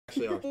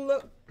actually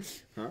are.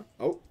 Huh?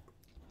 Oh.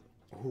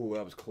 Ooh,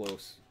 that was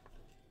close.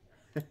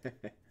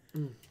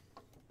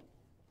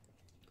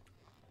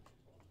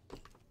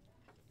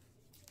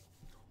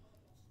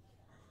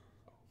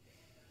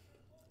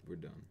 We're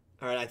done.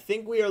 All right, I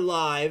think we are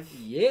live.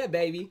 Yeah,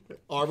 baby.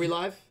 Are we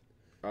live?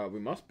 We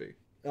must be.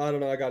 I don't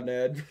know. I got an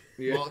ad.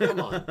 Yeah. Well, come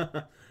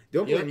on.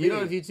 Don't You blame don't, me. you don't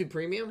have YouTube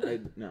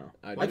Premium? No.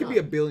 I I do could not. be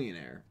a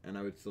billionaire, and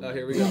I would still. Oh,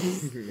 here we go.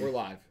 We're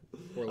live.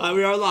 We're live.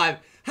 We are live.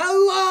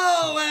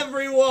 Hello,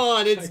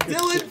 everyone. It's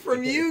Dylan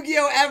from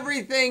Yu-Gi-Oh!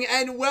 Everything,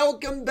 and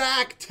welcome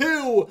back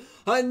to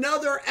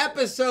another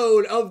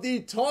episode of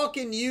the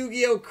Talkin'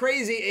 Yu-Gi-Oh!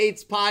 Crazy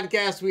 8's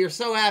podcast. We are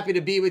so happy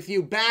to be with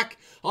you back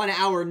on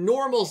our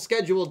normal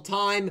scheduled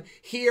time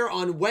here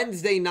on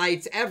Wednesday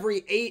nights,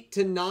 every 8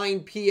 to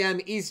 9 p.m.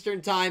 Eastern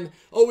time,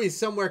 always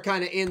somewhere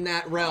kind of in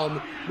that realm.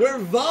 We're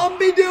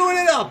Vombi doing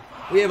it up.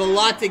 We have a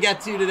lot to get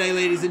to today,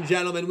 ladies and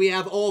gentlemen. We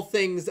have all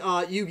things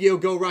Yu-Gi-Oh!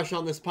 Go Rush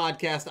on this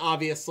podcast,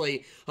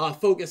 obviously,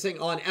 focusing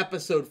on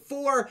episode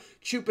 4,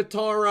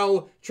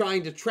 Chupataro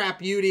trying to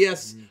trap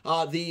Udius.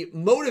 The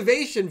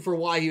motivation for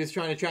why he was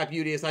trying to trap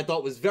Udius I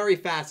thought was very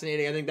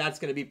fascinating. I think that's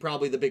going to be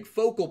probably the big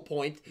focal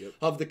point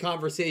of the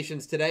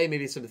conversations today.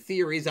 Maybe some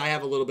theories. I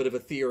have a little bit of a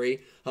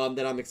theory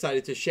that I'm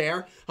excited to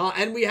share.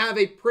 And we have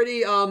a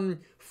pretty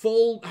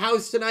full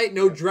house tonight.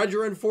 No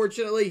Dredger,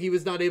 unfortunately. He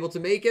was not able to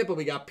make it, but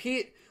we got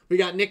Pete. We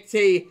got Nick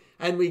T,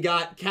 and we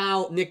got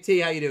Cal. Nick T,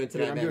 how you doing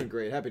today, I'm man? doing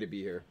great. Happy to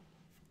be here.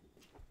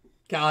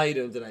 Cal, how you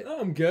doing tonight? Oh,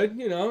 I'm good.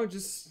 You know,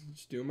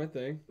 just doing my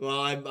thing.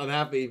 Well, I'm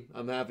happy.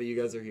 I'm happy you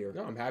guys are here.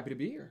 No, I'm happy to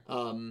be here.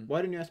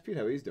 Why didn't you ask Pete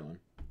how he's doing?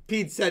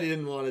 Pete said he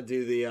didn't want to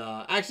do the.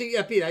 Actually,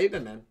 yeah, Pete, how you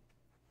been, man?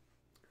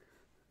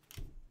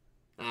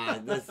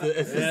 It's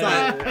the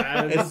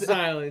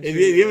silent. It's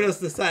He's giving us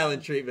the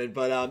silent treatment,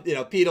 but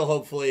Pete will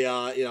hopefully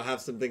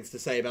have some things to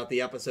say about the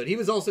episode. He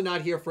was also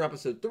not here for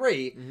episode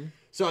 3,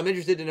 so I'm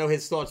interested to know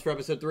his thoughts for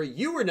episode 3.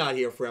 You were not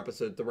here for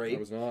episode 3. I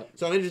was not.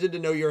 So I'm interested to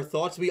know your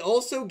thoughts. We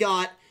also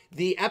got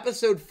the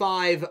episode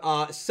 5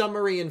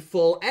 summary in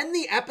full and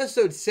the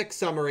episode 6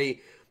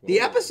 summary. The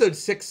episode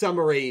 6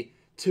 summary,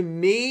 to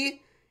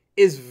me,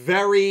 is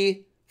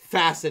very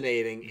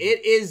fascinating.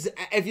 It is,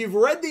 if you've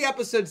read the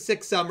episode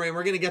 6 summary, and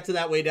we're going to get to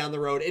that way down the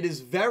road, it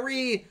is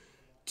very,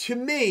 to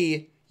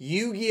me,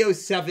 Yu-Gi-Oh!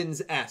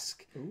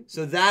 7's-esque.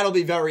 So that'll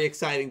be very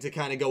exciting to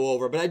kind of go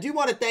over. But I do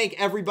want to thank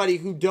everybody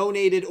who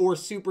donated or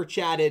super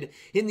chatted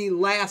in the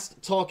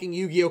last Talking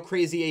Yu-Gi-Oh!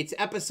 Crazy 8's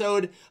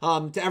episode.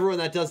 To everyone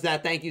that does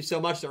that, thank you so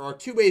much. There are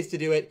 2 ways to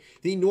do it.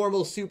 The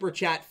normal super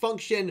chat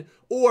function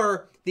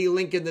or the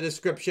link in the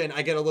description.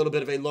 I get a little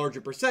bit of a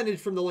larger percentage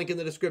from the link in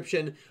the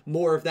description.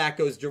 More of that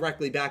goes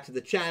directly back to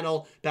the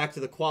channel, back to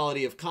the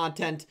quality of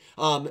content.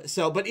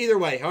 But either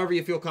way, however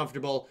you feel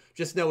comfortable,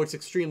 just know it's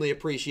extremely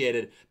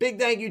appreciated. Big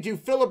thank you to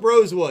Philip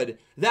Rosewood,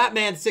 That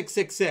Man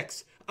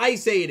 666,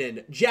 Ice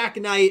Aiden, Jack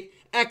Knight,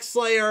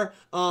 X-Slayer,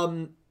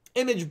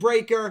 Image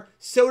Breaker,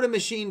 Soda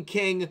Machine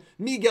King,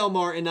 Miguel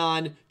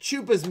Martinon,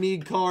 Chupa's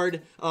Mead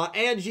Card,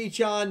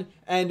 Angie-chan,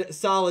 and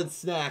Solid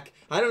Snack.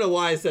 I don't know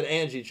why I said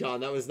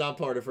Angie-chan. That was not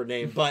part of her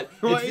name, but...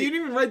 You didn't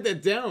even write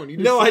that down. You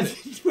just No, I said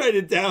it. didn't write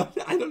it down.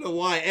 I don't know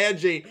why.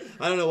 Angie,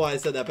 I don't know why I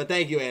said that, but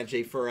thank you,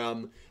 Angie,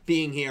 for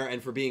being here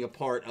and for being a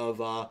part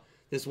of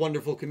this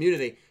wonderful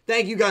community.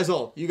 Thank you guys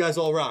all. You guys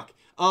all rock.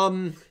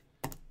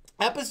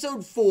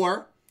 Episode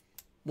 4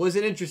 was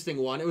an interesting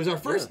one. It was our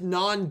first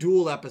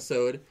non-duel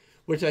episode,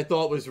 which I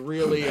thought was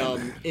really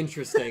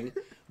interesting.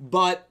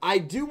 But I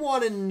do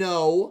want to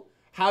know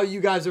how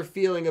you guys are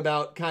feeling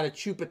about kind of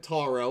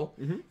Chupataro,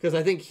 because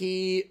I think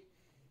he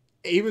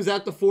was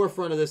at the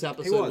forefront of this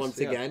episode once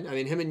again. I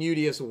mean, him and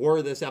Udius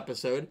were this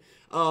episode.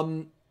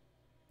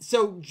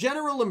 So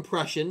general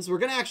impressions. We're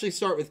going to actually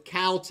start with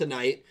Cal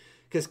tonight,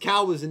 because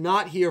Cal was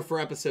not here for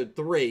episode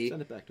 3.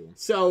 Send it back to him.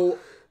 So,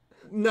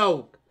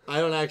 no, I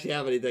don't actually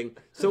have anything.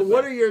 So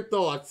what are your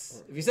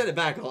thoughts? If you send it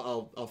back,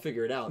 I'll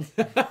figure it out.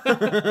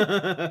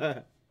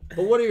 But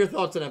what are your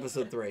thoughts on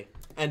episode 3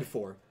 and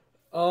 4?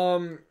 All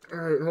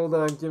right, hold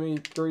on. Give me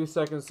 3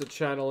 seconds to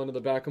channel into the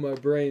back of my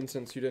brain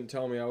since you didn't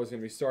tell me I was going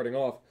to be starting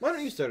off. Why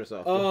don't you start us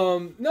off?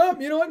 No,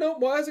 you know what? No,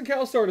 why doesn't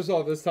Cal start us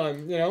off this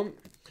time? You know?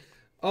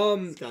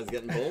 This guy's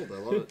getting bold. I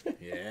love it.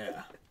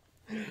 Yeah.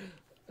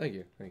 Thank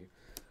you.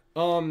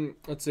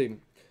 Let's see.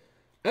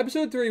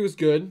 Episode 3 was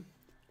good.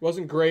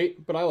 Wasn't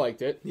great, but I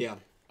liked it. Yeah.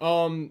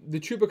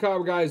 The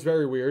Chupacabra guy is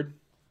very weird.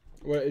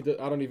 I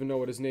don't even know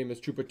what his name is.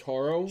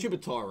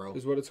 Chupataro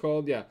is what it's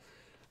called. Yeah.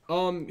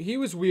 He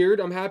was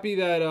weird. I'm happy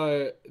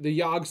that the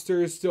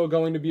Yogster is still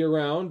going to be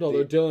around,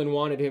 although Dylan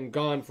wanted him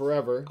gone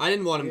forever. I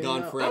didn't want him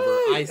gone forever.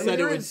 I said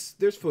it was...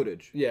 There's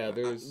footage. Yeah,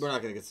 there's... We're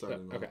not going to get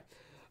started. Okay.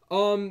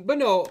 But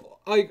no,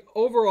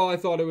 overall I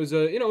thought it was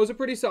a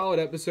pretty solid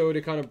episode.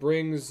 It kind of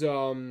brings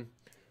our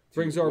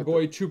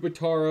boy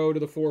Chupataro to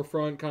the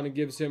forefront, kind of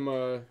gives him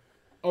a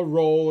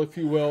role, if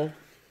you will.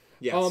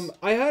 Yes.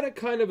 I had a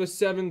kind of a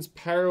Sevens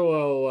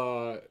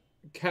parallel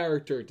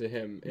character to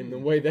him in the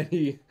way that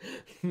he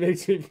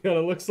makes me feel.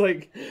 It looks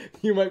like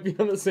you might be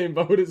on the same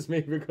boat as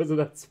me because of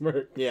that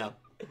smirk. Yeah.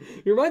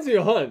 He reminds me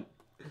of Hunt.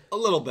 A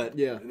little bit.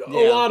 Yeah.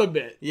 A lot of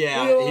it.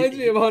 Yeah. He reminds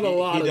me of Hunt a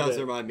lot He of does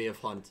it. remind me of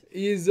Hunt.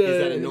 He's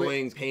that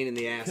annoying pain in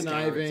the ass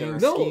conniving. character.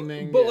 no,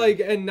 scheming, but yeah. like,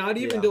 and not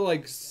even Yeah. to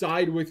like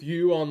side with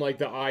you on like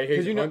the I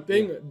hate you know- Hunt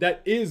thing.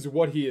 That is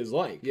what he is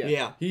like. Yeah.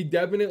 Yeah. He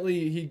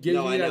definitely gives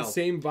No, me I that know.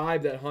 same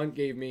vibe that Hunt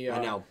gave me.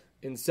 I know.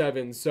 In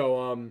 7.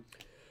 So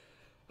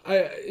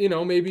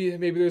maybe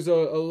there's a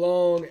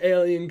long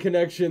alien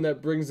connection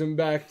that brings him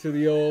back to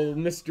the old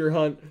Mr.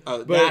 Hunt.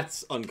 Oh, But-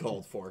 that's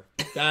uncalled for.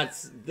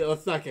 Let's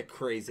not get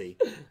crazy.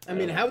 I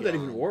mean, how would that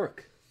even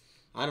work?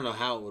 I don't know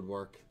how it would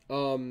work. I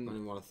don't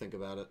even want to think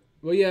about it.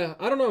 Well, yeah,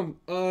 I don't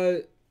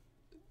know.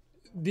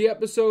 The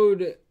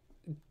episode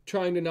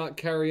trying to not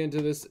carry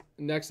into this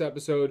next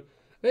episode.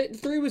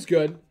 3 was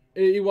good.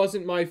 It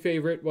wasn't my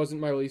favorite. Wasn't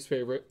my least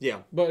favorite. Yeah.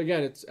 But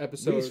again, it's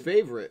episode. Least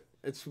favorite.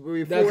 That's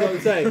what I'm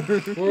saying.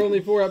 We're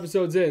only 4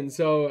 episodes in,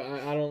 so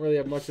I don't really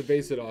have much to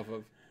base it off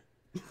of.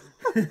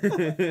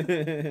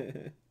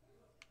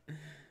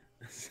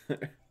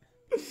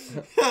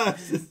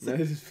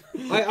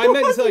 I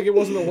meant to say like it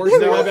wasn't the worst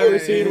thing I've ever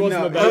seen. It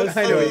wasn't the best.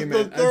 I know what you The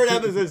meant. third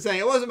episode saying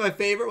it wasn't my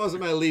favorite,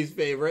 wasn't my least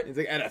favorite. It's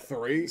like at a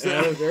 3.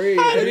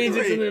 That means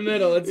it's in the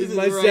middle. It's This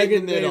my is right in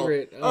second the middle.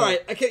 favorite. All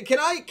right, can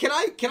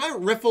I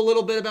riff a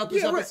little bit about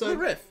this episode?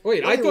 riff.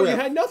 Wait, I thought you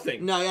had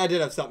nothing. No, I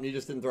did have something. You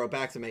just didn't throw it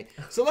back to me.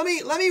 So let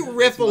me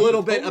riff a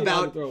little bit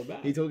about.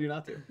 He told you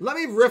not to. Let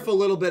me riff a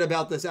little bit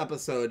about this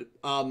episode.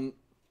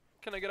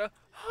 Can I get a?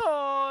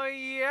 Oh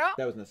yeah.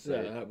 That was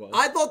necessary. Yeah, that was.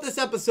 I thought this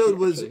episode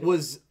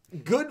was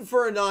good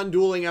for a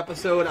non-dueling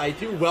episode. I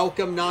do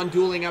welcome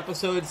non-dueling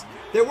episodes.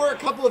 There were a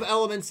couple of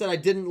elements that I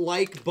didn't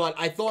like, but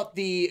I thought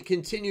the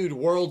continued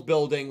world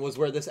building was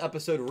where this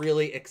episode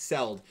really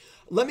excelled.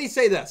 Let me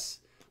say this.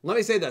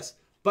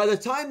 By the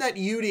time that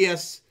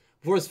Udius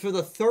was for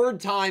the 3rd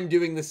time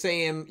doing the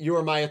same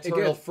 "You're my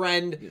eternal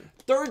friend,"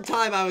 3rd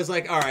time I was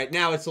like, all right,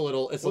 now it's a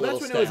little Well, little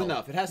that's when it was stale.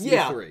 enough. It has to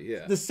Yeah. be 3.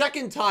 Yeah. The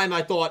 2nd time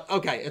I thought,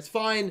 okay, it's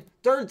fine.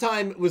 3rd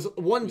time was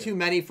one too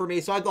many for me,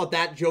 so I thought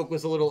that joke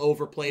was a little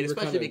overplayed, We were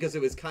especially kinda- because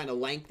it was kind of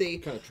lengthy.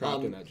 Kind of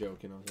trapped in that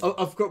joke, you know.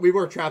 Of course, we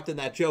were trapped in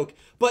that joke.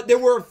 But there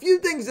were a few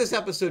things this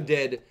episode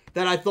did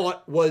that I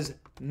thought was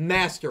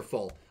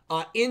masterful.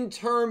 In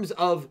terms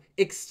of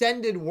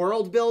extended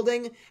world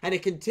building, and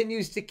it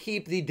continues to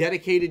keep the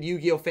dedicated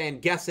Yu-Gi-Oh fan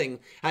guessing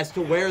as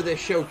to where this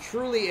show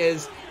truly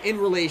is in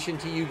relation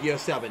to Yu-Gi-Oh!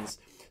 7's.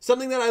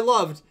 Something that I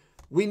loved,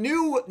 we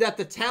knew that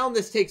the town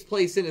this takes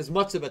place in is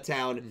Matsuba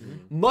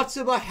Town.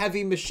 Matsuba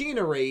Heavy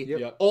Machinery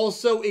Yep.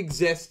 also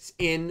exists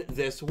in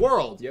this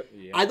world. Yep.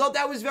 I thought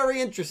that was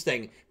very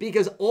interesting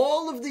because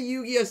all of the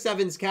Yu-Gi-Oh!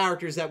 7's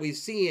characters that we've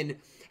seen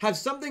have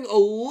something a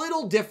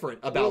little different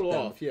about little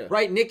them. off, yeah.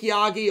 Right? Nick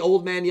Yagi,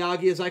 Old Man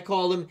Yagi as I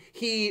call him,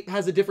 he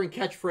has a different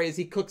catchphrase.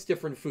 He cooks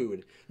different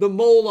food. The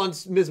mole on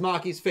Ms.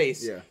 Maki's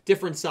face, Yeah.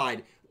 different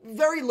side.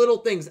 Very little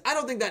things. I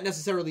don't think that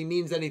necessarily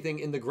means anything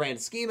in the grand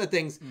scheme of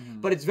things,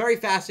 but it's very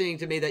fascinating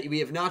to me that we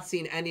have not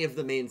seen any of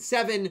the main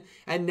 7,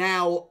 and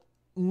now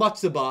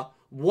Matsuba,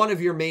 one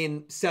of your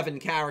main 7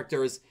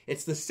 characters,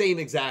 it's the same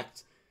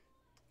exact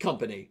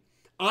company.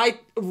 I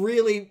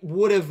really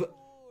would have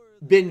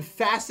been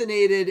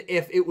fascinated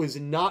if it was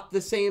not the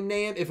same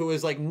name, if it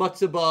was like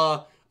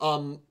Matsuba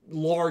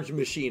Large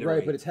Machinery.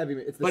 Right, but it's heavy.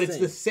 It's the But same. it's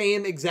the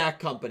same exact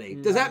company.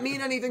 Does that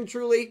mean anything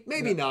truly?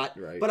 Maybe not.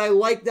 right. But I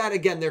like that,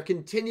 again, they're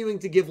continuing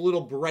to give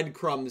little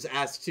breadcrumbs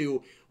as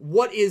to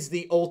what is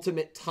the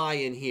ultimate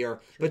tie-in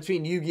here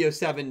between Yu-Gi-Oh!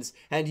 7's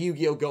and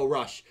Yu-Gi-Oh! Go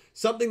Rush.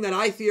 Something that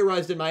I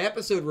theorized in my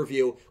episode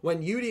review,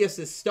 when Udius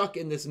is stuck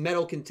in this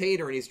metal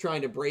container and he's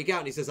trying to break out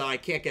and he says, I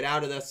can't get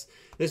out of this.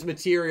 This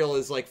material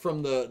is like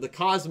from the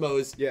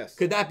cosmos. Yes.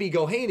 Could that be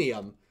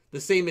Gohanium?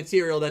 The same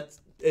material that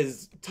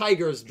is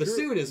Tiger's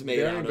bassoon is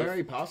made out of.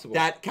 Very possible.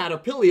 That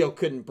Caterpillar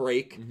couldn't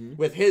break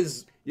with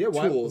his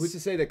why? tools. Who's to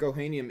say that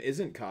Gohanium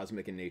isn't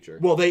cosmic in nature?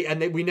 Well,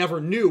 we never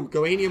knew.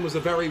 Gohanium was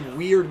a very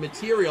weird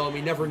material, and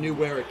we never knew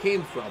where it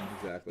came from.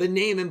 Exactly. The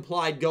name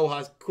implied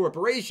Goha's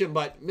corporation,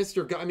 but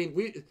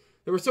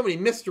there were so many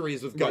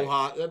mysteries with Right.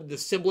 Goha. The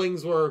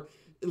siblings were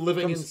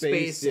living From in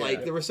space. space, yeah.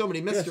 Like, there were so many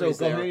Yeah, mysteries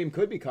so there. Gohanium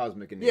could be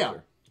cosmic in Yeah.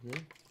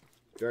 nature.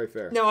 Very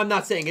fair. Now, I'm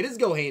not saying it is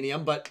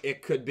Gohanium, but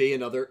it could be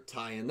another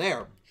tie-in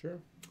there. Sure.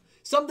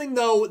 Something,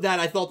 though, that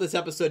I thought this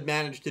episode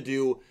managed to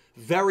do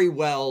very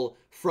well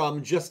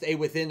from just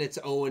within its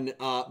own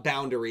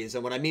boundaries.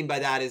 And what I mean by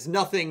that is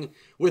nothing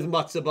with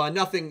Matsuba,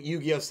 nothing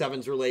Yu-Gi-Oh!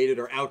 7's related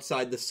or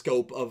outside the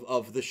scope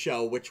of the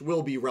show, which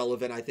will be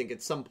relevant, I think,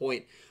 at some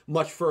point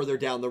much further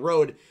down the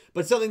road.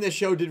 But something this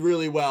show did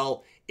really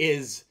well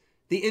is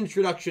the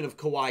introduction of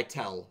Kawhi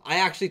Tell. I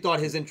actually thought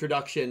his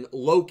introduction,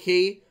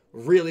 low-key,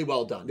 really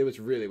well done. It was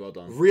really well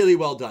done. Really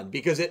well done,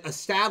 because it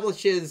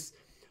establishes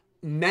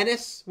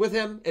menace with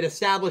him. It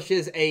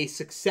establishes a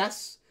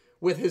success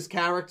with his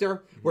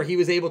character, where he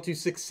was able to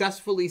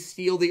successfully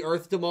steal the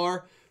Earth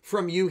Damar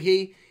from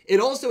Yuhi.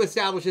 It also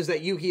establishes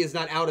that Yuhi is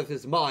not out of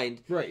his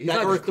mind. Right, he's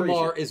That not Earth just crazy.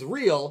 Damar is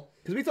real.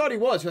 Because we thought he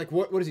was. You're like,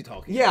 what is he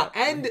talking Yeah, about?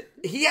 and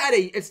he had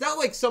it's not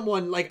like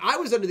someone, like, I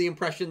was under the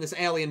impression this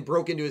alien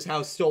broke into his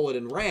house, stole it,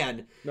 and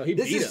ran. No, he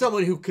This beat is him.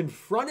 someone who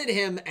confronted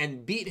him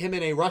and beat him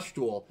in a rush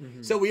duel.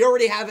 So we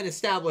already have an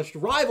established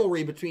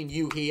rivalry between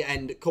Yuhi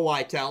and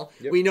Kawaitel.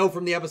 Yep. We know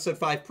from the episode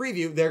 5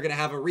 preview, they're going to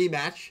have a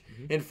rematch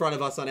in front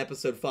of us on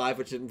episode 5,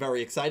 which I'm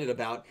very excited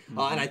about.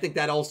 And I think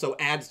that also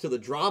adds to the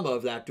drama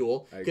of that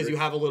duel, because agree. you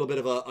have a little bit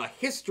of a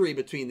history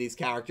between these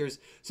characters.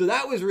 So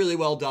that was really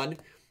well done.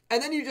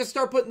 And then you just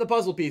start putting the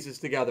puzzle pieces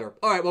together.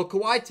 All right, well,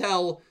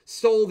 Kawaitel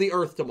stole the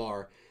Earth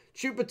Damar.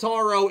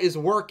 Chupataro is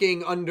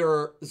working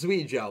under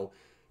Zuijo.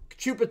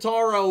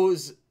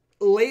 Chupataro's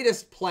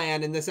latest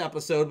plan in this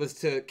episode was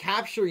to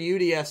capture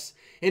UDS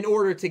in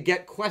order to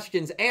get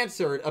questions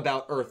answered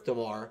about Earth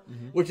Damar,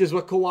 which is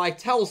what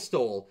Kawaitel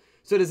stole.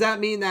 So does that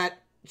mean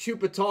that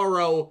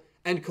Chupataro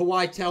and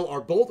Kawaitel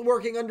are both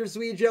working under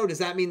Zuijo? Does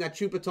that mean that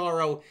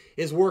Chupataro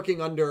is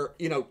working under,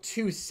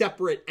 two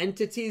separate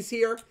entities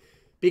here?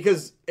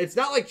 Because it's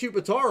not like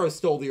Chupataro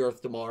stole the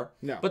Earth Damar.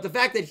 No. But the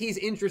fact that he's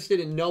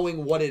interested in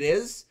knowing what it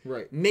is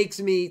makes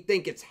me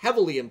think it's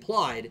heavily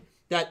implied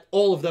that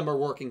all of them are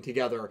working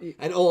together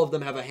and all of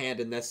them have a hand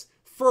in this.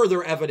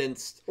 Further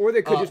evidenced. Or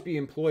they could just be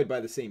employed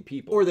by the same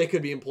people. Or they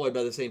could be employed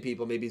by the same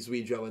people, maybe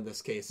Zuijo in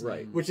this case.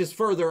 Right. Which is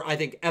further, I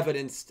think,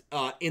 evidenced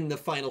in the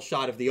final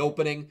shot of the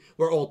opening,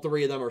 where all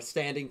three of them are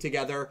standing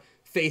together,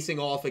 facing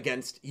off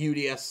against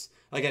UDS,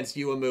 against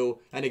Uemu,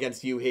 and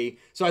against Yuhi.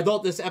 So I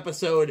thought this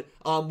episode,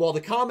 while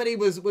the comedy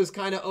was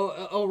kind of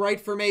all right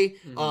for me,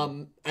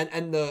 and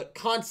the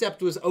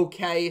concept was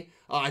okay,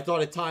 I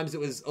thought at times it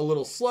was a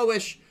little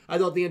slowish. I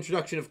thought the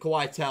introduction of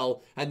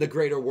Kawaitel and the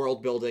greater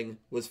world building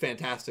was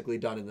fantastically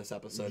done in this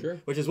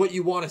episode, which is what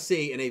you want to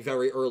see in a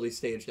very early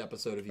staged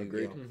episode of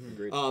Yu-Gi-Oh!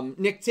 Agreed.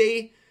 Nick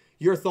T,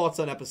 your thoughts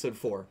on episode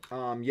 4?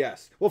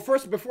 Yes. Well,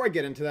 first, before I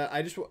get into that,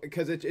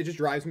 because it just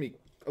drives me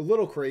a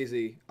little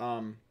crazy.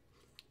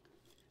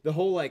 The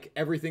whole, like,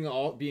 everything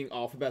all being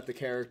off about the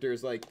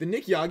characters, like, the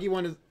Nick Yagi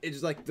one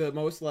is like, the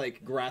most,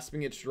 like,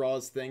 grasping at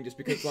straws thing, just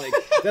because, like,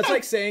 that's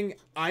like saying,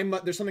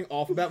 there's something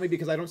off about me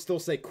because I don't still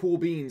say cool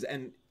beans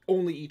and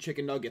only eat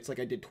chicken nuggets like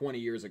I did 20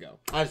 years ago.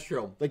 That's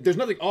true. Like, there's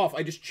nothing off,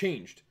 I just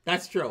changed.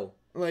 That's true.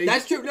 Like,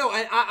 That's true. No,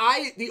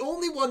 I the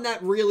only one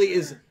that really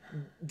is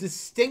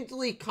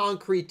distinctly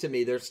concrete to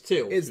me, there's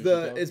two. Is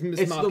Miss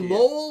It's Maki. the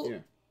mole Yeah.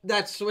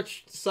 that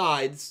switched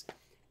sides,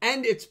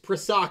 and it's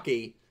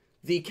Prisaki,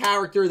 the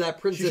character that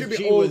She Princess should be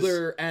G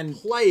older was and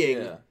playing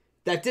yeah.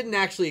 that didn't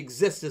actually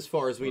exist as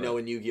far as we know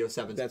in Yu-Gi-Oh!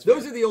 7. That's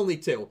Those fair. are the only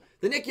two.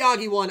 The Nick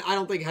Yagi one, I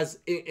don't think has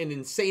an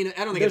insane...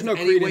 I don't think There's it's no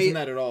any credence weight. in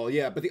that at all,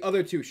 yeah, but the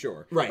other two,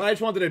 sure. Right. But I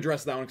just wanted to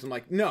address that one because I'm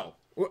like, no.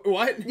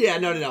 What? Yeah,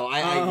 no.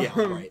 Yeah,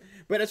 right.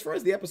 But as far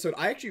as the episode,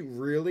 I actually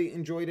really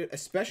enjoyed it,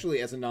 especially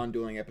as a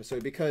non-dueling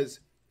episode, because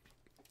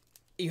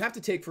you have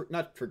to take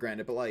not for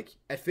granted, but like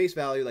at face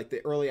value, like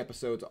the early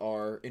episodes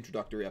are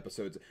introductory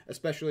episodes,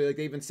 especially like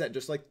they even set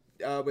just like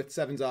with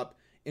 7's Up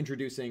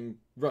introducing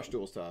rush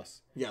duels to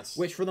us. Yes.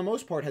 Which for the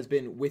most part has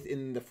been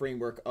within the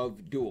framework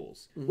of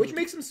duels, which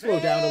makes them slow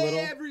down a little.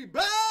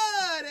 Everybody!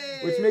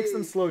 Which makes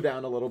them slow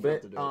down a little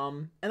bit. to do it.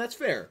 And that's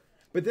fair.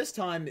 But this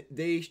time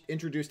they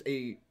introduced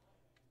a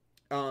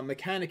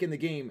mechanic in the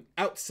game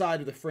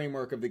outside of the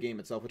framework of the game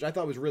itself, which I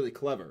thought was really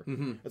clever.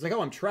 It's like,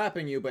 oh, I'm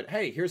trapping you, but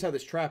hey, here's how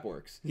this trap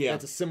works. Yeah.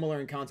 That's a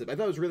similar in concept. I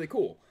thought it was really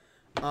cool.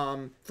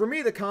 For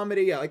me, the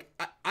comedy, yeah, like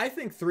I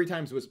think 3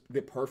 times was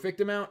the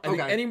perfect amount. I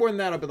think Okay. any more than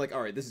that, I'd be like,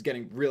 all right, this is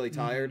getting really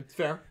tired. It's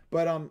fair.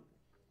 But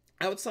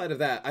outside of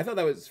that, I thought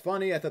that was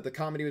funny. I thought the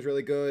comedy was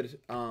really good.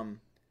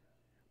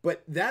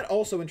 But that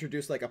also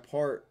introduced like a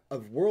part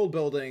of world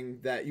building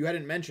that you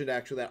hadn't mentioned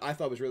actually that I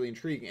thought was really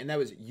intriguing, and that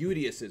was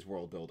Udius's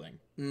world building.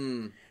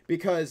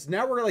 Because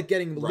now we're like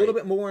getting a little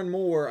bit more and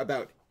more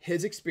about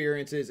his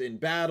experiences in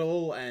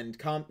battle and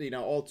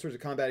all sorts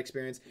of combat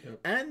experience,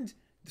 and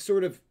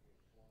sort of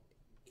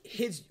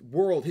his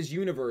world, his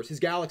universe, his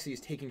galaxy is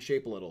taking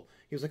shape a little.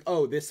 He was like,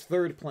 oh, this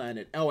third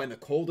planet. Oh, and the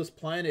coldest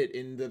planet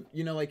in the,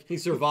 like... He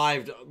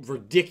survived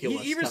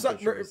ridiculous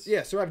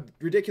temperatures. Survived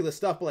ridiculous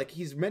stuff, but like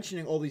he's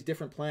mentioning all these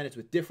different planets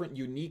with different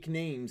unique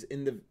names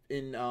in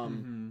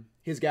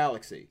his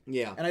galaxy.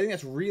 Yeah. And I think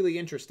that's really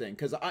interesting,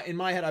 because in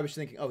my head I was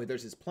thinking, oh,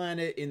 there's his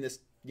planet in this,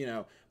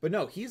 but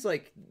no, he's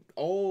like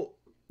all...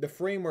 The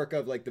framework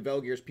of like the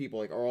Velgear's people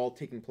like are all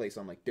taking place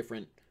on like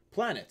different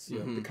planets.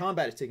 The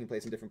combat is taking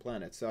place on different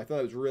planets, so I thought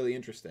it was really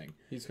interesting.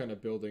 He's kind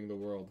of building the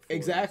world. For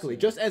Exactly,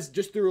 us, yeah.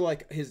 just through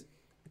like his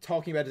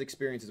talking about his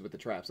experiences with the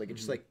traps, like it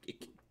just like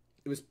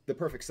it was the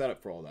perfect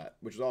setup for all that,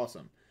 which is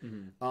awesome.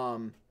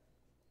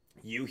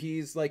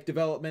 Yuhi's like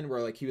development,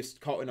 where like he was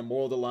caught in a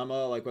moral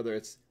dilemma, like whether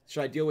it's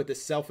should I deal with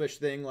this selfish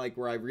thing, like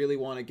where I really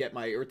want to get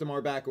my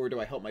Urtamar back, or do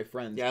I help my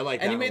friends? Yeah, I like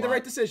that. And he a made the lot.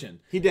 right decision.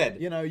 He did.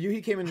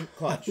 Yuhi came in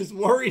clutch. I was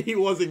worried he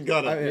wasn't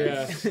gonna.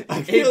 Yeah.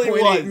 I really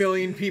 8.8 was.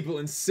 million people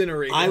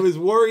incinerated. I was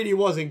worried he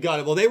wasn't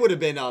gonna. Well, they would have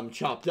been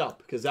chopped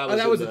up because that was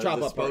that in was the the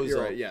chop up part. You're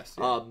disposal. right. Yes.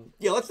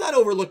 Yeah, let's not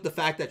overlook the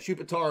fact that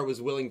Chupataro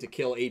was willing to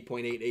kill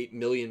 8.88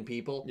 million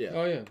people. Yeah.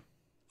 Oh yeah.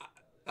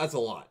 That's a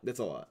lot. That's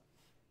a lot.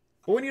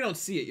 But when you don't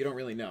see it, you don't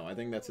really know. I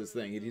think that's his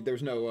thing.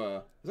 There's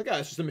no. It's like,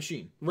 it's just a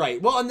machine.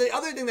 Right. Well, and the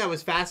other thing that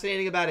was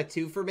fascinating about it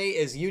too for me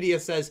is Udia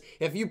says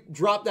if you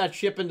drop that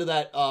ship into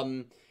that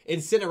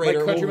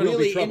incinerator,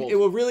 it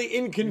will really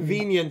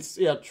inconvenience,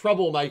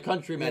 trouble my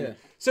countrymen. Yeah.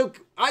 So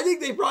I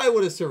think they probably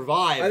would have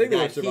survived. I think they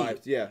would have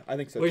survived. Yeah, I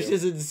think so. Which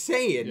is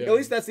insane. Yeah. At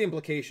least that's the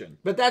implication.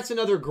 But that's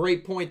another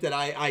great point that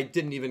I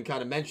didn't even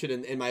kind of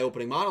mention in my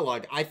opening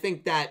monologue. I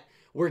think that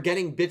we're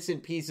getting bits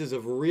and pieces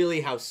of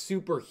really how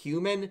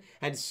superhuman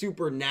and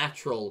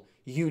supernatural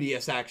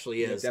Udius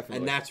actually is. Definitely.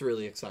 And that's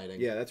really exciting.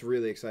 Yeah, that's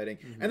really exciting.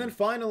 Mm-hmm. And then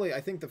finally,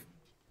 I think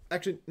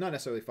actually, not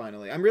necessarily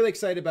finally, I'm really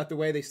excited about the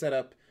way they set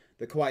up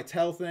the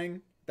Kawhi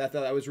thing.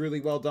 That was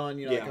really well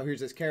done. Like, oh, here's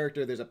this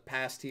character, there's a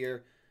past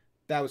here.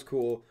 That was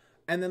cool.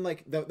 And then,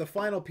 like, the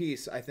final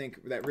piece, I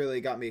think, that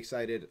really got me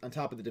excited, on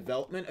top of the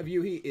development of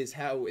Yuhi, is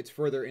how it's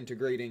further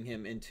integrating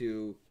him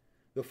into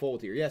the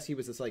fold here. Yes, he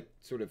was this, like,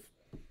 sort of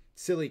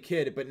silly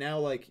kid, but now,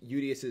 like,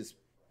 Udius's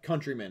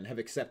countrymen have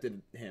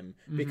accepted him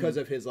because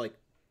of his, like,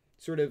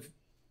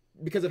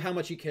 because of how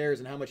much he cares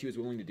and how much he was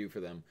willing to do for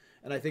them.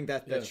 And I think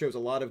that shows a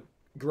lot of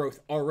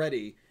growth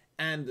already,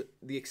 and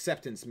the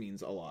acceptance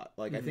means a lot.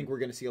 Like, I think we're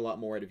going to see a lot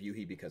more out of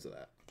Yuhi because of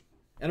that.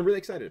 And I'm really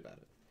excited about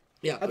it.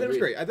 Yeah, I thought it was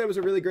great. I thought it was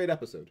a really great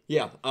episode.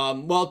 Yeah.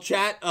 Well,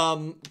 chat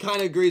kind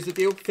of agrees with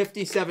you.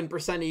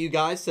 57% of you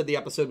guys said the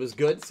episode was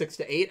good, 6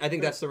 to 8. I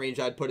think that's the range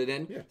I'd put it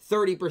in. Yeah.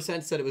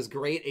 30% said it was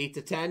great, 8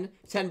 to 10.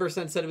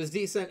 10% said it was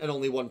decent, and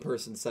only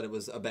 1% said it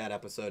was a bad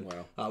episode.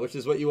 Wow. Which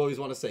is what you always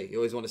want to see. You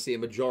always want to see a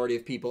majority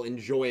of people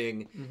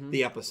enjoying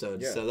the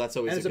episode. Yeah. So that's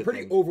always a good thing. And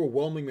it's a pretty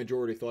overwhelming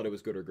majority thought it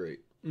was good or great.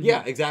 Mm-hmm.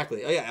 Yeah,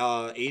 exactly.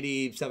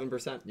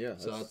 87%. Yeah,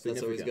 so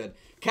that's always good.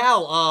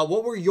 Cal,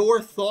 what were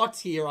your thoughts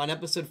here on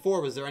episode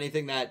 4? Was there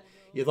anything that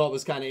you thought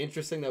was kind of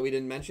interesting that we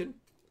didn't mention?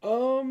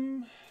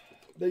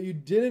 That you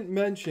didn't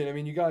mention. I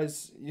mean, you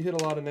hit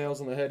a lot of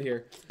nails on the head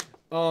here.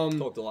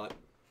 Talked a lot.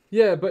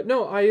 Yeah, but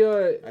no, I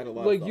had a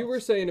lot like of thoughts. You were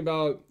saying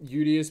about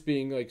Udius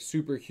being like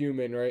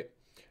superhuman, right?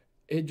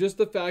 Just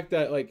the fact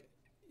that like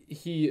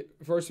he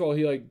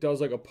like does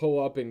like a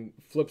pull up and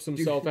flips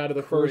himself out of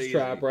the first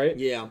trap, right?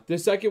 Yeah. The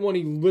second one,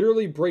 he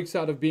literally breaks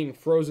out of being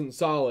frozen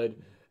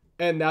solid.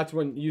 And that's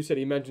when you said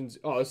he mentions,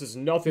 oh, this is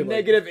nothing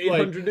negative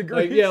 800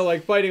 degrees.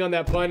 Like fighting on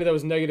that planet that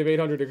was negative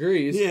 800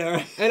 degrees.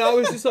 Yeah. And I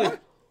was just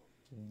like,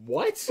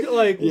 what?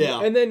 Like,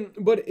 yeah. And then,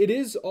 but it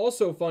is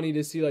also funny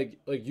to see, like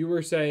you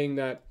were saying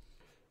that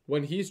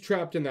when he's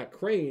trapped in that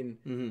crane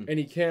and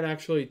he can't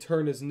actually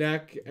turn his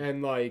neck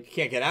and like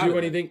can't get out do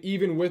anything,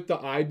 even with the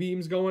eye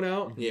beams going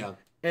out. Yeah.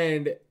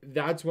 And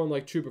that's when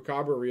like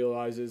Chupacabra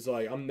realizes,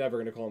 like, I'm never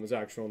gonna call him his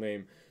actual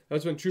name.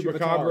 That's when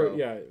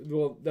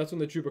Chupacabra, that's when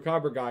the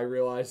Chupacabra guy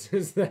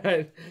realizes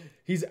that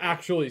he's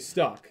actually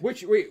stuck.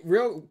 Wait,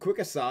 real quick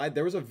aside,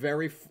 there was a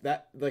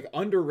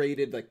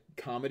underrated like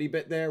comedy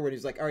bit there where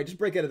he's like, all right, just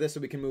break out of this so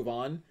we can move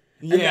on.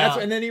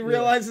 And then he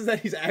realizes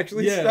that he's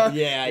actually stuck.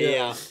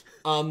 Yeah.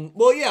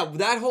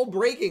 That whole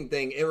breaking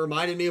thing, it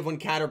reminded me of when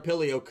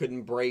Caterpillar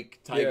couldn't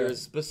break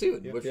Tiger's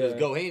bassoon, which was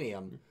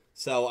Gohanium.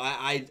 So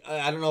I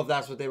don't know if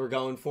that's what they were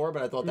going for,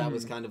 but I thought that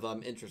was kind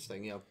of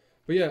interesting,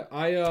 But yeah,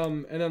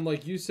 and then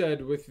like you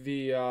said with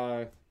the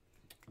oh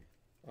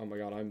my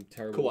god, I'm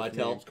terrible with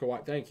names.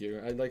 Thank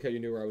you. I like how you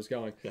knew where I was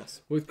going.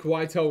 Yes. With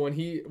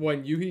Kawhi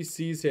when Yuhi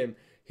sees him,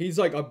 he's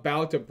like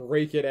about to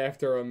break it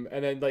after him,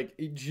 and then like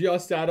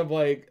just out of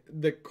like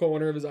the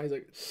corner of his eye, he's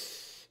like,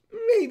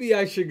 maybe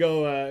I should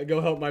go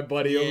help my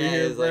buddy over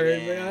here first.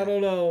 Like, I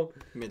don't know.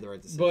 Made the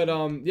right decision. But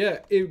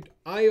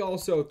I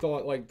also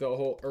thought like the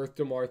whole Earth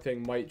Damar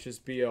thing might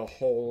just be a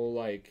whole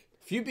like.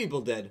 Few people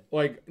did.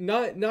 Like,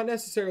 not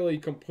necessarily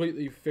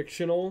completely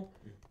fictional,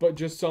 but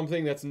just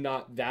something that's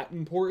not that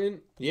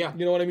important. Yeah.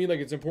 You know what I mean?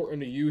 Like, it's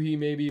important to Yuhi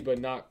maybe, but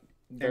not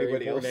very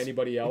important to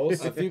anybody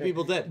else. A few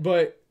people did.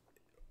 But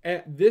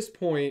at this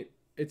point,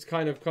 it's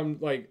kind of come,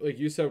 like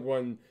you said,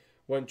 when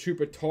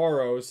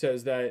Chupataro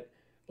says that,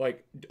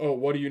 like, oh,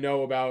 what do you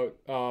know about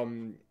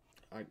the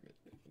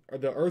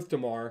Earth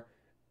Damar?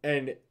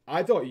 And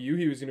I thought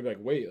Yuhi was gonna be like,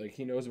 wait, like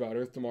he knows about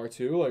Earth Damar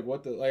too? Like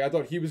what the I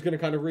thought he was gonna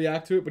kind of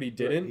react to it, but he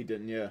didn't. He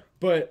didn't, yeah.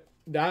 But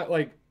that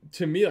like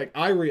to me, like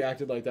I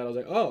reacted like that. I was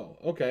like, oh,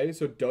 okay.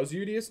 So does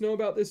Udius know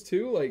about this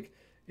too? Like,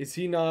 is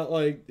he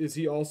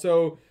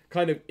also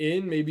kind of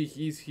in? Maybe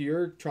he's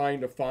here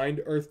trying to find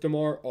Earth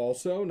Damar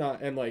also,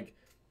 not and like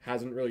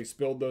hasn't really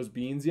spilled those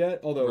beans yet.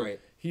 Although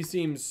he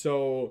seems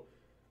so.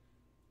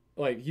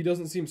 Like, he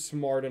doesn't seem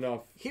smart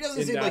enough. He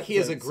doesn't seem like he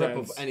has a grip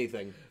of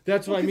anything.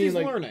 That's what I mean. He's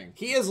like, learning.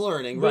 He is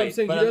learning, but right? I'm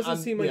saying he doesn't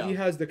seem like he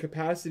has the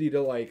capacity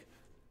to, like,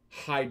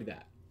 hide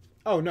that.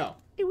 Oh, no.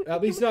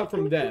 At least not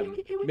from them.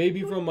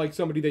 Maybe from, like,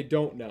 somebody they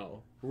don't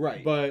know.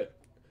 Right. But,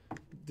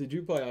 did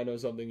you play I Know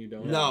Something You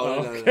Don't?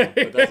 No. But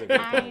that's a good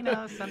point. I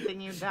know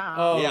something you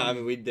don't. Yeah, I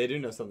mean, they do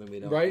know something we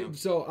don't. Right? Know.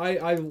 So,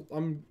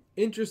 I'm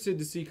interested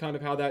to see kind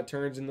of how that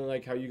turns, and then,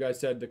 like, how you guys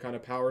said, the kind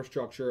of power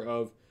structure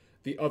of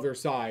the other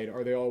side.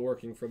 Are they all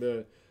working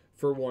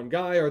for one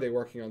guy? Are they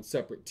working on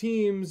separate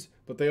teams?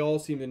 But they all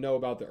seem to know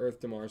about the Earth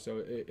Damar,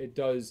 so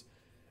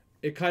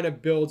it kind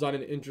of builds on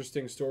an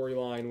interesting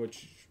storyline,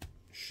 which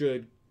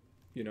should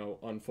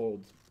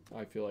unfold.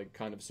 I feel like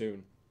kind of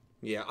soon.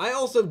 Yeah, I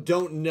also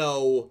don't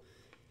know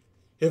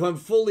if I'm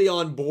fully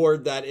on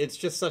board that it's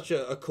just such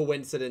a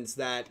coincidence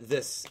that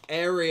this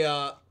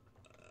area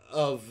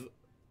of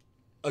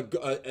a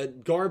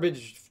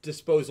garbage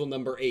disposal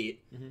number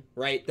 8,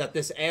 right? That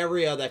this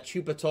area that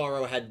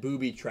Chupataro had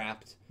booby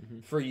trapped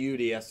for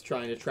Udius,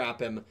 trying to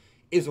trap him,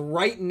 is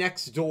right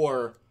next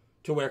door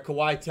to where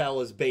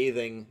Kawaitel is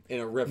bathing in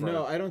a river.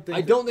 No, I don't think.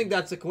 I don't think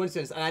that's a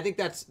coincidence, and I think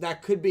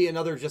that could be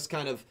another just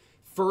kind of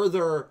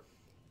further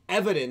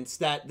evidence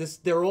that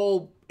they're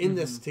all in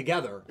this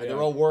together and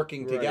they're all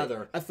working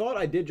together. A thought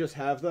I did just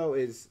have though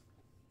is,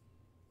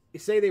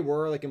 say they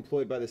were like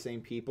employed by the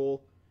same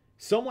people,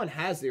 someone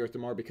has the Earth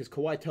Damar because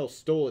Kawaitel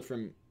stole it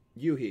from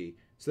Yuhi.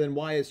 So then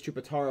why does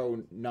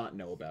Chupataro not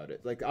know about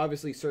it? Like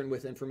obviously certain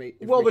with information.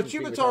 Well, but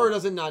Chupataro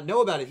doesn't not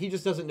know about it. He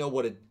just doesn't know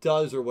what it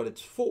does or what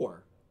it's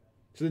for.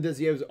 So then does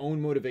he have his own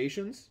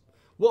motivations?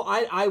 Well,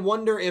 I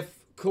wonder if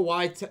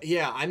Kawaitel.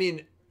 Yeah, I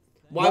mean,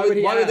 why would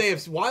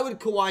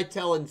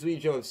Kawaitel and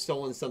Zuijo have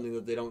stolen something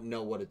that they don't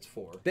know what it's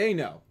for? They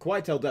know.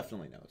 Kawaitel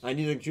definitely knows. And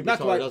you think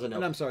Chupataro doesn't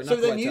know? I'm sorry. So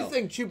not then Kawaitel. you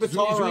think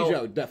Chupataro?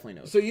 Zuijo definitely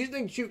knows. So you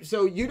think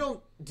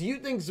do you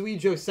think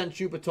Zuijo sent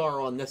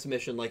Chupataro on this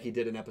mission like he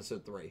did in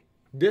episode 3?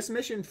 This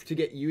mission to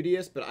get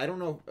Udius, but I don't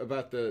know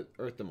about the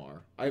Earth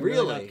Damar. I'm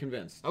really not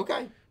convinced.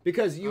 Okay.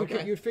 Because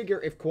you'd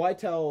figure if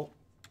Kawaitel,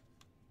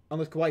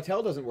 unless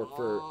Kawaitel doesn't work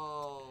for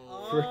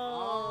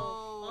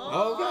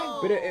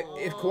Okay. but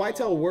if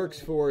Kawaitel works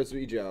for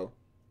Zuijo,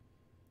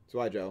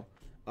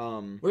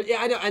 yeah,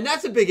 I know, and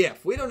that's a big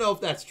if. We don't know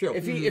if that's true.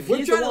 if we're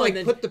he's trying the to one,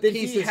 like put the then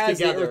pieces he has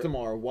together. the Earth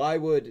Damar, why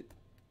would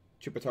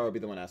Chupataro be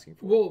the one asking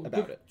for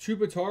about it?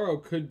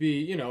 Chupataro could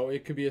be,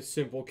 it could be a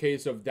simple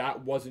case of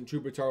that wasn't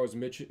Chupataro's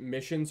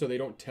mission, so they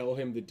don't tell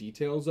him the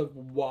details of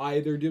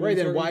why they're doing. Right,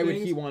 then certain why would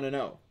things. he want to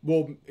know?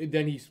 Well,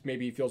 then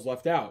maybe he feels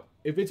left out.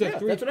 If it's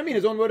That's what I mean.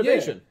 His own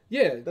motivation.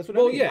 Yeah, That's what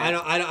I mean. Yeah,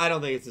 I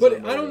don't think it's his but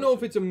own I don't know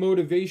if motivation. it's a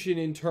motivation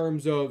in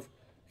terms of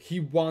he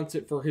wants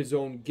it for his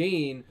own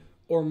gain,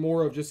 or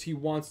more of just he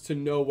wants to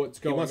know what's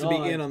going on. He wants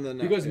to be in on the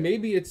net. Because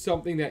maybe it's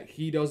something that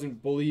he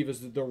doesn't believe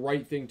is the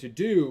right thing to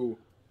do.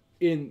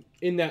 In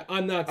that,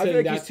 I'm not I saying feel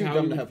like that's he's too how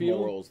dumb you to have feel.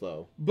 morals,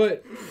 though.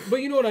 But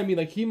you know what I mean?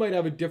 Like he might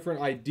have a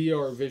different idea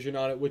or vision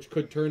on it, which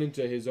could turn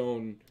into his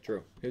own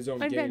True. gain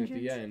at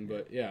the end.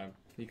 But yeah,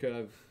 he could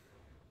have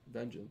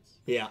vengeance.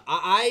 Yeah,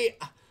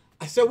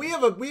 so we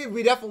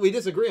definitely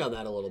disagree on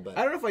that a little bit.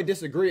 I don't know if I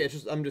disagree. It's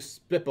just I'm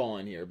just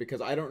spitballing here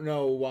because I don't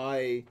know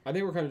why. I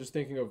think we're kind of just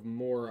thinking of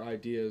more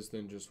ideas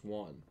than just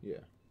one. Yeah.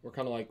 We're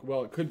kind of like,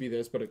 well, it could be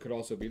this, but it could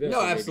also be this.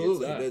 No, or maybe it's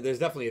absolutely. that. There's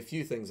definitely a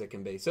few things that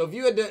can be. So if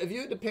you had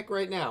to pick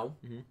right now,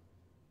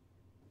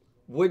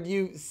 would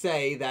you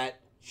say that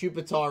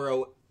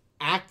Chupataro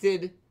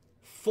acted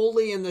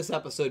fully in this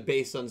episode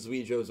based on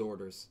Zuijo's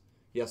orders?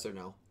 Yes or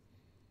no?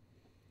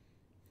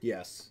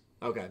 Yes.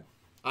 Okay.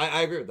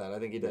 I agree with that. I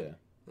think he did. Yeah.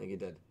 I think he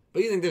did.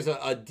 But you think there's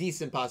a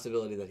decent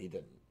possibility that he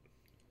didn't?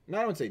 No,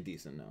 I don't say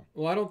decent. No.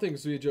 Well, I don't think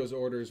Zuijo's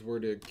orders were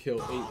to kill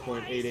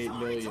 8.88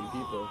 million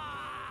people.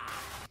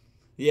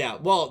 Yeah,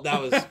 well,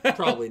 that was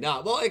probably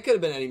not. Well, it could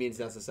have been any means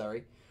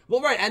necessary.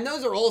 Well, right, and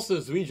those are also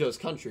Zuijo's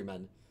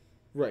countrymen.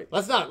 Right.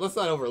 Let's not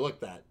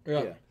overlook that.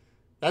 Yeah.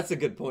 That's a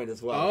good point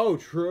as well. Oh,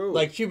 true.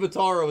 Like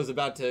Chupataro was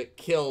about to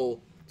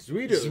kill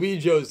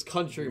Zuijo's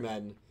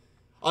countrymen,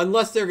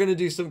 unless they're gonna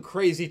do some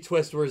crazy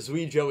twist where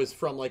Zuijo is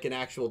from like an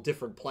actual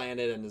different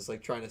planet and is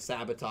like trying to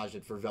sabotage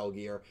it for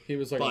Velgear. He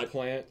was like a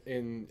plant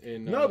in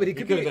No, but he He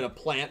could could have been a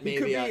plant, He maybe.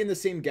 could be in the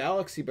same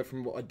galaxy, but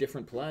from a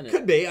different planet.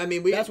 Could be. I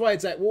mean, That's why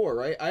it's at war,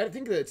 right? I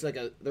think that it's like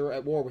they're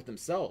at war with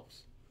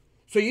themselves.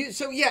 So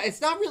yeah, it's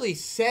not really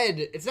said.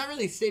 It's not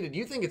really stated.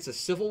 You think it's a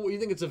civil war? You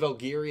think it's a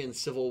Velgarian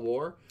civil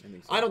war?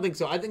 I I don't think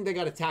so. I think they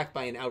got attacked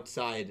by an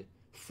outside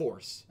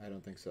force. I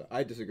don't think so.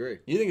 I disagree.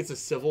 You think it's a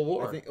civil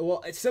war? I think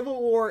it's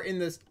civil war in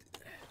this.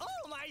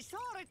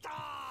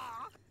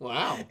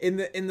 Wow. In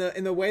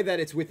the way that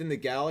it's within the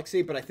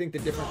galaxy, but I think the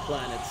different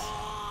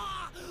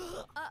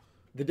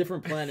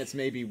planets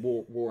may be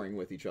warring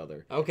with each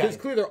other. Okay. It's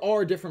clear there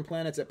are different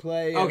planets at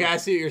play. Okay, I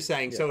see what you're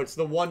saying. So it's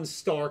the one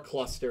star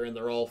cluster, and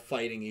they're all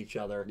fighting each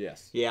other.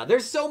 Yes. Yeah,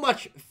 there's so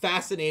much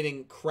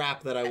fascinating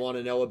crap that I want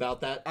to know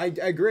about that. I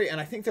agree, and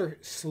I think they're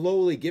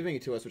slowly giving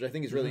it to us, which I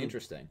think is really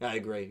interesting. I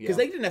agree. Because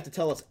they didn't have to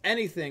tell us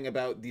anything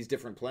about these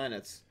different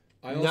planets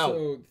I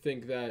also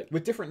think that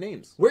with different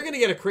names. We're gonna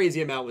get a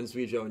crazy amount when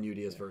Zuijo and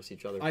Udius verse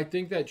each other. I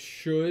think that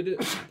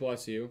should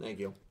bless you. Thank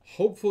you.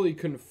 Hopefully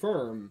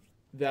confirm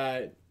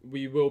that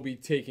we will be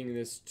taking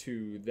this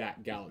to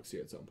that galaxy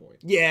at some point.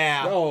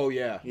 Yeah. Oh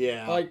yeah.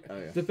 Yeah. Like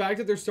the fact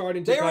that they're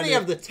starting to they already kinda-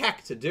 have the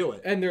tech to do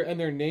it. and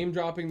they're name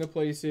dropping the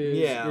places.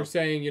 Yeah. They're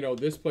saying,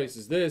 this place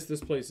is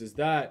this place is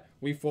that.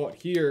 We fought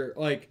here.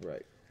 Like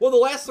Right. Well, the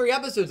last 3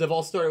 episodes have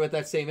all started with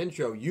that same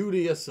intro,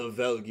 Udius of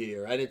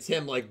Velgear, and it's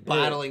him like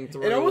battling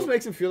through. It almost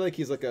makes him feel like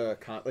he's like a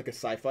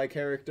sci-fi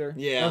character.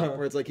 Yeah.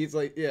 Where it's like it's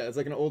like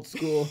an old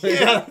school.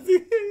 Yeah.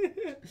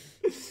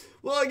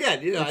 Well,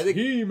 again, I think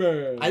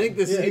He-Man. I think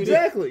this Yeah, studio,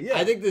 exactly. Yeah.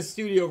 I think this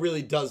studio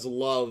really does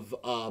love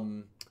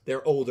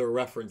their older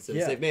references.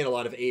 Yeah. They've made a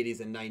lot of 80s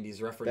and 90s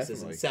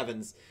references Definitely.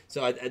 and 7s,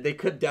 so they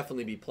could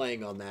definitely be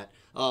playing on that.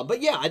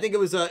 But yeah, I think it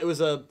was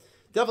a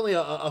definitely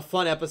a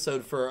fun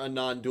episode for a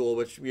non-duel,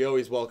 which we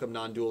always welcome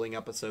non-dueling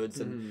episodes.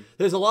 And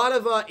there's a lot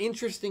of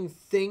interesting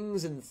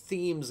things and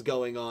themes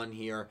going on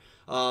here.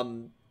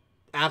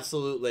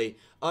 Absolutely.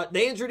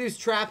 They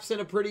introduced traps in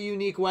a pretty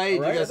unique way. Do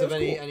you Right, guys have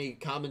that's cool. any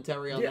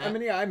commentary on Yeah, that? I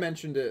mean, yeah, I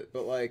mentioned it,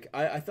 but like,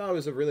 I thought it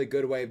was a really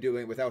good way of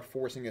doing it without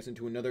forcing us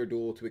into another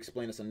duel to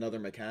explain us another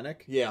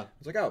mechanic. Yeah.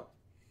 It's like, oh,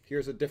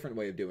 here's a different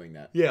way of doing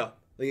that. Yeah.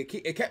 Like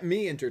it kept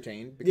me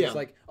entertained because Yeah.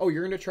 like, oh,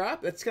 you're in a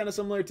trap. That's kind of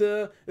similar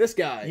to this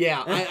guy.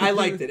 Yeah, I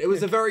liked it. It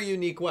was a very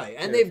unique way,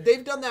 and Yeah.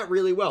 they've done that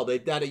really well.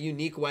 They've got a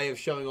unique way of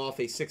showing off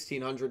a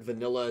 1600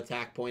 vanilla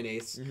attack point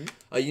ace,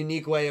 a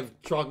unique way of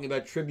talking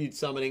about tribute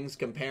summonings,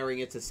 comparing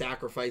it to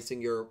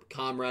sacrificing your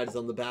comrades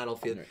on the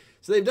battlefield. Right.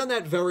 So they've done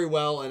that very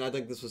well, and I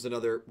think this was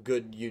another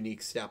good,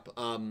 unique step.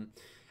 And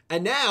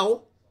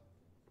now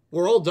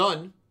we're all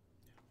done,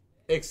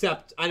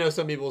 except I know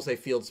some people will say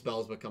field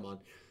spells, but come on.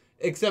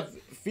 Except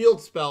field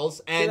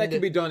spells, and So that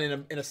could be done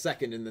in a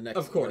second in the next.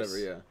 Of course.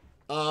 Whatever,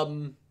 yeah.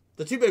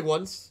 The two big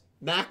ones,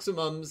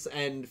 maximums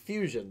and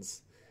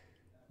fusions.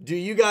 Do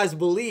you guys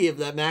believe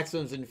that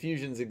maximums and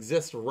fusions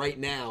exist right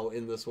now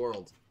in this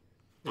world?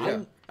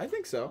 Yeah, I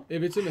think so.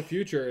 If it's in the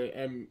future,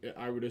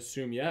 I would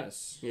assume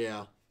yes.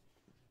 Yeah.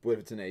 What if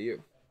it's an AU?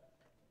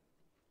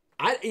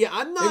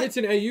 I'm not. If it's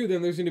an AU,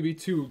 then there's going to be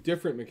two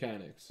different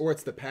mechanics. Or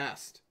it's the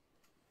past.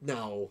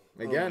 No.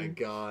 Again, Oh my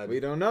god. We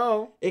don't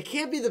know. It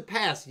can't be the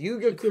past.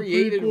 Yuga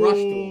created Rush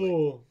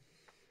Dueling.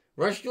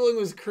 Rush Dueling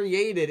was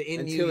created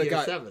in Until Yu-Gi-Oh! it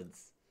got-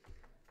 7s.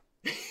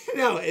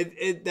 No,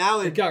 it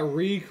now It it got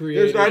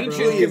recreated. There's ancient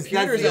Please, that's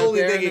computers the out only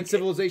there, thing and then it-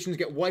 civilizations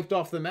get wiped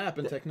off the map,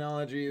 and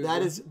technology.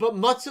 that is. But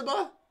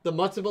Matsuba, the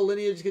Matsuba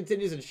lineage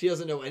continues, and she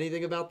doesn't know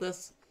anything about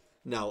this.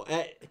 No,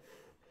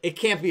 it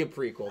can't be a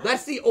prequel.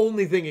 That's the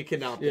only thing it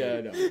cannot be. Yeah,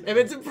 I know. If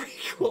it's a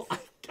prequel,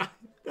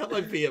 that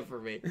might be it for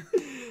me.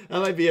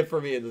 That might be it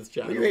for me in this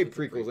channel. You hate if it's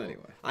a prequels prequel.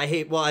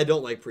 anyway. I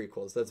don't like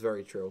prequels. That's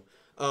very true.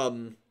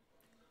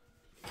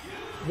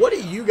 What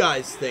do you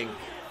guys think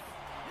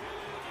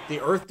the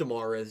Earth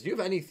Damar is? Do you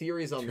have any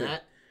theories on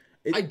that?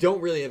 I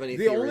don't really have any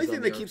The theories only on thing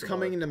the that Earth keeps Damar.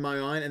 coming into my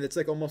mind, and it's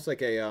like almost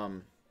like a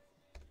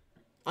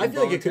I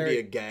feel like it could be involuntary-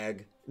 a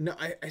gag. No,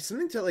 I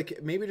something to like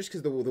maybe just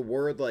because the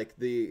word like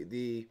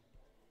the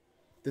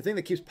thing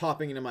that keeps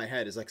popping into my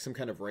head is like some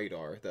kind of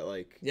radar that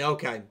like Yeah,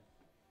 okay.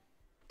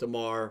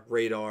 Damar,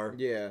 radar.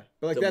 yeah,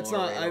 but like that's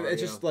Damar not. radar,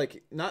 It's just yeah.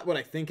 like not what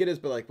I think it is,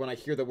 but like when I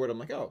hear the word, I'm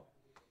like, oh,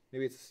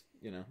 maybe it's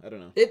I don't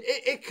know.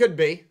 It could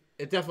be.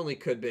 It definitely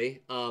could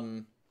be.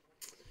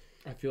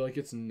 I feel like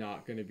it's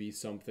not going to be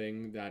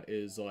something that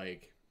is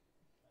like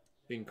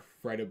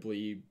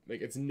incredibly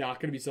it's not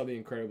going to be something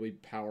incredibly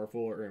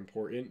powerful or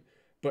important,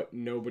 but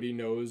nobody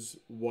knows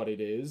what it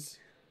is.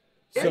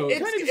 So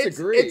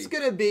it's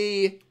gonna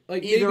be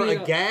Like, either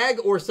maybe a gag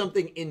or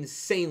something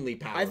insanely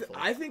powerful.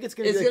 I think it's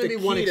gonna It's be like gonna the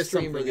be one key to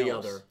extreme or something the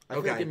else. other. I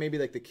think Okay. it may be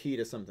like the key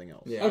to something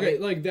else. Yeah. okay,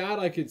 like that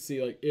I could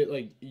see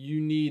like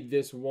you need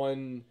this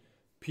one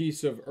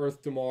piece of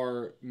Earth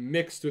Damar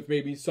mixed with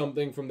maybe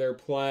something from their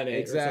planet or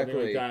Exactly.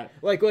 something like that.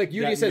 Like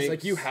Yugi That says, like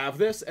makes- you have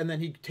this, and then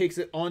he takes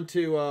it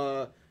onto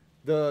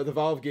the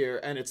valve gear,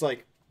 and it's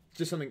like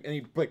just something, and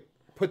he like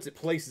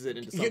places it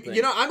into something.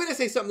 You know, I'm gonna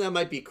say something that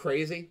might be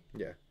crazy.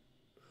 Yeah.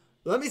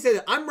 Let me say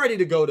that I'm ready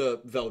to go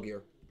to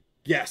Velgear.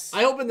 Yes.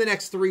 I hope in the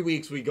next 3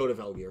 weeks we go to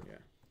Velgear. Yeah.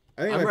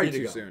 I think I'm that might ready be to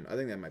too go. soon. I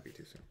think that might be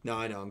too soon. No,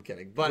 I know, I'm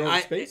kidding. But Going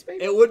to space,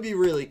 baby? it would be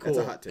really cool.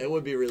 That's a hot take. It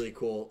would be really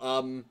cool.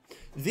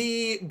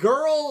 The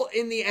girl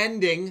in the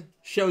ending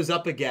shows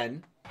up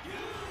again.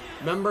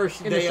 Remember,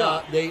 the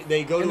shop.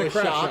 they go In to the a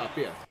craft shop, shop,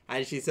 yeah.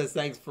 and she says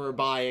thanks for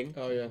buying.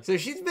 Oh yeah. So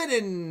she's been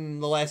in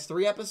the last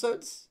 3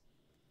 episodes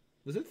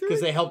Was it 3?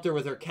 because they helped her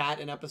with her cat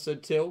in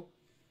episode 2.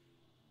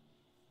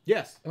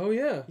 Yes. Oh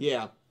yeah.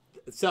 Yeah.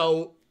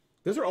 So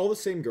Those are all the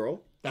same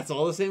girl. that's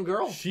all the same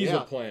girl. She's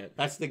Yeah. a plant.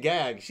 That's the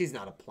gag. She's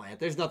not a plant.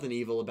 There's nothing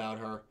evil about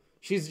her.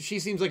 She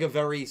seems like a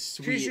very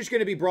sweet. She's just going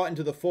to be brought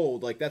into the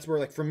fold. Like that's where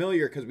like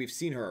familiar because we've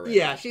seen her already.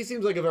 Yeah, she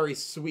seems like a very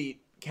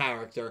sweet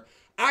character.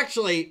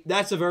 Actually,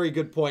 that's a very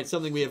good point.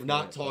 Something we have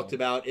not talked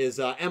about is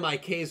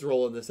MIK's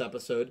role in this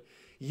episode.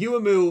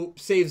 Yuumu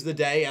saves the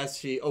day, as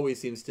she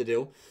always seems to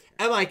do.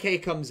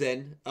 MIK comes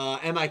in.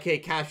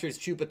 MIK captures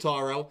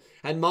Chupataro,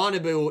 and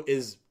Manabu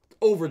is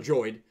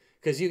overjoyed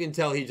because you can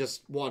tell he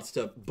just wants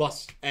to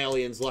bust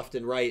aliens left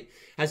and right.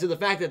 And so the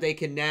fact that they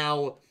can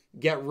now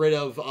get rid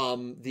of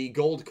the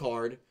gold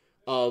card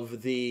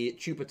of the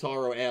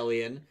Chupataro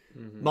alien,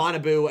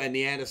 Manabu and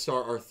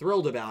Neanderstar are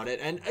thrilled about it.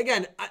 And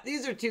again,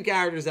 these are two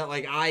characters that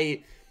like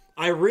I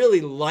really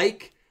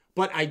like,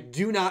 but I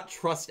do not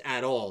trust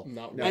at all.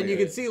 Not And you really.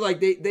 can see like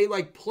they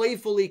like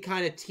playfully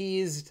kind of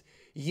teased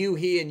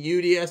Yuhi and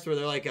UDS where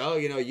they're like, oh,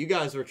 you know, you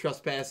guys were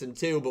trespassing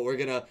too, but we're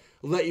gonna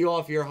let you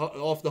off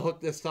off the hook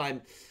this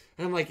time.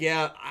 And I'm like,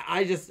 yeah,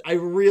 I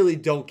really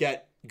don't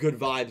get good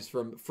vibes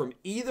from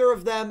either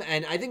of them.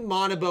 And I think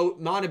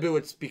Manabu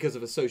it's because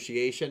of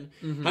association.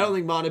 I don't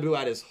think Manabu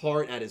at his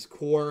heart, at his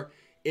core,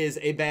 is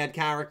a bad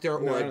character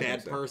No, or I a don't bad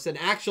think so. person.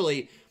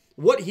 Actually,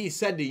 what he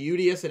said to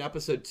Udius in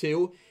episode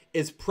 2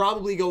 is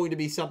probably going to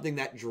be something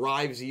that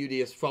drives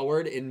Udius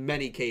forward in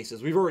many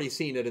cases. We've already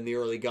seen it in the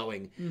early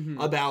going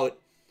about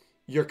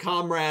your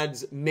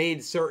comrades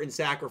made certain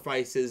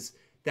sacrifices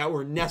that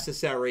were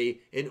necessary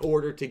in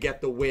order to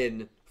get the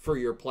win for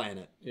your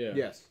planet. Yeah.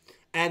 Yes.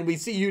 And we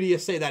see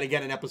Udius say that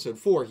again in episode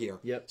 4 here.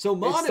 Yep. So It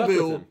stuck with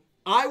Manabu, him.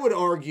 I would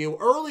argue,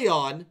 early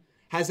on,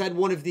 has had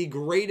one of the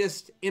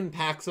greatest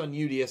impacts on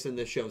Udius in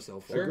this show so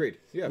far. Agreed.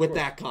 Yeah, of with course.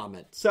 that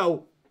comment.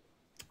 So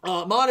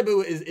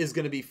Manabu is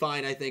going to be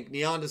fine, I think.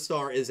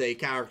 Neanderstar is a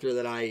character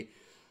that I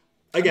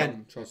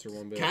don't trust her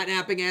one bit.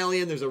 catnapping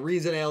alien. There's a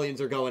reason aliens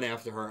are going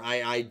after her.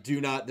 I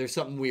do not. There's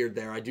something weird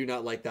there. I do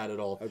not like that at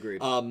all. Agreed.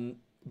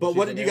 But She's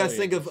what an did you guys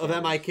alien, think of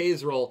so-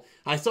 MIK's role?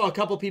 I saw a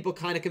couple people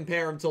kind of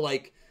compare him to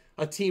like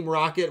a Team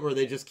Rocket, where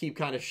they just keep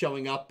kind of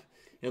showing up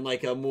in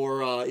like a more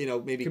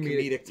maybe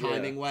comedic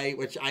timing way,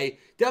 which I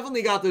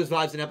definitely got those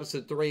vibes in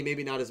episode 3.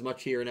 Maybe not as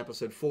much here in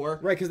episode 4.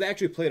 Right, because they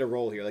actually played a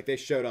role here. Like, they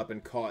showed up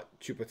and caught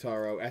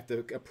Chupataro at the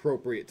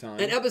appropriate time.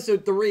 In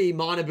episode 3,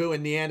 Manabu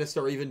and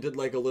Neanderstar even did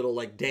like a little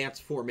like dance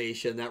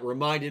formation that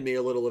reminded me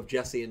a little of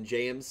Jesse and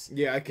James.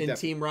 Yeah, I could in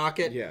Team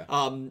Rocket. Yeah.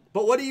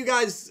 But what do you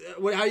guys?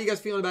 How are you guys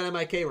feeling about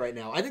MIK right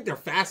now? I think they're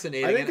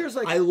fascinating. I think and there's,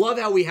 like- I love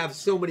how we have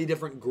so many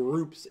different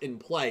groups in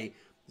play.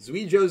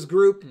 Zuijo's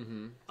group,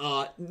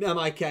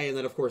 MIK, and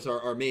then of course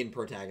our main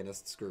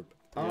protagonists group.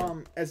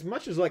 As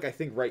much as, like, I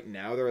think right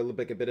now they're a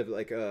bit of,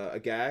 like, a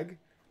gag,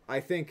 I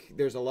think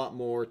there's a lot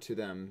more to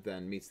them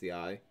than meets the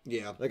eye.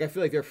 Yeah. Like, I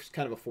feel like they're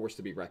kind of a force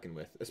to be reckoned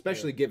with,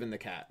 especially given the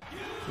cat.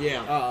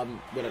 Yeah.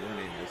 Whatever her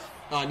name is.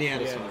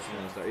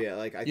 Neanderstar. Yeah,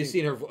 like, I You think...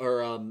 seen her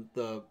or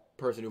the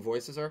person who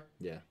voices her?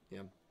 Yeah.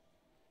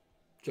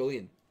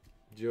 Jolene.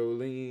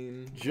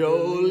 Jolene.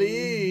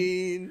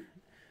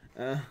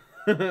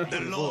 The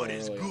Lord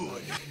is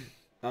good.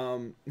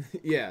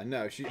 Yeah,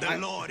 no, The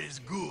Lord is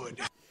good.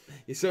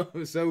 He's so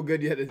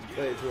good you had to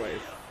play it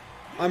twice.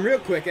 Real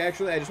quick,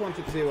 actually, I just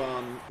wanted to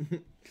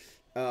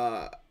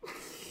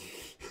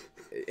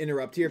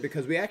interrupt here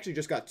because we actually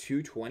just got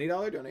two $20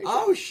 donations.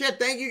 Oh shit!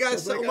 Thank you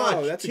guys so like, much.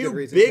 oh, that's a Two good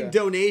reason big to-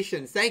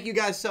 donations. Thank you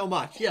guys so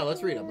much. Yeah,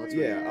 let's read them.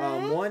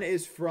 One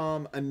is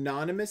from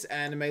Anonymous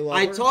Anime Lover.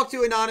 I talked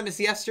to Anonymous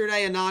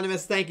yesterday.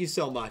 Anonymous, thank you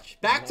so much.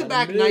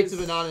 Back-to-back Anonymous. nights of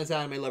Anonymous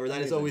Anime Lover.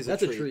 That is always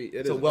That's a a treat. treat. It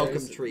It's is a a welcome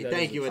treat. treat. That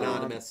Thank is you, a treat.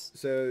 Anonymous.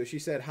 So she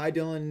said, "Hi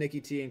Dylan,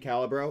 Nikki T, and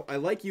Calibro. I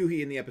like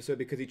Yuhi in the episode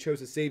because he chose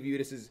to save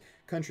Udis's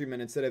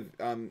countrymen instead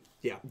of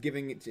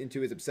giving it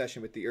into his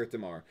obsession with the Earth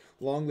Damar.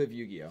 Long live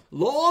Yu-Gi-Oh!"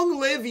 Long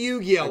live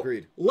Yu-Gi-Oh!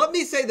 Agreed. Let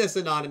me say this,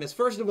 Anonymous.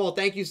 First of all,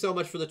 thank you so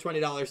much for the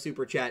 $20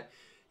 super chat.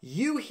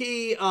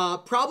 Yuhi,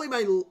 probably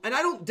and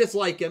I don't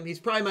dislike him.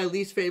 He's probably my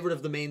least favorite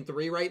of the main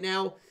 3 right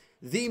now.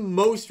 The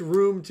most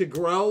room to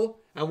grow,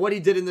 and what he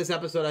did in this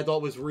episode I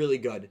thought was really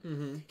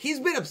good. He's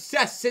been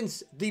obsessed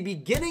since the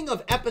beginning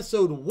of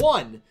episode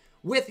 1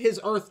 with his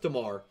Earth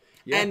Damar.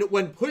 Yeah. And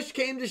when push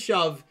came to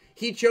shove,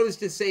 he chose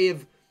to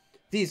save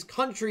these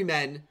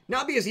countrymen,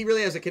 not because he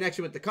really has a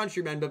connection with the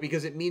countrymen, but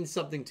because it means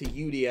something to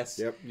Udius.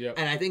 Yep.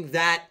 And I think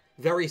that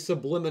very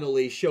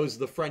subliminally shows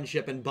the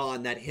friendship and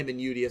bond that him and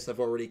Udius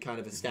have already kind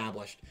of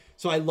established.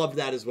 So I love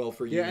that as well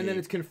for you. Yeah, and then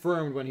it's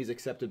confirmed when he's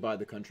accepted by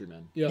the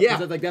countrymen. Yeah. Yeah.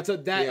 Like that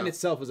in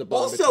itself is a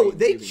bond. Also, between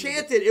they Yuhi and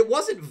chanted, it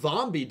wasn't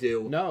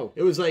Vombidu. No.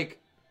 It was like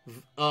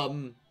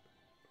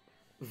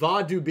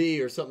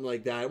Vadubi or something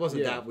like that. It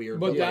wasn't Yeah. that weird.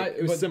 But Yeah, that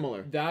it was but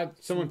similar.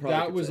 Someone probably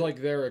that could was say it.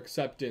 like their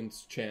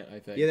acceptance chant, I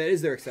think. Yeah, that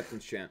is their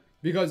acceptance chant.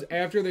 Because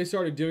after they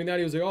started doing that,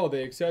 he was like, "Oh,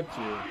 they accept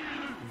you."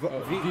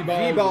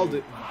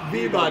 Vibaldi.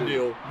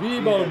 Vibadu.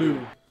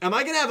 Vibaldu. Am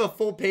I going to have a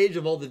full page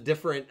of all the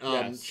different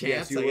Yes, chants?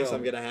 yes, you I guess will.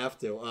 I'm going to have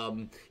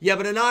to. Yeah,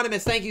 but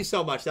Anonymous, thank you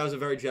so much. That was a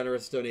very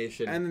generous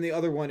donation. And then the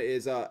other one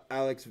is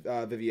Alex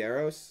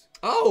Vivieros.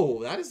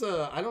 Oh, that is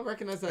I don't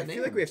recognize that I name.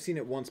 feel like we have seen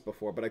it once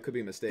before, but I could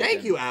be mistaken.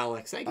 Thank you,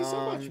 Alex. Thank you so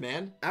much, Um,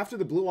 man. After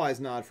the Blue Eyes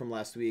nod from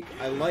last week,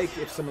 I like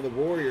if some of the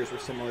warriors were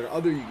similar to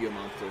other Yu-Gi-Oh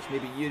monsters.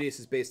 Maybe Udius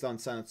is based on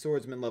Silent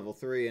Swordsman level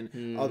 3,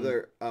 and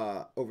other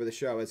over the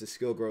show as his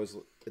skill grows,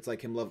 it's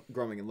like him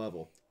growing in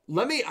level.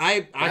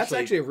 That's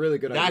actually a really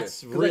good idea.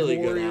 That's 'Cause, really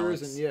like, good,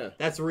 warriors Alex. and yeah.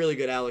 That's really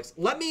good, Alex.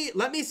 Let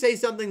me say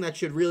something that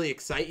should really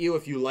excite you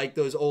if you like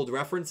those old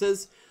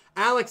references.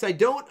 Alex, I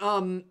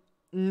don't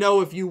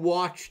know if you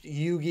watched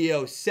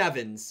Yu-Gi-Oh!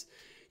 7's.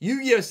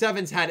 Yu-Gi-Oh!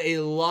 7's had a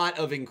lot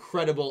of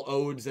incredible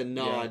odes and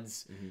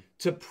nods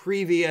to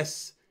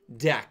previous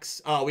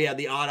decks. We had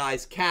the Odd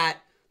Eyes Cat,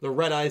 the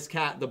Red Eyes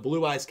Cat, the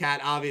Blue Eyes Cat,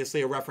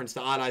 obviously a reference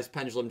to Odd Eyes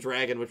Pendulum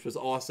Dragon, which was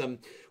awesome.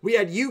 We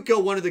had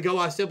Yuko, one of the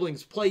Go-Ah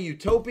siblings, play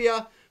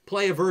Utopia,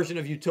 play a version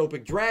of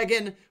Utopic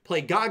Dragon,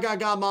 play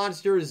Gaga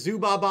monsters,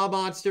 Zubaba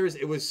monsters.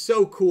 It was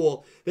so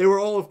cool. They were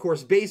all, of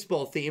course,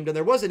 baseball themed, and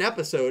there was an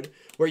episode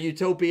where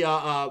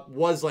Utopia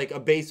was like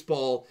a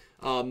baseball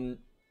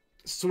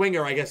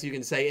swinger, I guess you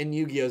can say, in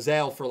Yu-Gi-Oh!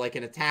 Zale for like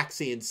an attack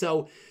scene.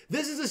 So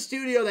this is a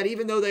studio that,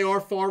 even though they are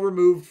far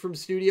removed from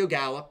Studio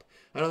Gallop,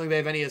 I don't think they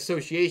have any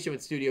association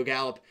with Studio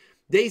Gallop,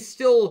 they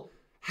still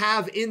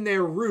have in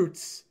their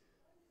roots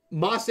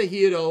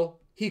Masahiro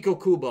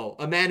Hikokubo,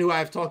 a man who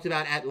I've talked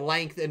about at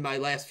length in my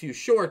last few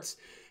shorts,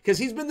 because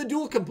he's been the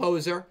duel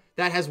composer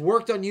that has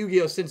worked on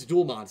Yu-Gi-Oh! Since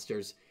Duel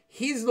Monsters.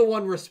 He's the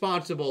one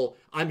responsible,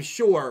 I'm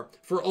sure,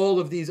 for all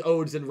of these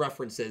odes and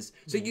references.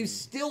 So you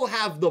still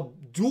have the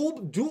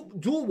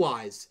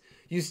duel-wise,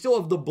 you still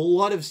have the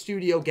blood of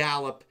Studio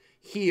Gallop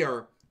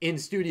here in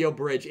Studio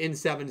Bridge, in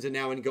Sevens, and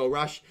now in Go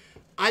Rush.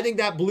 I think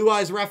that Blue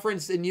Eyes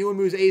reference in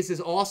Yuumu's Ace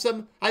is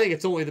awesome. I think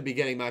it's only the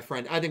beginning, my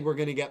friend. I think we're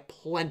going to get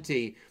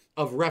plenty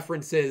of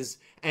references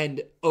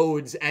and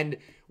odes, and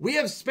we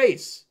have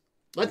space.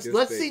 Let's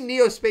see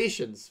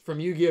Neospatians from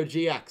Yu-Gi-Oh!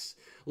 GX.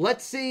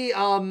 Let's see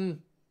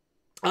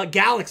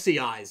Galaxy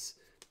Eyes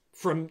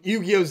from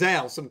Yu-Gi-Oh!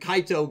 Zale, some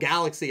Kaito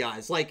Galaxy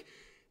Eyes. Like,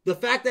 the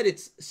fact that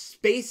it's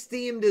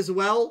space-themed as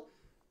well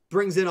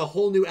brings in a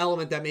whole new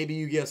element that maybe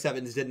Yu-Gi-Oh!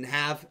 7s didn't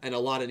have, and a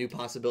lot of new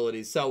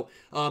possibilities. So,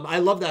 I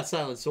love that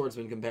Silent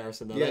Swordsman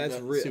comparison, though. Yeah,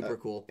 that's super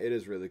cool. It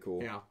is really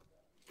cool. Yeah.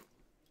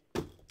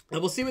 And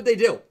we'll see what they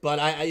do. But,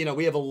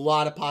 we have a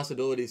lot of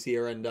possibilities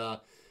here, and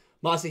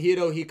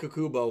Masahiro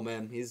Hikokubo,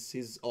 man,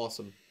 he's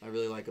awesome. I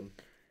really like him.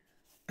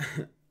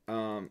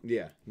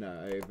 Yeah, no,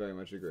 I very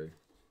much agree.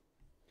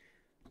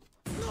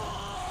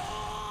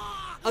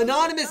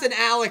 Anonymous and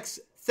Alex,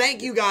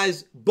 thank you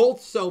guys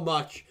both so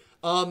much.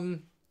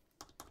 Something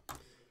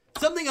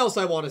else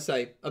I want to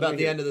say about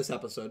the end of this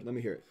episode. Let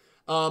me hear it.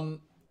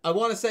 I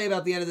want to say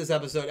about the end of this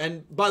episode,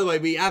 and by the way,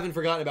 we haven't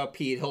forgotten about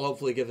Pete. He'll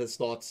hopefully give his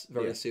thoughts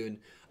very soon.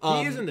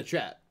 He is in the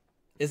chat.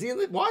 Is he in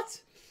the...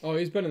 What? Oh,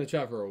 he's been in the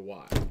chat for a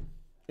while.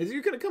 Is he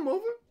going to come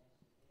over?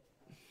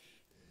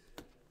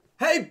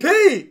 Hey,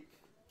 Pete!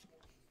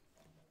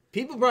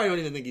 People probably don't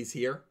even think he's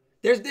here.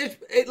 There's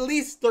at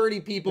least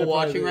 30 people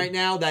watching right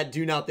now that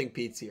do not think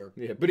Pete's here.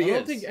 Yeah, but I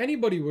don't think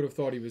anybody would have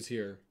thought he was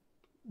here.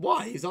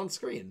 Why? He's on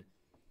screen.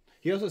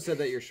 He also said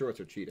that your shorts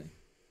are cheating.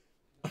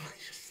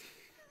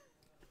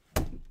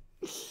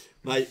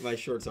 My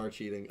shorts are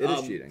cheating. It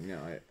is cheating. No,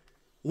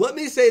 Let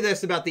me say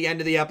this about the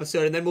end of the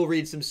episode, and then we'll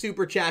read some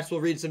super chats,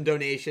 we'll read some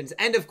donations,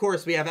 and of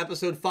course we have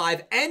episode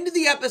 5 and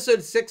the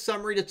episode 6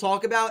 summary to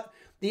talk about.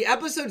 The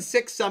episode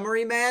 6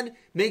 summary, man,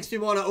 makes me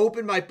want to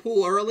open my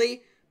pool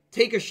early,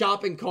 take a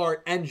shopping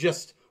cart, and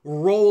just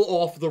roll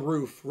off the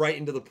roof right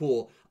into the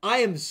pool. I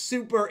am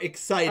super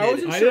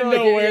excited. I didn't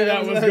know where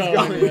that was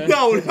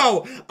going.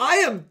 No, I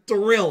am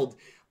thrilled.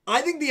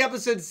 I think the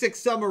episode 6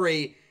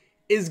 summary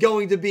is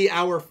going to be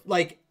our,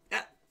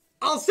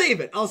 I'll save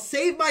it. I'll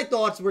save my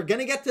thoughts. We're going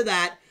to get to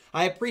that.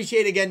 I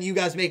appreciate, again, you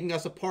guys making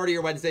us a part of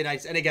your Wednesday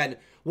nights. And again,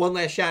 one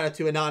last shout out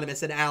to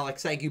Anonymous and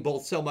Alex. Thank you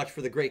both so much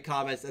for the great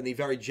comments and the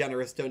very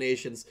generous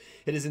donations.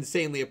 It is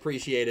insanely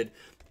appreciated.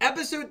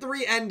 Episode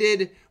 3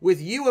 ended with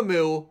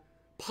Yuumu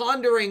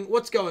pondering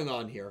what's going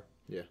on here.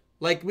 Yeah.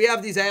 Like, we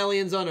have these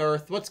aliens on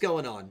Earth. What's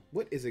going on?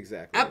 What is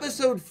exactly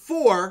Episode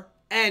 4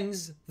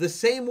 ends the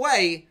same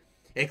way,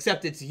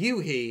 except it's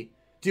Yuhi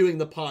doing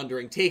the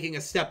pondering, taking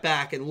a step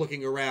back and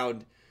looking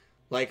around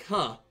like,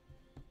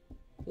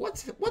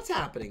 what's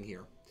happening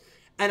here?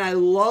 And I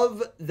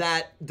love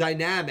that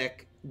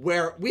dynamic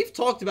where we've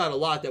talked about a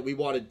lot that we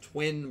wanted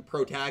twin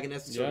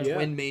protagonists or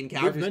twin main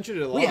characters. We've mentioned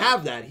it a lot. We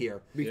have that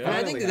here. Yeah. And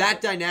I think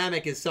that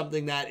dynamic is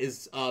something that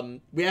is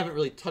we haven't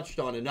really touched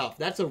on enough.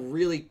 That's a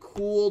really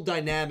cool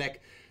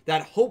dynamic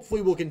that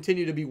hopefully will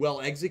continue to be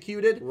well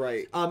executed.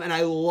 Right. And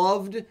I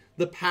loved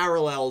the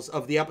parallels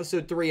of the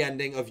episode 3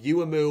 ending of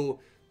Yuumu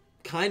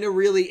kind of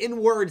really in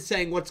words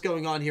saying what's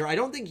going on here. I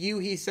don't think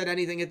Yuhi said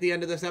anything at the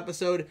end of this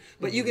episode,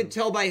 but you could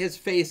tell by his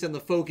face and the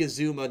focus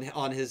zoom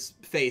on his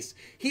face,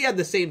 he had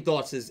the same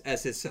thoughts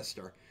as his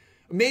sister.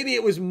 Maybe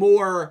it was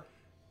more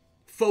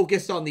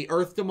focused on the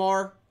Earth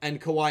Damar and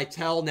Kawhi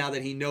Tell now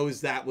that he knows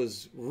that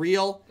was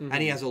real,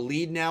 and he has a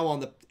lead now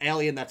on the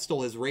alien that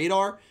stole his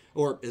radar,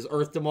 or his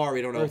Earth Damar.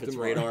 We don't know if it's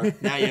radar.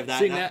 Now you have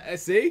that.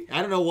 See? I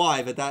don't know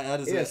why, but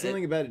that is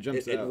something about it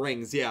jumps out. It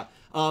rings, yeah.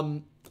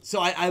 So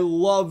I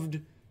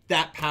loved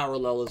that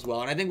parallel as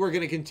well. And I think we're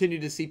going to continue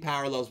to see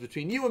parallels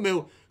between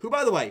Yuumu, who,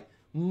 by the way,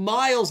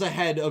 miles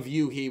ahead of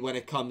Yuhi when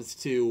it comes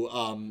to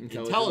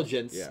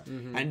intelligence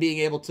and being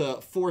able to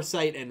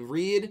foresight and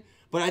read.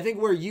 But I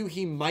think where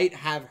Yuhi might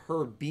have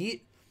her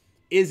beat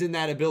is in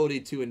that ability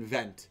to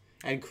invent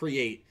and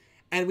create.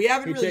 And we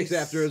haven't really... He takes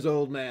after his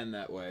old man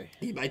that way.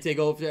 He might take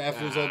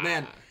after his old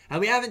man. And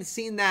we haven't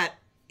seen that,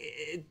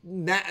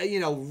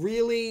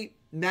 really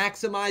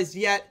maximized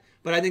yet.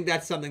 But I think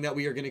that's something that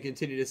we are going to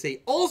continue to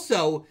see.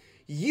 Also,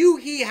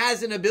 Yuhi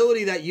has an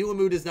ability that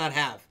Yuumu does not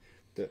have.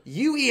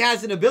 Yuhi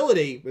has an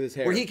ability with his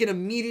hair, where he can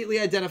immediately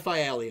identify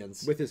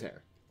aliens. With his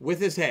hair. With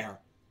his hair.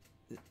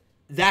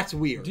 That's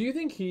weird. Do you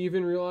think he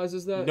even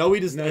realizes that? No, he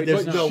does not.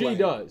 There's no way. She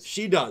does.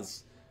 She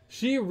does.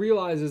 She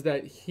realizes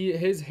that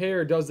his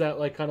hair does that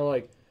kind of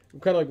like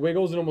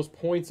wiggles and almost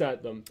points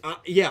at them.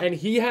 Yeah. And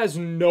he has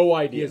no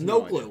idea. He has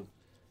no clue.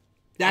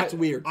 That's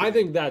weird. I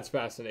think that's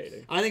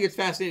fascinating. I think it's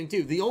fascinating,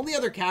 too. The only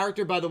other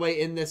character, by the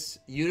way, in this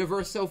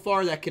universe so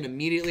far that can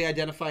immediately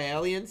identify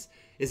aliens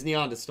is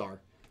Neondestar.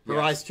 Her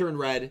eyes turn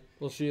red.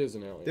 Well, she is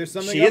an alien. There's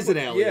something she is an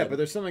alien. Yeah, but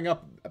there's something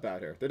up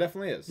about her. There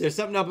definitely is. There's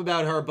something up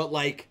about her, but,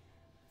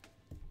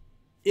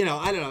 you know,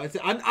 I don't know.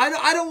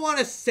 I don't want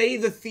to say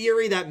the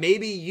theory that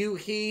maybe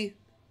Yuhi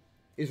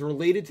Is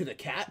related to the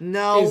cat?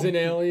 Is an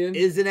alien.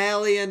 Is an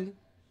alien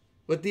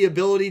with the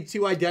ability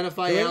to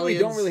identify So maybe aliens.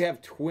 we don't really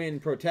have twin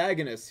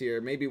protagonists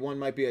here. Maybe one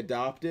might be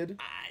adopted.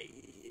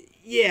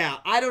 Yeah,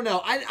 I don't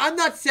know. I'm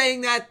not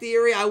saying that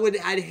theory.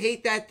 I'd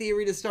hate that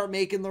theory to start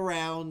making the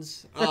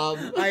rounds.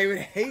 I would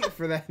hate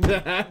for that to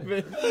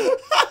happen.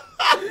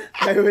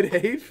 I would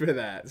hate for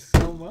that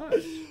so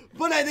much.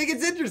 But I think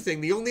it's interesting.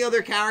 The only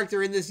other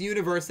character in this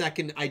universe that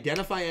can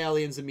identify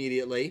aliens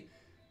immediately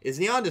is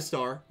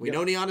Neanderstar. We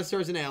know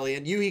Neanderstar is an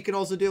alien. Yuhi can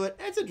also do it.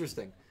 It's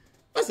interesting.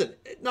 Listen,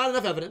 not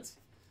enough evidence.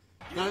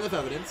 Not enough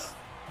evidence.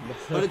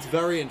 But it's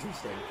very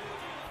interesting.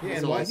 Yeah, That's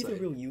and all why? I'll Maybe say.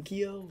 the real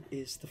Yu-Gi-Oh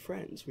is the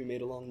friends we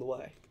made along the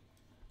way.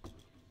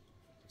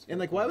 And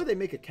like, why would they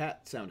make a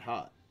cat sound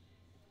hot?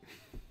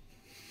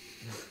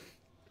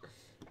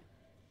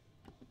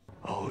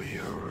 Oh,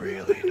 you're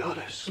really not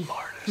as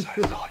smart as I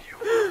thought you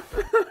were.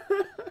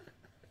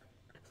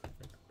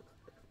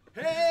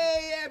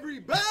 Hey,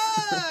 everybody!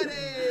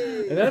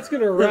 And that's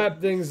gonna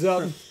wrap things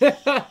up.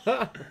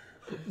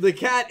 The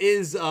cat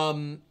is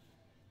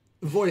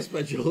voiced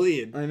by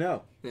Julian. I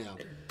know. Yeah.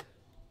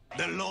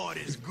 The Lord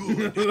is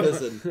good.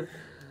 Listen,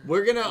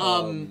 we're gonna.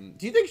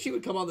 Do you think she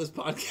would come on this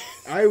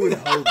podcast? I would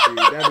hope, dude.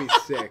 That'd be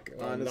sick.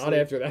 Honestly. Not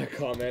after that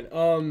comment.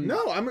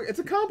 No, it's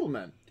a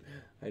compliment.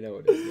 I know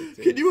it is.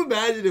 Can you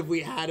imagine if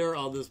we had her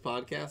on this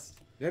podcast?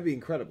 That'd be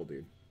incredible,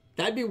 dude.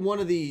 That'd be one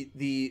of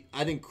the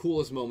I think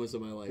coolest moments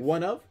of my life.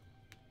 One of?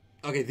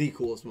 Okay, the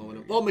coolest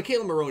moment. Well,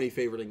 Michaela Maroney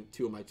favoriting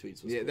 2 of my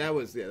tweets. Was Yeah, cool. that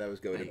was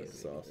good with the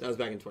sauce. That was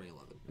back in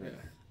 2011.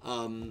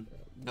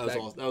 Yeah.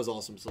 That was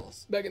awesome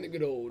sauce. Back in the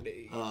good old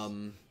days.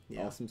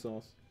 Yeah. Awesome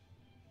sauce.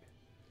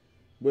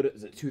 What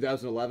is it?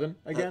 2011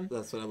 again?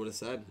 That's what I would have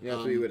said. Yeah,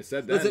 that's what you would have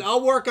said then. Listen,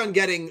 I'll work on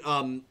getting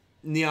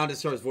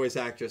Neanderstar's voice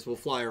actress. We'll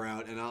fly her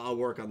out, and I'll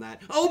work on that.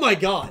 Oh my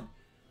god!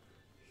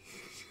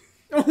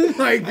 Oh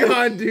my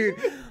god, dude!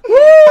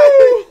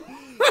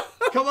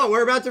 Come on,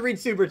 we're about to read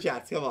super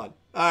chats. Come on.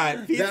 All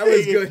right, Pete's That was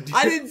thinking- good, dude.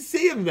 I didn't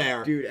see him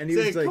there, Dude, and he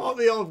so was it like- caught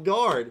me off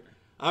guard.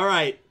 All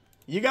right,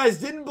 you guys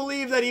didn't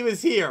believe that he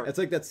was here. It's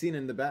like that scene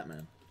in The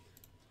Batman.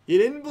 You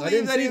didn't I believe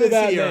didn't that see he the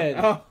was here.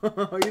 Batman.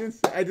 Oh, you didn't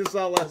see, I just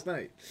saw it last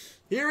night.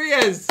 Here he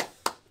is,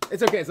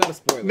 It's okay, it's not a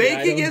spoiler.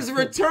 making don't- his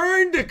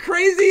return to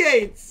Crazy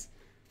Eights.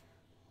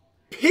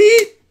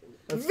 Pete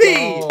V.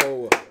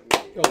 Oh.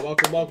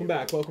 Welcome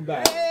back.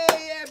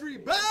 Hey,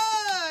 everybody!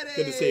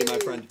 Good to see you, my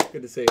friend.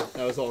 Good to see you.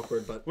 That was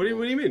awkward, but What do you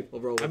mean?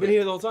 We'll roll with I've been it.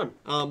 here the whole time.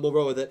 We'll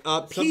roll with it.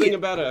 Something Pete,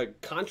 about a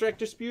contract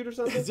dispute or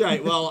something? that's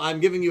right. Well, I'm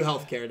giving you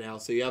health care now,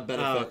 so you have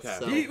benefits. okay.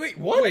 So. Wait,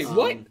 what? Wait,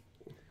 what?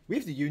 We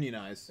have to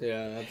unionize. Yeah,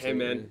 absolutely. Hey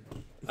man,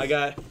 I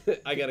got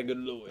a good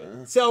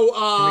lawyer. So,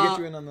 Can we get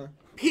you in on the...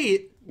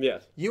 Pete,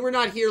 Yes. you were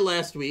not here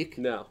last week.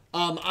 No.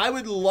 I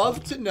would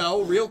love to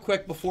know, real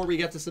quick, before we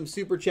get to some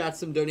super chats,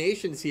 some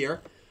donations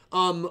here.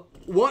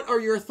 What are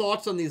your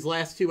thoughts on these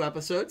last 2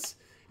 episodes?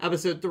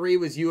 Episode 3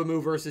 was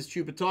Yuumu versus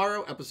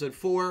Chupataro. Episode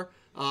 4,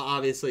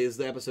 obviously, is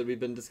the episode we've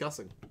been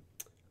discussing.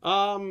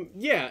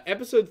 Yeah,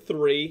 episode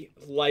 3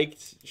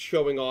 liked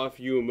showing off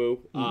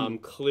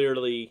Yuumu.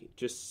 Clearly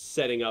just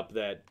setting up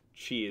that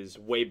she is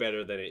way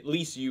better than at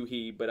least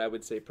Yuhi, but I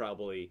would say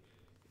probably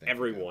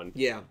everyone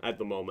Yeah. at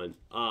the moment.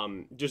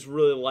 Just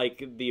really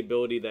like the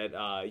ability that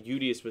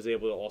Udius was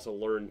able to also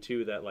learn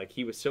too, that like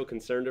he was so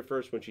concerned at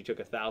first when she took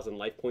 1,000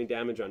 life point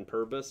damage on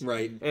purpose.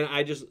 Right. And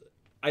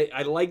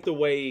I like the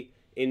way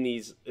in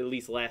these at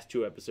least last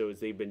 2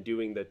 episodes they've been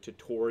doing the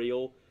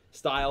tutorial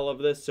style of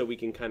this, so we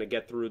can kind of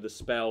get through the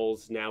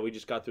spells. Now we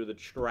just got through the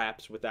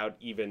traps without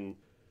even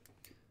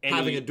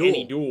Having a duel.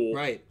 any duel.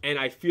 Right. And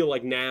I feel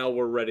like now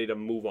we're ready to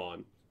move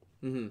on.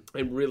 And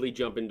really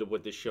jump into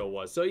what this show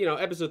was. So,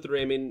 episode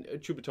 3, I mean,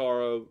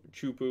 Chupataro,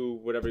 Chupu,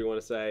 whatever you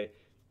want to say,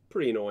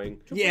 pretty annoying.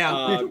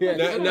 Yeah.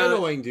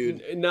 Annoying,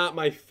 dude. Not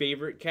my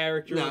favorite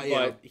character, No,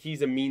 yeah. but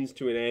he's a means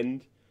to an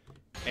end.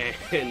 And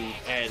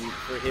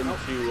for him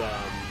to...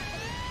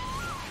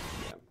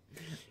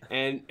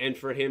 And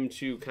for him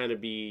to kind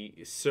of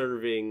be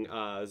serving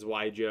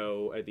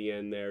Zweijo at the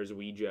end there,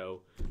 Zuijo,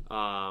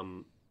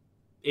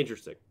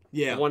 interesting.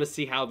 Yeah. I want to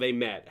see how they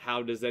met.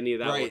 How does any of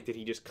that Right. work? Did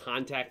he just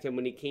contact him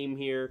when he came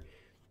here?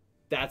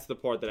 That's the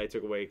part that I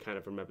took away kind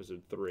of from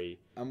episode 3.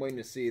 I'm waiting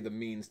to see the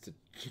means to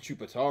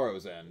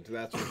Chupataro's end.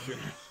 That's for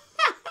sure.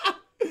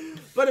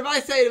 But if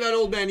I say it about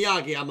Old Man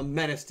Yagi, I'm a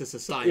menace to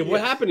society. Yeah,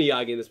 what happened to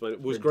Yagi in this one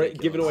was great.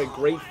 Giving away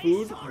great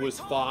food was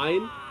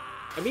fine.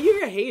 I mean,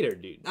 you're a hater,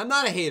 dude. I'm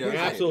not a hater. You're an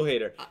absolute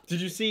hater. Did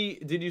you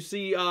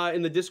see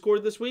in the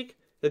Discord this week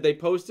that they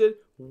posted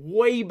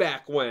way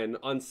back when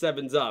on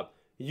 7's Up?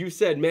 You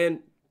said,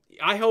 man,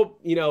 I hope,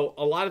 a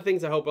lot of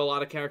things. I hope a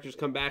lot of characters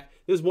come back.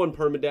 There's one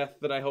permadeath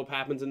that I hope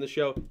happens in the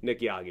show,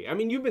 Nick Yagi. I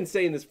mean, you've been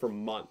saying this for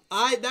months.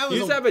 You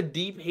just have a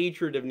deep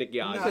hatred of Nick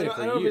Yagi.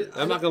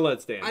 I'm not going to let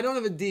it stand. I don't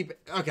have a deep...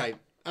 Okay,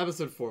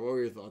 episode 4, what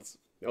were your thoughts?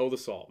 Oh, the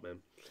salt, man.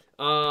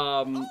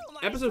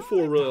 Episode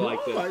 4 really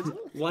liked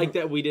it. Like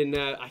that we didn't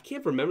have... I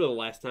can't remember the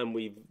last time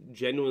we've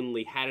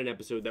genuinely had an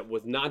episode that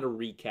was not a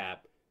recap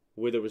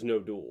where there was no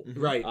duel.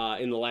 Right.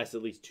 In the last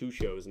at least 2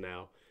 shows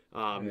now.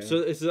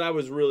 So that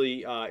was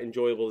really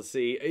enjoyable to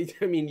see.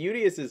 I mean,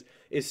 Udius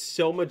is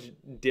so much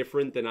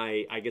different than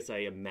I guess I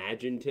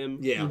imagined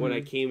him when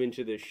I came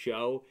into this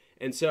show.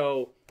 And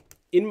so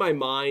in my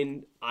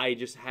mind, I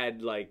just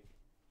had like,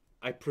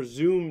 I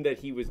presumed that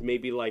he was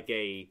maybe like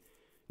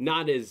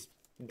not as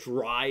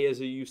dry as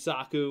a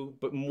Yusaku,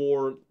 but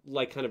more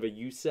like kind of a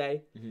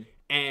Yusei.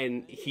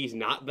 And he's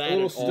not that. A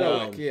little at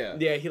all. stoic, yeah.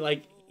 Yeah,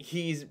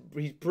 he's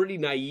pretty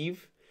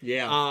naive.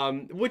 Yeah.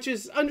 Which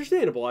is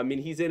understandable. I mean,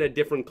 he's in a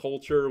different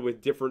culture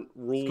with different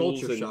rules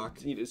culture and shock.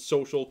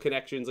 Social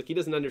connections. Like, he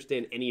doesn't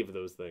understand any of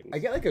those things. I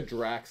get like a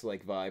Drax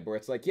like vibe where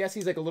it's like, yes,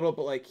 he's like a little,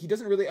 but like he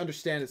doesn't really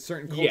understand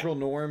certain cultural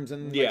norms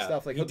and like,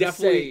 stuff. Like he he'll just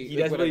definitely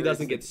say, like, whatever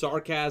doesn't it get is.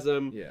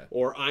 sarcasm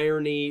or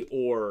irony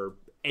or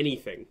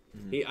anything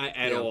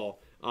at all.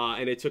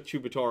 And it took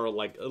Chupataro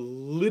like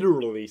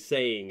literally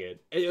saying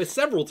it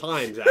several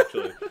times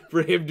actually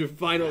for him to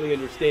finally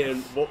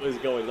understand what was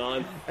going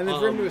on. And then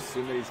for him to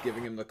assume that he's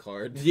giving him the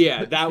card.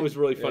 Yeah, that was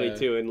really funny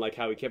too, and like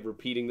how he kept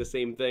repeating the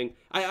same thing.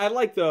 I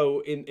like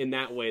though in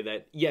that way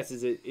that yes,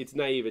 it's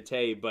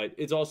naivete, but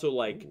it's also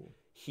like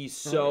he's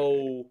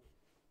so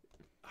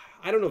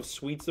I don't know if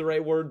sweet's the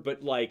right word,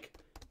 but like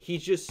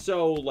he's just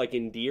so like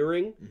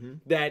endearing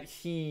that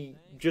he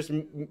just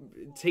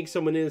takes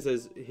someone in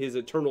as his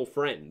eternal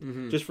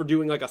friend just for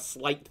doing like a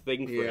slight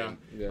thing for him.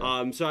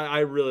 Yeah. So I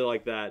really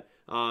like that.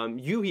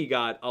 Yuhi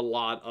got a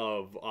lot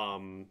of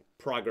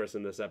progress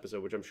in this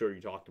episode, which I'm sure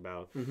you talked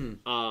about.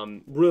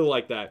 Really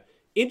like that.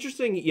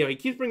 Interesting, he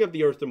keeps bringing up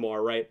the Earth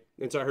Damar, right?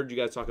 And so I heard you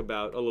guys talk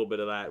about a little bit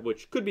of that,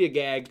 which could be a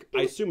gag.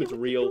 I assume it's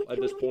real at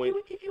this point.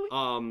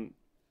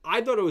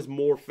 I thought it was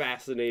more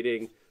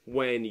fascinating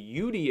when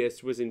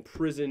Udius was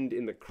imprisoned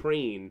in the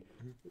crane.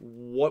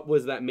 What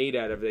was that made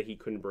out of that he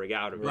couldn't break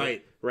out of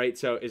it? Right.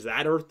 So is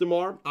that Earth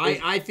Damar?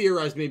 I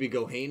theorized maybe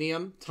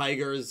Gohanium.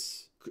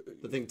 Tiger's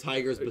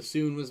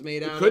bassoon was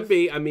made out of. Could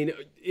be. I mean,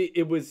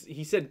 it was.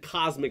 He said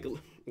cosmic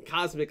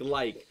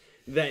like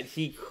that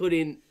he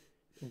couldn't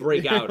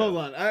break out. Hold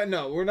on.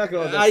 No, we're not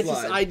gonna let that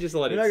slide. I just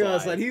let we're it not gonna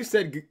slide.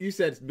 You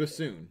said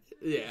bassoon.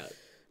 Yeah.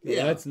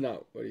 Yeah, that's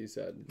not what he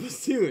said.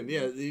 Bassoon.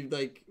 Yeah,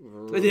 like.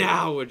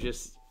 Yeah, we're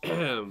just.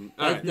 All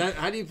right.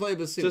 How do you play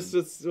bassoon?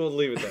 Just we'll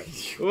leave it there.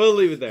 We'll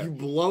leave it there. You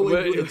blow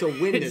it. It's a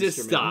wind instrument.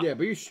 Just stop. Yeah,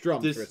 but you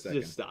strummed for a second.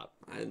 Just stop.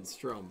 I didn't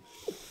strum.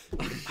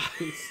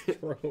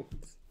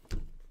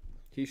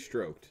 He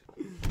stroked.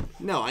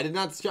 No, I did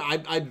not.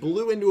 I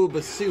blew into a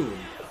bassoon.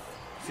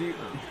 See,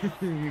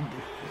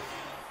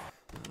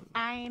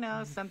 I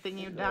know something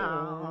you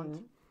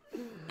don't.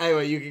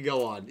 Anyway, you can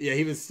go on. Yeah,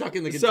 he was stuck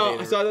in the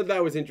container. So I thought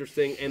that was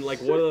interesting, and like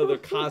what other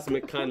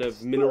cosmic kind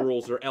of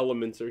minerals or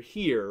elements are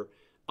here.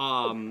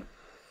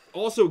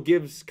 Also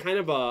gives kind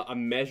of a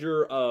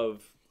measure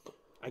of,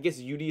 I guess,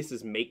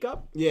 Udius's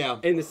makeup. Yeah.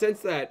 In the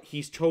sense that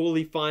he's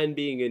totally fine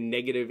being in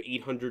negative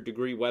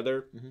 800-degree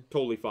weather.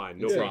 Totally fine.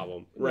 No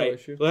problem. Right? No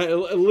issue.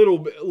 A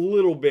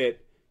little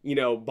bit,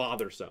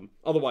 bothersome.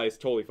 Otherwise,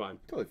 totally fine.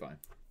 Totally fine.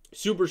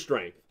 Super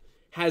strength.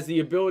 Has the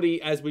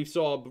ability, as we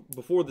saw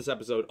before this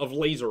episode, of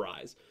laser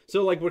eyes.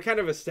 So, like, we're kind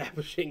of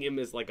establishing him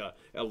as, like, a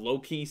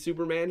low-key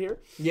Superman here.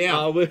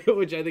 Yeah.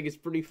 Which I think is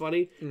pretty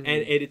funny. And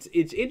it's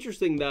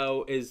interesting,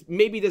 though, is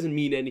maybe it doesn't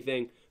mean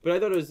anything, but I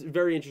thought it was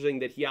very interesting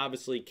that he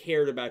obviously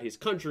cared about his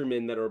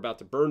countrymen that are about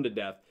to burn to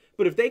death.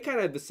 But if they kind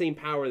of have the same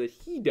power that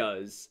he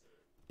does,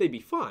 they'd be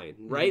fine,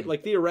 right?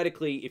 Like,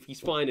 theoretically, if he's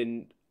fine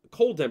in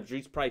cold temperatures,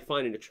 he's probably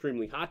fine in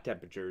extremely hot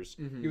temperatures.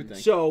 You would think.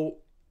 So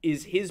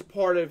is his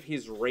part of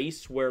his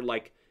race where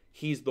like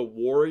he's the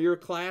warrior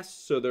class,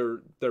 so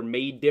they're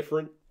made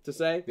different to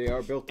say they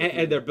are built different.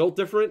 and they're built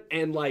different,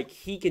 and like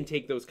he can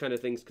take those kind of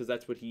things because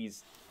that's what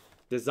he's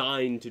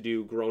designed to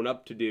do, grown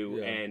up to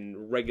do,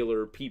 and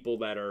regular people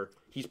that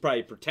he's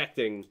probably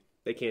protecting,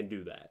 they can't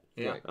do that.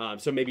 Yeah.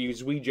 So maybe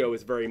Zuijo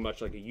is very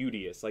much like a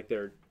Udius, like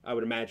I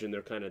would imagine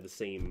they're kind of the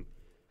same.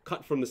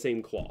 Cut from the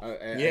same cloth.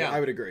 I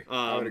would agree.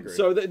 I would agree.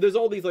 So there's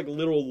all these like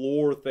little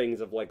lore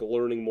things of like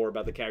learning more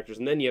about the characters,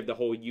 and then you have the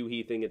whole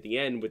Yuhi thing at the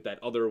end with that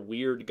other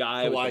weird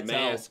guy with the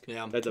mask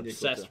that's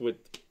obsessed with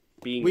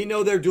being. We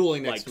know they're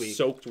dueling next like week.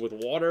 Soaked with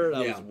water.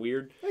 That was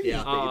weird.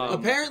 Yeah.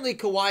 Apparently,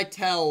 Kawhi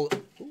Tell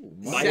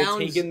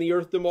sounds taking the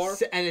Earth Damar,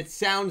 and it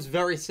sounds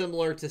very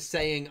similar to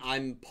saying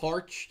 "I'm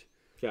parched."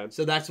 Okay.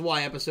 So that's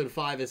why episode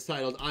 5 is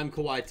titled "I'm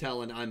Kawhi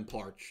Tell and I'm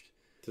parched."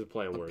 To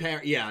play on words.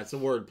 Yeah, it's a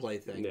wordplay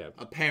thing. Yeah.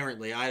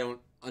 Apparently, I don't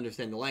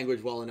understand the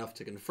language well enough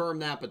to confirm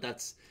that, but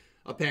that's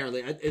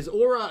apparently. Is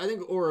Aura? I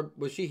think Aura,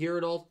 was she here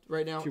at all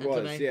right now? She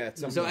was. Yeah.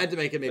 So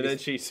Edmame can maybe. And then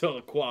she saw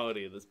the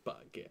quality of this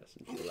podcast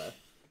and she left.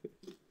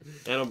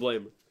 I don't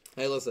blame her.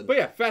 Hey, listen. But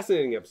yeah,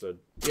 fascinating episode.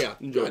 Yeah,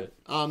 enjoyed it.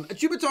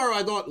 Chubutaro,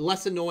 I thought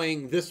less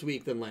annoying this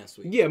week than last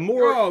week. Yeah,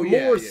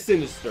 more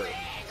sinister,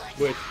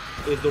 which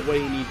is the way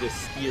you need to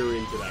steer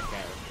into that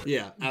character.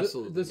 Yeah,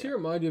 absolutely. Does he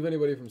remind you of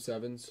anybody from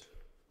Sevens?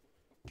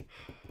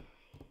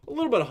 A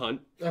little bit of Hunt.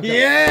 Okay.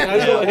 Yeah,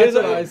 that's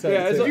what I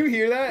said. Did you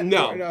hear that?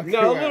 No, a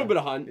little bit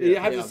of Hunt. It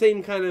has the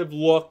same kind of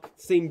look,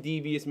 same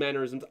devious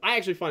mannerisms. I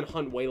actually find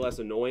Hunt way less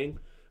annoying.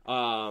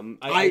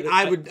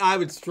 I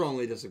would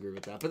strongly disagree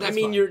with that, but that's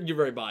fine. you're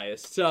very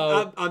biased.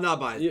 So I'm not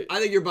biased. I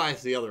think you're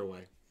biased the other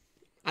way.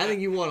 I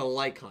think you want to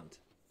like Hunt.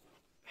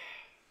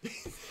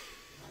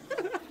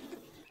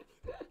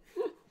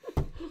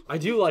 I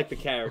do like the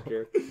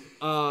character.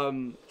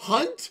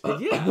 Hunt?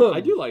 Yeah,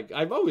 I do like.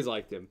 I've always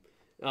liked him.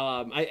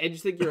 I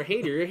just think you're a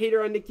hater. You're a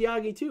hater on Nick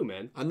Yagi too,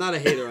 man. I'm not a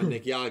hater on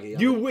Nick Yagi.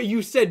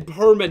 You said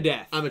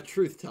permadeath. I'm a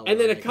truth teller. And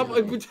then a couple.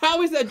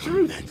 How is that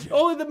truth?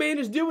 All the man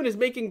is doing is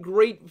making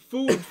great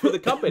food for the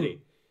company.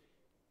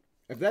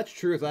 If that's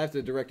truth, I have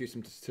to direct you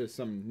to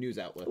some news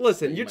outlet.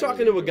 Listen, you're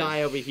talking to a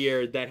guy over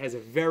here that has a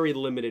very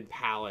limited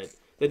palate,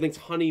 that thinks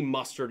honey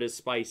mustard is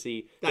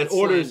spicy, that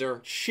orders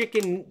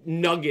chicken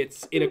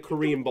nuggets in a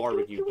Korean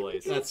barbecue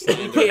place. That's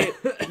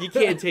you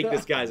can't take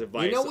this guy's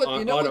advice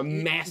on a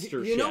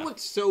master You know chef.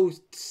 what's so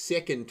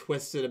sick and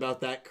twisted about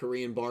that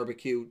Korean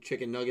barbecue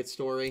chicken nugget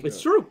story?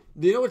 It's true.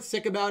 Do you know what's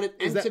sick about it?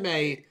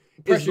 Entame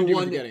is the you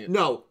one. into getting it.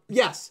 No,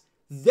 yes,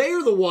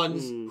 they're the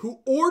ones who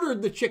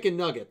ordered the chicken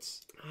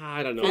nuggets.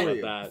 I don't know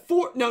about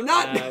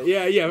that.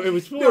 Yeah, it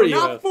was for no, you.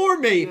 not for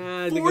me.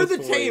 I think For it's the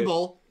for you.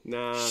 table.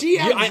 Nah,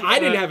 I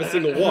didn't have a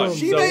single one.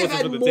 She so may it have wasn't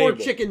had for the more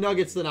table. chicken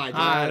nuggets than I did.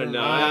 I don't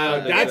know.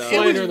 That's It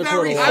slander was the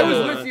very. portal. I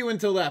was with you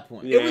until that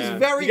point. It was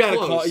very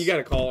close. You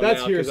gotta call it That's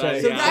now,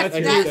 hearsay. So Yeah,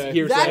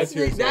 that's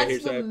hearsay.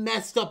 the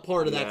messed up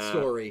part of that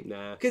story.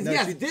 Nah. Because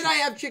yes, did I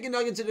have chicken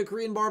nuggets at a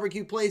Korean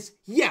barbecue place?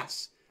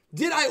 Yes.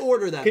 Did I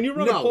order them? Can you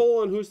run a poll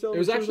on who's still? It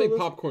was actually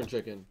popcorn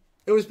chicken.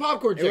 It was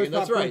popcorn chicken.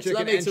 That's right. So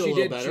that makes it a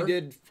little better. She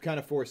did kind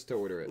of force to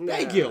order it.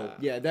 Thank you.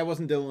 Yeah, that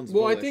wasn't Dylan's.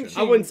 Well, I volition. think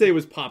I wouldn't say it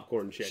was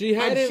popcorn chicken. She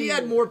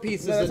had more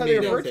pieces No, that's than how me.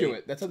 they refer Nikki. to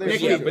it. That's how they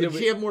Nikki, refer to it. did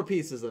she have more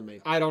pieces than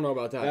me? I don't know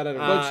about that. That I don't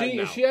know. But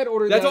No. she had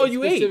ordered That's that all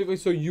you ate. specifically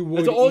so you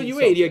would. That's all eat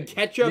you ate. You had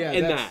something. ketchup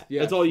and that.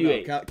 That's all you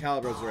ate.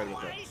 Calibra's right with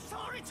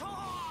that.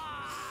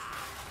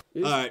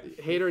 All right.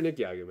 Hater Nick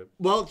Yagi, man.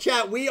 Well,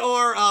 chat, we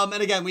are,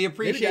 and again, we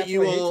appreciate that's you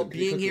why he hates all him, 'cause he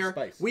being cooks with here.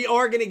 spice. We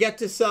are going to get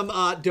to some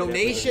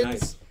donations.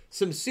 nice.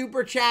 Some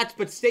super chats,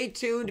 but stay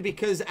tuned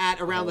because at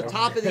around the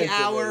top of the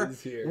hour,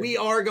 we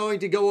are going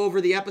to go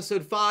over the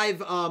episode 5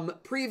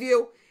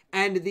 preview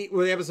and the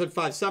episode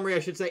 5 summary, I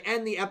should say,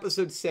 and the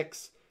episode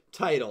 6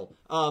 title.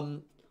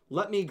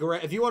 Let me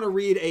grab. If you want to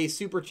read a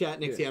super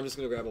chat, Nixie, I'm just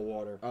going to grab a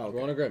water. Oh, You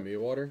want to grab me a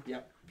water?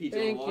 Yep.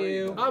 Thank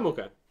you. I'm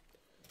okay.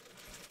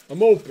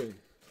 I'm open.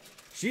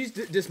 She's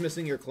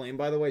dismissing your claim,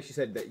 by the way. She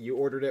said that you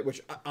ordered it,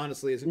 which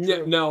honestly isn't Yeah,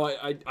 true. no,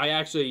 I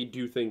actually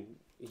do think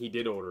he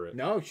did order it.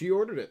 No, she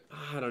ordered it.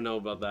 I don't know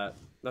about that.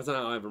 That's not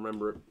how I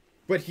remember it.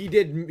 But he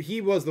did. He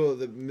was the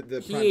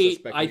He prime ate,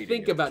 suspect. I in eating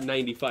think, it. about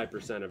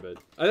 95% of it.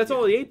 That's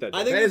all he ate that day.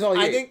 I think That is all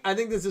you ate. I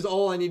think this is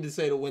all I need to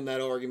say to win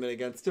that argument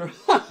against her.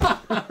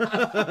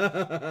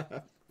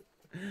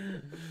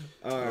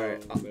 All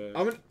right. man.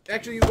 I'm gonna,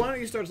 actually, why don't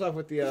you start us off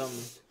with the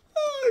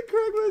I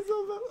cracked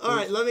myself up. All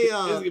right, let me.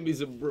 There's going to be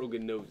some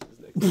broken noses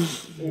next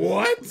time.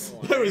 what?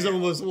 There was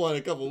almost one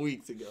a couple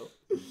weeks ago.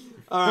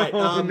 All right.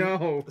 Oh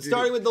no! dude.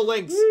 Starting with the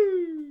links.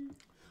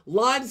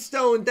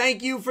 Limestone,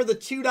 thank you for the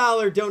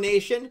 $2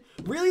 donation.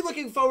 Really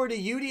looking forward to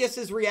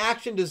Udius's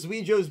reaction to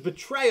Zuijo's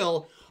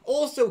betrayal.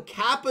 Also,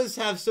 Kappas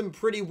have some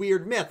pretty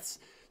weird myths.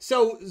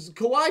 So,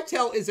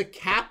 Kawaitel is a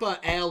Kappa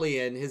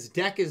alien. His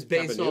deck is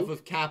based Kappa off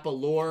of Kappa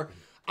lore.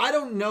 I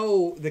don't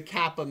know the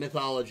Kappa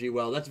mythology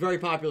well. That's very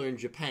popular in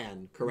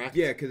Japan, correct?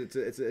 Yeah, because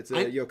it's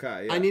a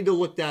yokai. Yeah. I need to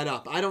look that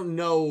up. I don't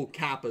know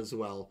Kappas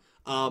well.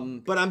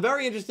 But I'm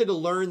very interested to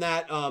learn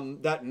that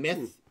that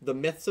myth, the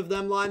myths of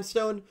them,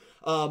 Limestone.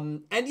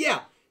 And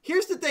yeah,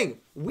 here's the thing.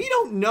 We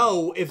don't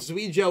know if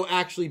Zuijo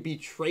actually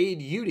betrayed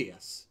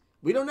Udius.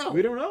 We don't know.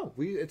 We don't know.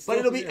 But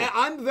it'll be.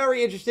 I'm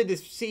very interested to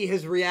see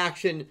his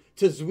reaction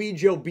to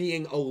Zuijo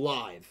being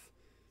alive.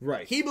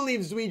 right. He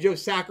believes Zuijo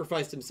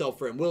sacrificed himself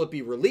for him. Will it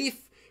be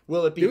relief?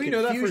 Will it be Do we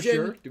know that for confusion?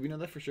 sure? Do we know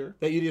that for sure?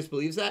 That Udius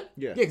believes that?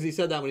 Yeah. Yeah, because he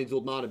said that when he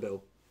dueled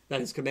Manabu.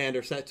 That his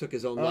commander took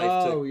his own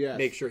life to yes.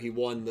 make sure he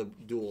won the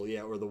duel,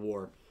 or the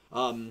war.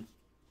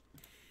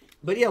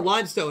 But yeah,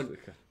 Limestone.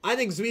 I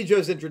think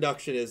Zuijo's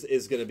introduction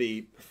is going to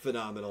be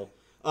phenomenal.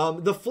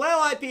 The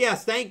Flail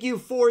IPS, thank you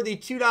for the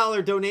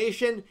 $2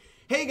 donation.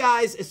 Hey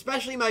guys,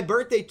 especially my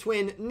birthday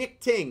twin, Nick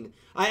Ting.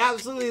 I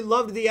absolutely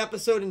loved the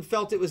episode and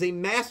felt it was a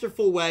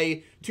masterful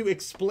way to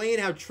explain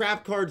how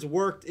trap cards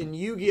worked in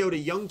Yu-Gi-Oh! To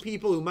young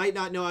people who might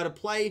not know how to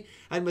play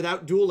and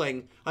without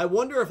dueling. I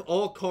wonder if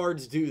all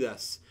cards do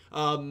this.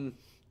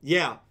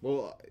 Yeah.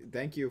 Well,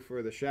 thank you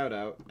for the shout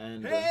out.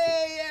 And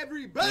Hey,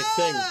 everybody! Nick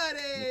Ting,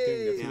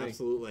 that's Yeah, me.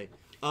 absolutely.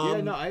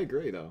 yeah, no, I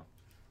agree though.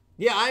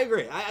 Yeah, I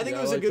agree. I think Yeah,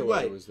 it was I a like good the way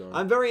way. it was done.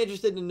 I'm very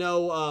interested to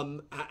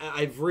know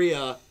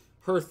Ivrea,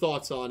 her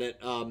thoughts on it.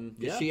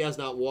 Yeah. She has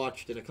not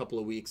watched in a couple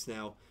of weeks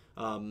now.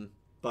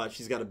 But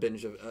she's got a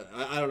binge of.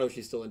 I don't know if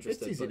she's still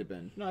interested. It's easy but, to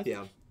binge. No,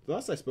 Yeah. The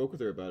last I spoke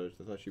with her about it,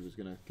 I thought she was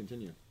gonna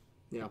continue.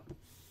 Yeah.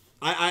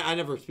 I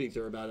never speak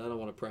to her about it. I don't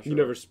want to pressure You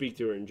her. never speak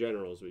to her in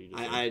general, is what you just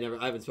said.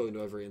 I haven't spoken to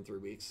Ivrea in 3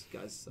 weeks,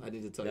 guys. I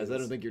need to tell you. Guys, I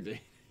this. don't think you're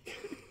dating.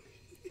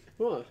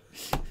 What?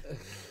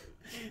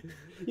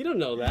 You don't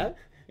know that.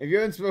 If you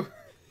haven't spoken,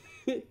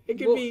 It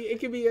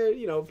could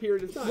be a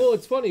period of time. Well,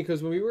 it's funny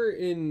because when we were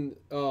in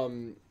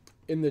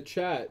in the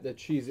chat that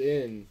she's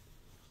in,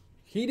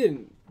 he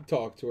didn't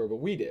talk to her, but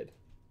we did.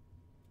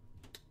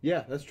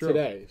 Yeah, that's true.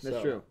 Today, That's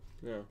so, true.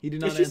 Yeah. He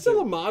did not Is she answer.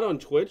 still a mod on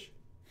Twitch?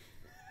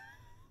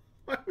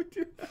 Why would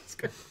you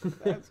ask?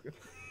 That's good.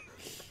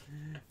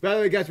 By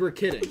the way, guys, we're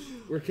kidding.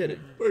 We're kidding.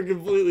 We're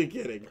completely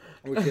kidding.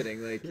 We're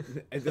kidding. Like,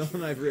 Dylan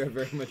and I are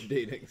very much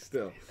dating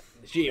still.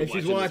 She ain't If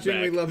she's watching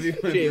watching, we love you.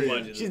 She ain't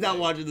watching. She's not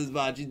watching this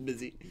VOD. She's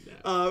busy.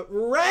 And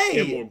more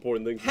Ray,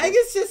 important things.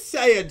 Pegasus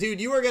Saya, dude,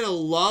 you are gonna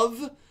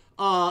love.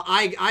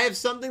 I have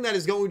something that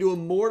is going to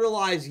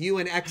immortalize you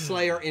and X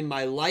Slayer in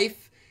my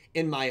life,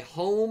 in my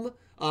home.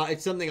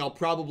 It's something I'll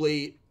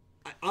probably.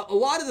 A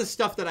lot of the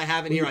stuff that I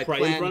have in Will here, you I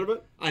pray in front of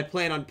it?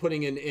 plan on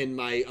putting in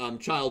my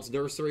child's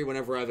nursery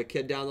whenever I have a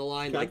kid down the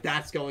line. Okay. Like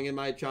that's going in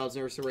my child's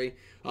nursery.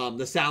 The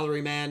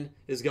Salaryman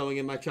is going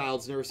in my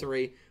child's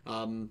nursery.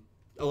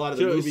 A lot of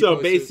the movie So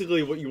posters.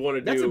 basically, what you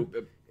want to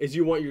do is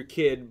you want your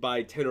kid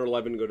by 10 or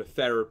 11 to go to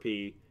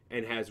therapy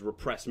and has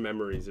repressed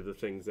memories of the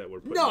things that were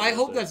put. No, in I there.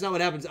 hope that's not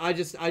what happens. I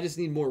just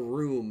need more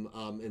room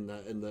in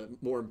the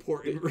more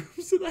important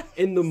rooms of that.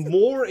 In the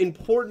more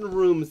important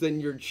rooms than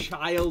your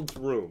child's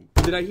room.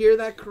 Did I hear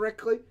that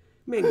correctly?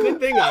 Man, good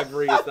thing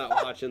Ivory is not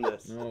watching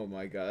this. Oh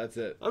my god, that's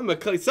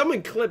it.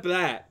 Someone clip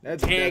that.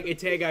 That's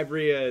tag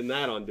Ivory and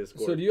that on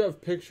Discord. So do you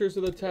have pictures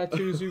of the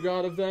tattoos you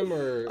got of them,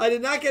 or? I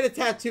did not get a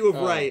tattoo of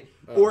Ray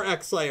or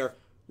X Slayer.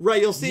 Ray,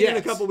 you'll see it in a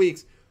Yes. couple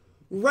weeks.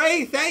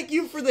 Ray, thank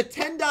you for the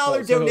 $10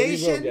 Oh, so he will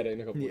donation. get it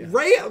in a couple weeks.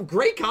 Ray,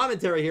 great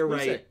commentary here,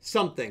 What'd Ray. you say?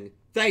 Something.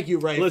 Thank you,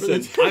 Ray.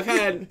 Listen, for the I've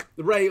had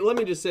Ray. Let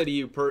me just say to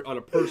you, on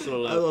a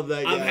personal note, I love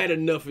that guy. I've had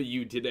enough of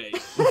you today.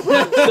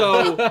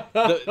 So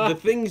the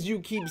things you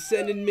keep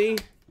sending me,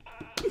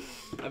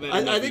 I've had enough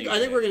I of think you I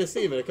think today. we're gonna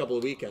see him in a couple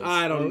of weekends.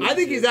 I don't. I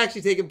think need he's to.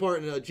 actually taking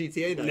part in a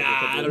GTA night. in a Nah,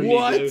 couple I of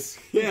don't weeks.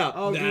 need to. Yeah.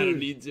 Oh, Nah, I don't dude.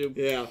 need to.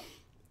 Yeah.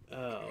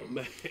 Oh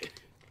man,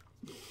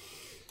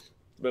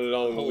 it's been a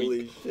long Holy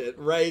week. shit.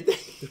 Ray.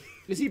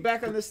 Is he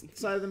back on this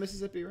side of the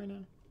Mississippi right now?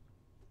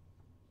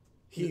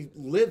 He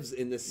lives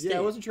in this state. Yeah,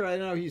 I wasn't sure. I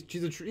know he's a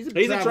He's a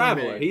traveling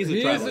traveler. man. He's a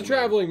He traveler. is a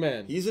traveling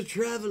man. He's a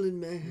traveling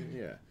man.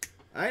 Yeah.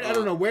 I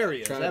don't know where he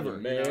is Traveling ever.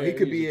 man. You know, he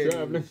could be He's a in.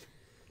 traveling.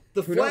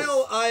 The Who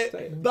flail, knows?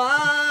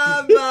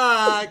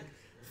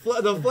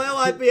 the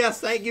flail IPS.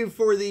 Thank you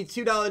for the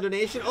 $2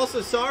 donation.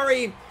 Also,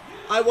 sorry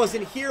I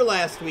wasn't here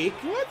last week.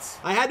 What?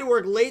 I had to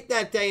work late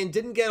that day and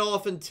didn't get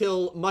off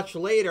until much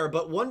later.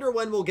 But wonder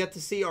when we'll get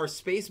to see our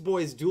space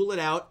boys duel it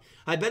out.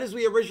 I bet as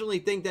we originally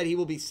think that he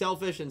will be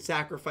selfish and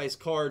sacrifice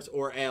cards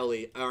or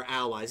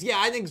allies. Yeah,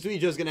 I think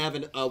Zuijo's gonna have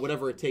an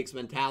whatever it takes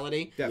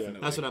mentality. Definitely.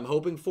 That's what I'm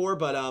hoping for.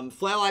 But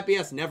Flail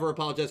IPS, never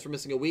apologize for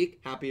missing a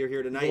week. Happy you're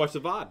here tonight. Watch the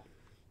VOD.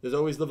 There's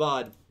always the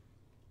VOD.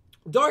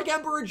 Dark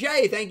Emperor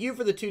J, thank you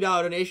for the $2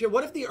 donation.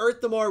 What if the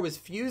Earth Damar was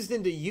fused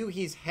into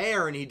Yuhi's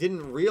hair and he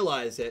didn't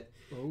realize it?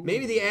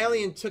 Maybe the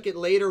alien took it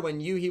later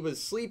when Yuhi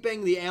was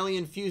sleeping. The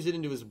alien fused it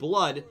into his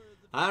blood.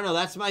 I don't know.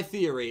 That's my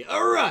theory.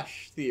 A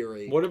Rush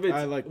theory. What if it's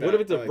I like What if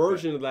that. it's a I like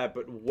version of that,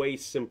 but way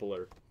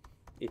simpler?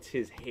 It's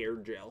his hair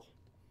gel.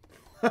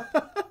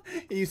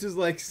 He uses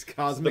like The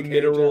cosmic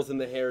minerals in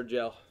the hair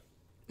gel.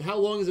 How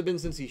long has it been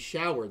since he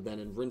showered then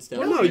and rinsed out?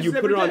 Well, No, no, he you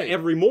uses put it every on day.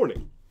 every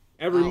morning.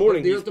 Every Oh,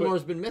 morning. but the he's Earth put-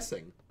 Damar's been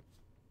missing.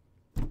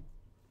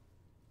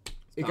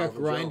 It got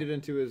Powerful grinded gel.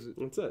 into his.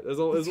 That's it.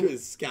 Into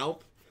his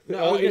scalp. No,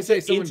 Oh, I was gonna say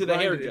into someone the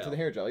hair grinded it gel. into the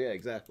hair gel. Yeah,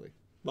 exactly.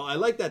 Well, I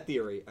like that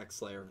theory,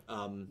 X-Slayer.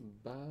 I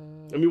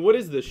mean, what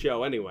is this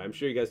show anyway? I'm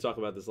sure you guys talked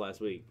about this last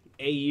week.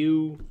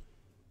 AU.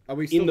 Are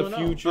we still In the don't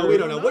know? future. Oh, we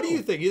don't know. What do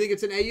you think? You think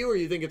it's an AU or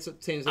you think it's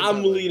same?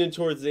 I'm leaning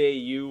towards the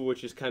AU,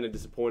 which is kind of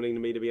disappointing to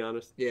me, to be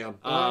honest. Yeah.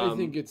 I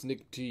think it's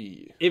Nick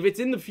T. If it's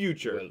in the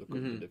future,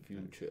 Welcome to the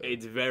future.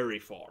 it's very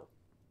far.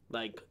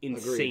 Like,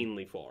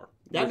 insanely far.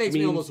 That Which makes me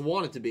means- almost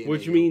want it to be. An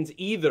Which AU. means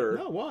either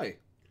No, why?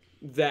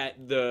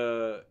 that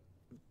the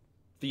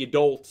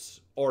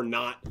adults are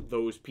not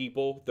those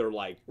people, they're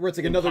like Where it's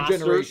like another imposters,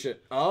 generation.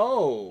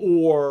 Oh.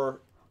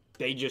 or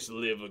they just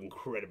live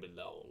incredibly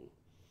long.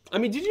 I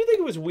mean, did you think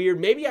it was weird?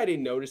 Maybe I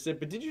didn't notice it,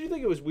 but did you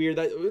think it was weird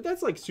that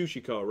that's like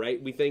Sushiko,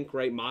 right? We think,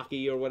 right,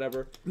 Maki or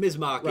whatever. Ms.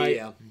 Maki, Right.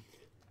 yeah.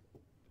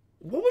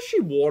 What was she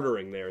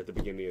watering there at the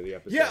beginning of the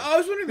episode? Yeah, I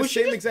was wondering the was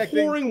she same just exact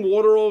thing. pouring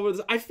water over this?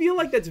 I feel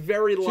like that's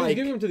very She was like.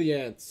 giving them to the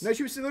ants. No,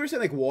 she was literally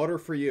saying like water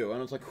for you, and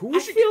I was like, who I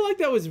is she? feel like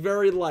that was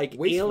very like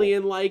Wasteful.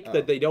 alien-like, Oh.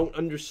 that they don't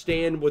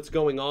understand what's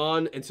going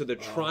on, and so they're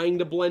trying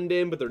to blend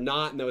in, but they're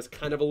not. And that was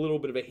kind of a little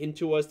bit of a hint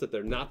to us that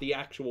they're not the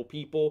actual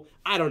people.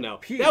 I don't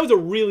know. That was a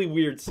really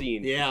weird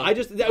scene. Yeah. I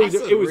just That's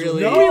it was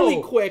really- really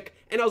No. quick,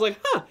 and I was like,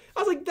 huh. I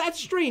was like, that's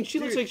strange. She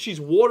looks like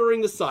she's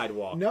watering the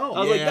sidewalk. No. I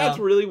was like, Yeah. that's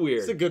really weird.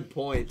 It's a good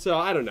point. So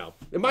I don't know.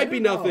 It I might be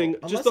don't know. nothing.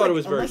 Unless, Just thought it like,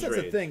 was very unless that's a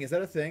strange. thing. Is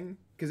that a thing?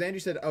 Because Angie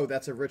said, "Oh,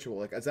 that's a ritual."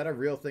 Like, is that a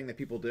real thing that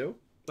people do?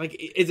 Like,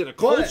 is it a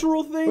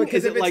cultural thing?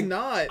 Because Is if it it's like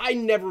not, I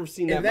never have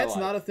seen that. if in my that's life.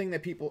 not a thing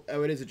that people,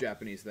 oh, it is a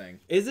Japanese thing.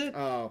 Is it?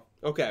 Oh,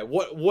 Okay,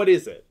 what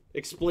is it?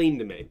 Explain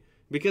to me.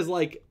 Because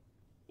like,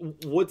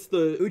 what's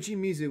the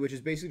Uchimizu, which is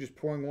basically just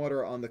pouring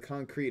water on the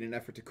concrete in an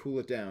effort to cool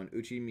it down.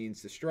 Uchi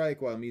means to strike,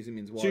 while mizu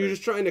means water. so you're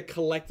just trying to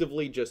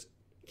collectively just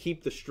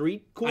keep the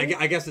street cool. I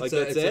guess Like,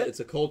 it's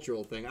a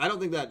cultural thing. I don't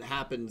think that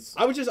happens.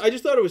 I just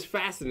thought it was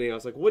fascinating. I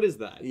was like, what is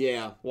that?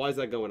 Yeah. Why is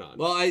that going on?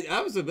 Well,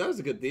 that was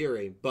a good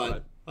theory,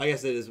 but I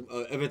guess it is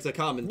if it's a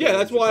common thing. Yeah,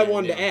 that's in why I Japan,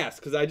 wanted yeah. to ask,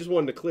 because I just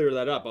wanted to clear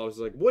that up. I was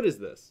like, what is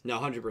this? No,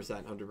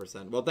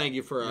 100%. Well, thank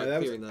you for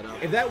clearing that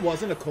up. If that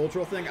wasn't a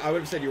cultural thing, I would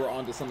have said you were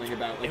onto something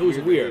about like, It was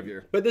weird.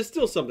 behavior. But there's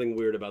still something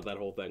weird about that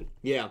whole thing.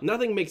 Yeah.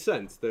 Nothing makes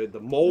sense. The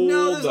mold,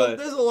 No, the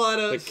there's a lot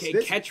of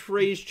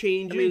catchphrase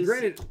changes. I mean,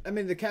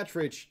 granted, the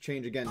catchphrase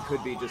change again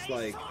could be just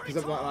like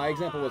because my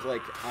example was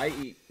like I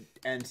eat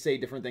and say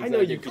different things. I know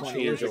that I you did could 20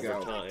 change years over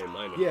ago. time.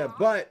 I know. Yeah,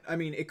 but I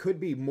mean, it could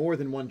be more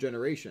than one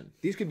generation.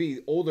 These could be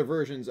older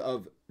versions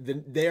of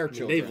their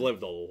children. They've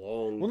lived a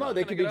long Well, no, time.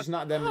 they could be just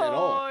not them at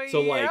all.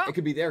 So, like, It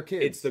could be their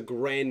kids. It's the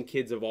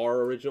grandkids of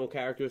our original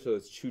characters, so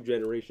it's 2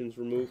 generations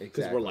removed.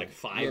 Because we're Exactly. like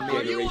 5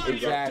 Yeah, generations.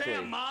 exactly.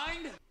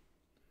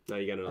 Now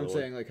you got another I'm one.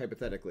 saying like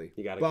hypothetically.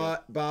 You gotta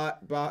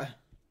but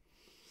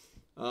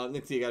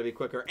Nixie, you gotta be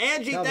quicker.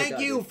 Angie, No, they thank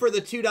gotta you be. for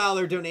the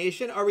 $2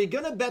 donation. Are we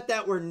gonna bet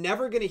that we're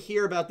never gonna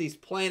hear about these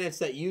planets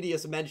that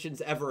Udius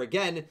mentions ever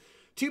again?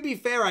 To be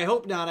fair, I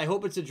hope not. I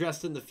hope it's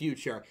addressed in the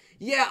future.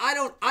 Yeah, I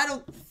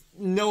don't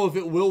know if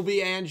it will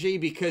be, Angie,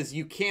 because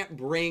you can't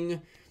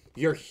bring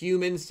your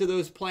humans to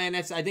those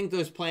planets. I think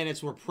those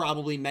planets were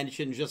probably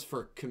mentioned just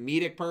for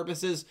comedic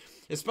purposes,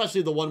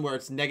 especially the one where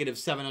it's negative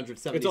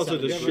 777 It's also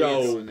to degrees.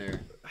 show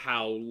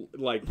how,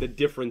 like, the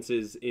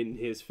differences in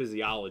his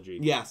physiology.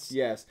 Yes.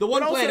 Yes. The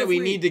one But also planet if we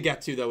we- need to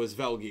get to, though, is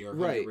Velgear. 100%.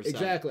 right,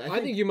 exactly. I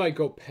think you might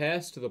go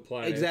past the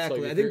planet. exactly.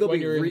 Like, I think they'll when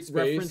be you're in space,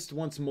 referenced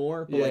once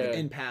more, but like Yeah.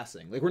 in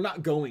passing. Like we're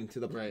not going to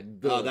the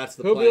Oh, that's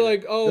the He'll planet. be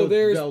like, oh, They'll-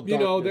 there's they'll you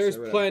know, darkness there's or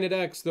whatever. Planet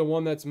X, the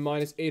one that's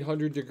minus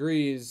 800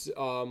 degrees,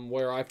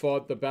 where I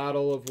fought the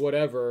Battle of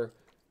whatever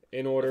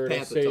in order to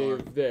Panther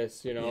save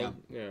this. You know,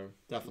 yeah.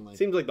 Definitely.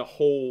 Seems like the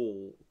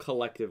whole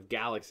collective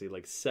galaxy,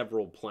 like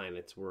several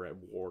planets were at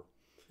war.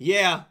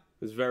 Yeah.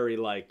 It was very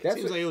like That's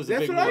Seems what- like it was a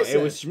that's big what I war. said.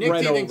 it was Nick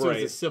spread T thinks it over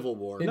was a a civil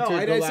war. No, I said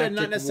not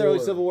Intergalactic necessarily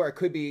war. civil war. It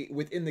could be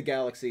within the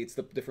galaxy. It's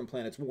the different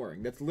planets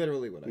warring. That's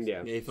literally what I said.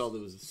 yeah. Yeah, he felt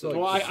it was a civil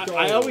Well, war.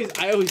 I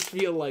always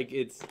feel like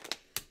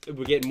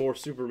we get more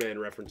Superman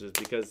references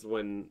because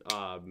when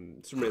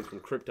Superman's from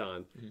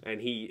Krypton and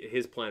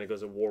his planet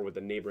goes at war with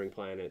the neighboring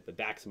planet, the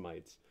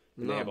Daxamites,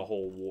 and they have a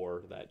whole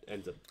war that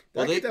ends up.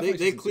 Well, That could definitely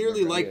they see some clearly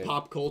Superman, like yeah.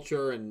 pop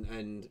culture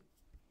and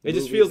It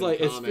just movies feels and like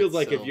comics, so-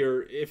 if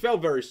you're. It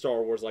felt very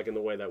Star Wars like in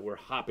the way that we're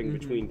hopping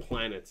between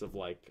planets of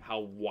like how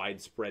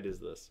widespread is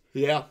this?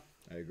 Yeah,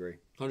 I agree.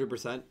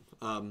 100%.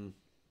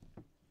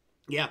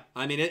 Yeah,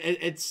 I mean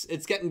it's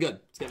getting good.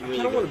 It's getting I really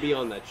kind of want good. to be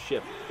on that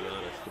ship, to be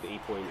honest, with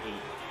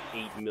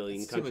 8.88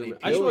 million It's too many countries.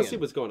 I just want to see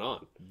billion. what's going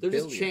on. They're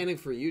just billion. chanting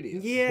for Udius.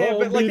 Yeah,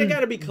 but like they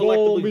got to be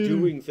collectively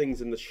doing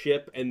things in the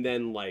ship, and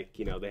then like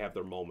they have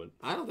their moment.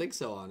 I don't think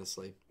so,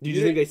 honestly. Do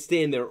you think they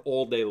stand there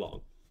all day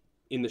long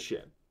in the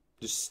ship?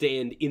 Just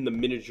stand in the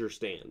miniature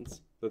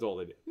stands. That's all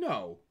they do.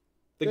 No,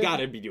 They got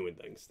to be doing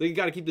things. They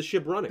got to keep the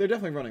ship running. they're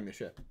definitely running the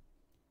ship.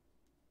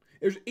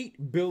 There's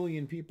 8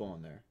 billion people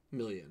on there.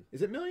 Million.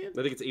 Is it million?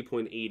 I think it's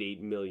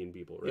 8.88 million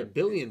people, right? Yeah,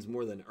 billion's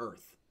more than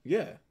Earth.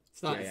 Yeah.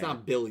 It's not. It's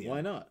not billion.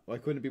 Why not? Why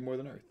couldn't it be more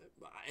than Earth?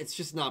 It's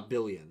just not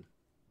billion.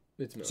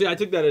 It's See, I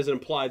took that as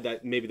implied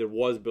that maybe there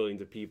was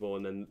billions of people,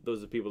 and then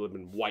those are people that have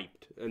been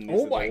wiped, and these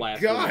Oh are my the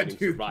last God, remaining dude.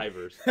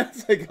 survivors.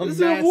 That's like a This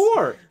is a mass...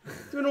 war.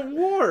 It's been a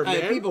war, I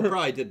mean, man. people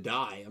probably did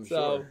die. I'm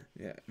So, sure.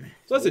 Yeah.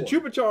 so listen,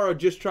 Chupacaro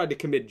just tried to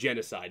commit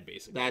genocide,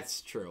 basically.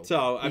 That's true.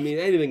 So, I mean,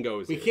 anything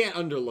goes. We here. can't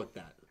underlook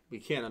that. We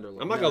can't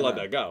underlook. I'm not that. gonna let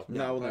that go.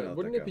 No, we'll not let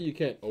Wouldn't that it be go. you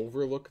can't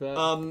overlook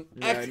that?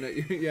 Yeah, no,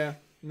 yeah.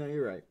 No,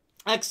 you're right.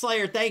 X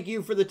Slayer, thank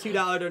you for the $2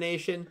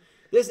 donation.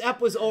 This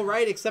ep was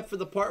alright, except for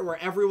the part where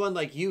everyone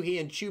like Yuhi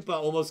and Chupa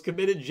almost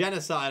committed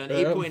genocide on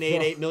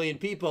 8.88 million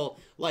people.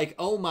 Like,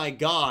 oh my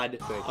god.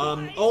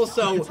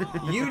 Also,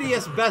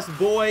 Udius best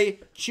boy,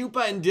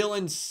 Chupa and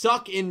Dylan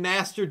suck in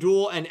Master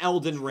Duel and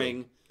Elden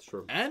Ring. It's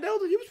true. And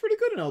Elden, he was pretty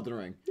good in Elden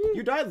Ring.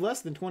 You died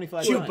less than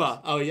 25 Chupa. times.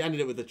 Oh, you ended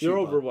it with a Chupa. You're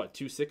over what,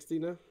 260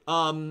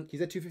 now?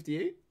 He's at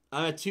 258?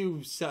 I'm at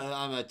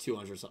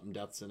 200 something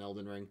deaths in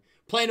Elden Ring.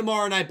 Playing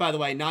tomorrow night, by the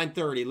way,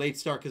 9:30. Late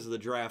start because of the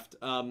draft.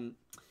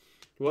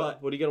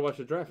 What are you gonna watch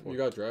the draft for? you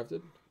got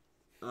drafted?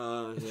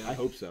 I Yeah.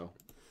 hope so.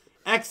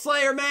 X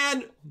Slayer,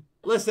 man.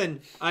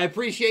 Listen, I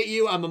appreciate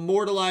you. I'm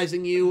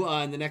immortalizing you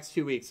in the next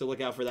 2 weeks, so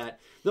look out for that.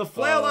 The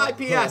Flail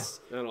IPS.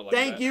 I don't like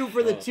Thank that. you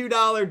for the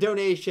 $2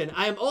 donation.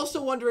 I am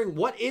also wondering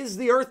what is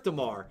the Earth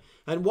Damar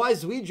and why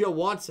Zuijo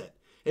wants it.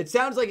 It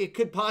sounds like it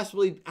could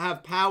possibly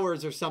have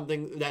powers or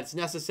something that's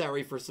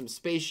necessary for some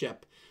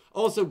spaceship.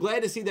 Also,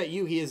 glad to see that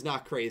Yuhi is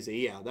not crazy.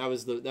 Yeah, that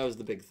was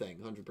the big thing,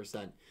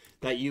 100%.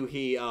 That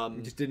Yuhi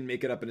He just didn't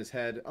make it up in his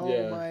head. Oh,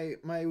 Yeah.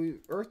 my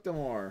Earth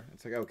Damar.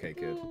 It's like, okay,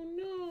 kid.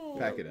 no.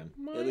 Pack it in.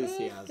 At least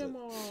he has it.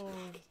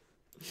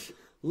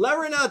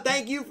 Lerina,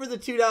 thank you for the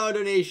 $2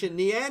 donation.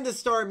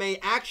 Neanderstar may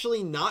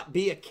actually not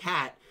be a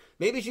cat.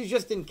 Maybe she's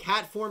just in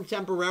cat form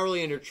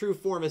temporarily and her true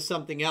form is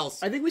something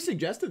else. I think we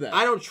suggested that.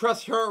 I don't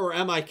trust her or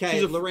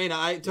MIK. Lorena,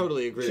 I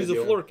totally agree She's with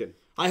a you. flurkin.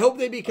 I hope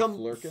they become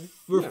flurkin?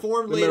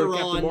 reformed Remember later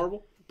Captain on.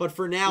 Marvel? But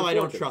for now, I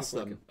don't Keep trust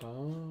working.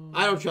 them.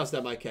 I don't trust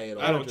MIK at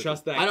all. I don't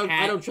trust that. I don't.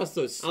 Cat. I don't trust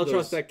those. I don't those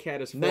trust that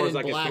cat as Men far in as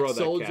I can Black throw that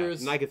soldiers.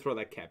 cat. And I can throw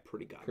that cat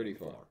pretty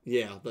far.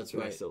 Yeah, that's But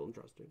I right. still don't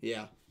trust her.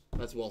 Yeah,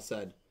 that's well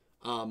said.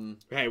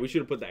 Hey, we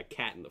should have put that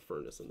cat in the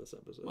furnace in this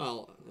episode.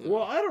 Well,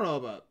 Well, I don't know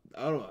about that.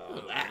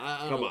 I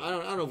Come don't, on. I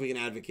don't know if we can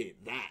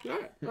advocate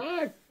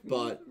that.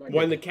 But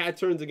when the cat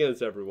turns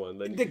against everyone,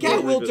 then the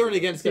cat we'll will revisit turn it.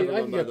 against See, I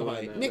everyone. can By get the way,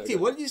 behind that. Nick T,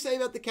 what did you say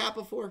about the cat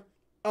before?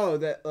 Oh,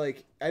 that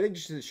like I think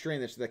just the strain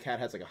that the cat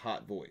has like a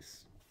hot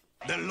voice.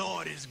 The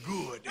Lord is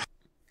good.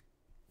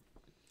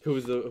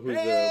 Who's the voice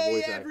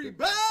actor?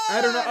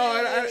 I don't know.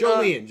 Oh,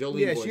 Jolene.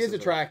 Yeah, voice she is her.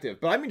 attractive,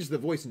 but I mean just the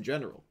voice in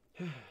general.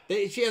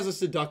 She has a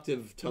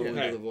seductive tone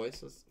Yeah. to the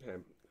voice. Hey,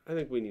 I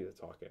think we need to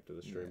talk after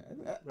the stream.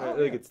 Oh, I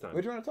think it's time.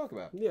 What do you want to talk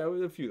about? Yeah,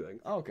 with a few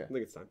things. Oh, okay. I think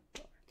it's time.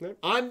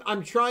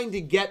 I'm trying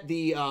to get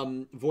the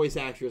voice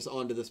actress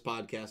onto this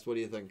podcast. What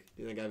do you think?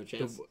 Do you think I have a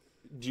chance?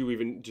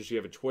 Does she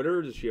have a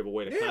Twitter? Does she have a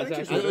way to Yeah, I think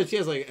contact she I her? know she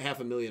has like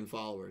 500,000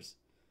 followers.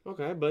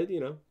 Okay, but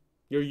you're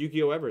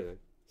Yu-Gi-Oh everything.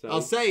 So I'll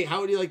say,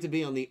 how would you like to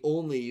be on the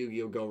only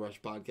Yu-Gi-Oh! Go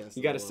Rush podcast?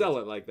 you got to sell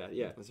it like that.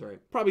 Yeah, That's right.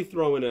 probably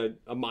throw in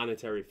a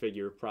monetary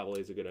figure.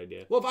 Probably is a good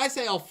idea. Well, if I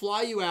say I'll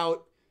fly you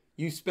out,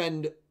 you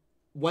spend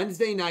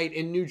Wednesday night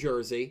in New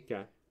Jersey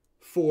Okay.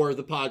 for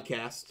the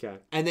podcast, Okay.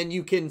 and then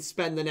you can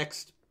spend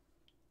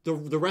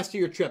the rest of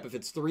your trip, if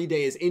it's 3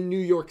 days, in New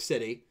York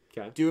City,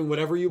 Okay. doing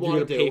whatever you want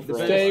gonna to pay do. for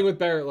all Staying with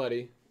Barrett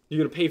Letty. You're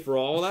gonna pay for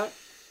all that?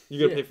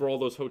 You're gonna pay for all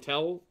those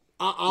hotel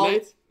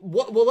nights?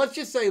 Well, let's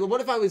just say, what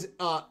if I was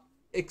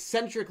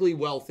eccentrically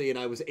wealthy and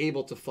I was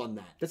able to fund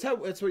that? That's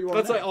what you want.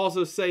 Let's to like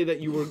also say that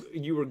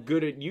you were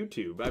good at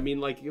YouTube. I mean,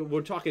 like we're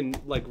talking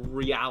like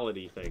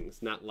reality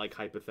things, not like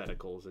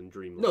hypotheticals and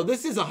dreamland. No,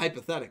 this is a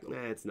hypothetical.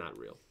 It's not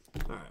real.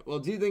 All right. Well,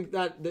 do you think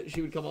that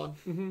she would come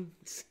on?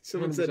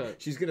 Someone said 100%.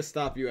 she's gonna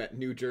stop you at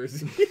New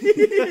Jersey.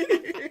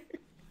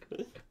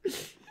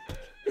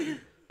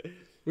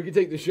 We could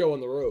take the show on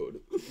the road.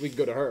 We could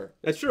go to her.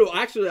 That's true.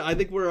 Actually, I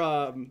think we're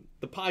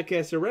the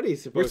podcast already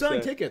supposed. We're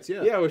selling to, tickets,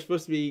 yeah. Yeah, we're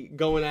supposed to be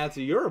going out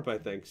to Europe. I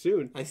think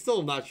soon. I still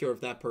am not sure if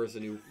that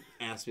person who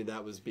asked me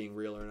that was being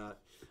real or not.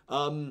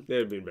 They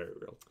would be very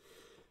real.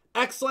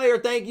 X Slayer,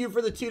 thank you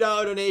for the $2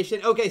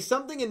 donation. Okay,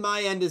 something in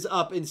my end is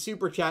up in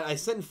Super Chat. I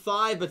sent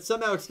 5, but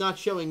somehow it's not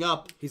showing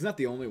up. He's not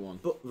the only one.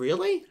 But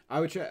really? I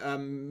would check.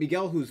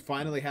 Miguel, who's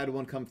finally had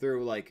one come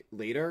through like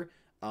later,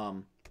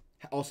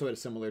 also had a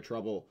similar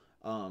trouble.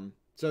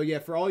 So yeah,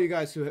 for all you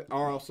guys who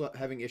are also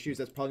having issues,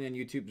 that's probably on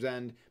YouTube's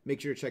end.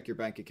 Make sure to check your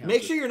bank account.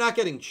 Make sure you're not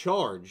getting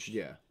charged.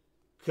 Yeah.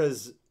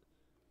 Because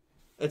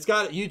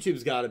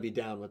YouTube's got to be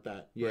down with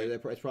that. Yeah, right?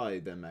 it's probably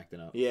them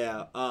acting up.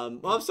 Yeah. Well,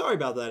 I'm sorry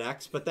about that,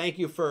 X, but thank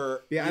you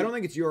for. Yeah, I don't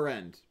think it's your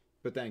end,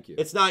 but thank you.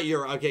 It's not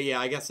your. Okay, yeah,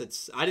 I guess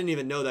it's. I didn't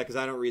even know that because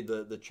I don't read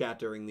the chat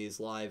during these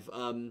live.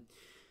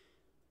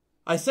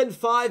 I sent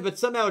 5, but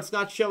somehow it's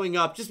not showing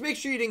up. Just make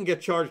sure you didn't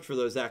get charged for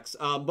those, X.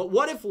 But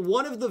what if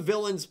one of the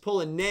villains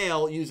pull a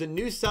nail, use a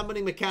new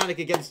summoning mechanic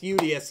against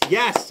Udius?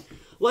 Yes!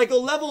 Like a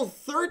level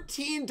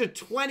 13 to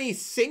 20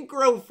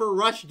 synchro for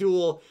Rush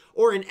Duel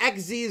or an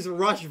XZ's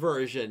Rush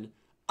version.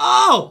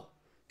 Oh!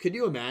 Could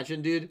you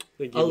imagine, dude?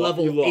 think A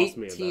level you lost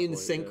me at that 18 point,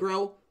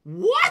 synchro?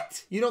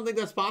 What? You don't think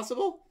that's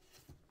possible?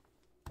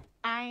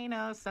 I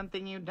know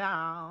something you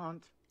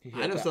don't.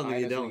 I know something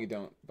you don't. You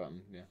don't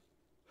button. Yeah.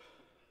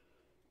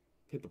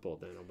 Hit the pull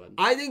down button.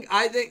 I think.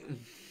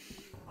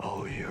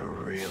 Oh, you're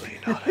really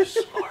not as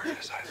smart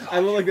as I thought. I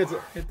look like that's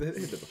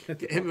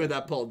Hit me with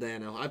that Paul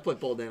Dano. I play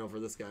Paul Dano for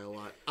this guy a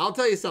lot. I'll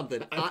tell you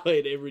something. I play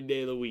it every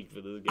day of the week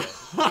for this guy.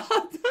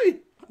 I'll tell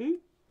you.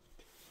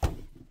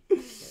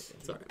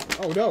 Sorry.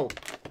 Oh no.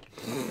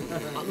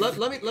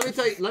 Let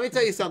me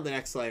tell you something,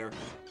 X Slayer.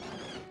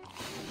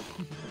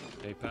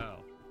 Hey pal,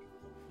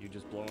 you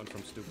just blowing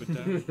from stupid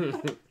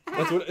town?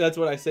 That's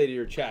what I say to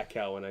your chat,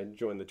 Cal, when I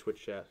join the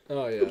Twitch chat.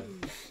 Oh, yeah.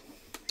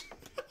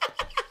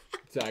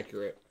 It's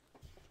accurate.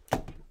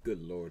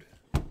 Good lord.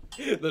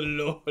 The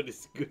Lord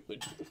is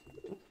good.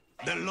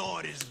 The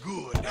Lord is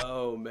good.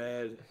 Oh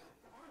man.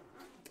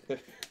 What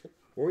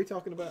were we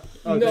talking about?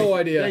 No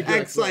idea. thank you,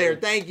 X Slayer,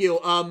 thank you.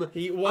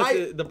 He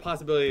wants the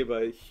possibility of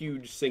a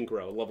huge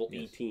synchro, level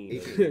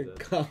 18.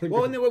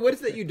 Well, and then what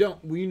is that you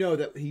don't? We know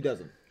that he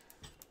doesn't.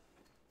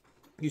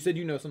 You said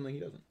you know something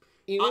he doesn't.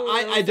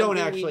 I don't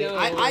actually.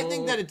 I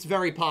think that it's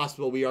very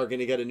possible we are going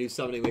to get a new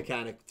summoning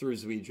mechanic through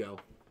Zuijo.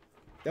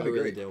 That'd I be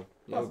really great. do.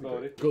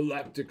 Possibility.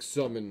 Galactic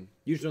Summon.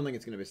 You just don't think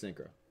it's going to be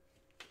synchro.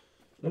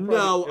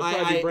 No, It'll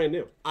probably be brand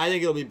new. I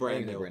think it'll be I brand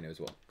think new. it's brand new as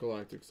well.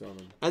 Galactic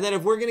Summon. And then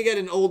if we're gonna get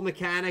an old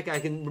mechanic, I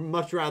can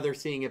much rather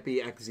seeing it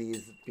be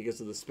XZ's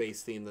because of the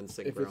space theme than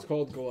Synchro. If it's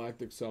called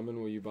Galactic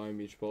Summon, will you buy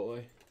me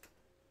Chipotle?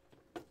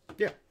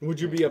 Yeah. Would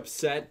you be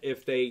upset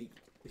if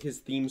his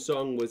theme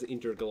song was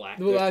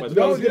intergalactic? Well, but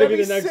that was dude, going to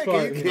be that'd the be next sick.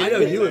 part. Are you kidding I know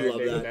you would love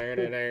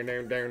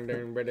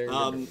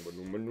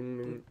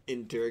that.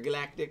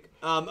 Intergalactic.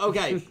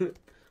 Okay.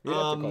 We'd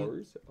have to call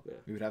Russo. Yeah.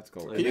 We would have to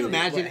call. Can you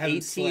imagine Have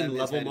him slam 18 his level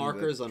head into the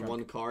markers on trunk.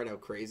 one card? How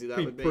crazy that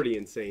Be would be. pretty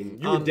insane.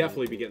 You would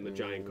definitely be getting the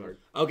giant card.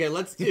 Okay,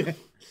 let's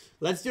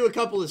do a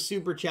couple of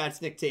super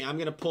chats, Nick T. I'm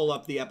gonna pull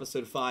up the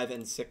episode 5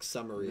 and 6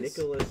 summaries.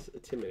 Nicholas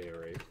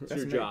Timoneri. What's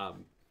your me. job?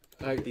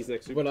 These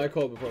next super When I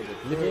called before, I was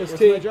like, Nicholas What's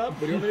T. my job? What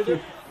do you want me to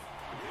do?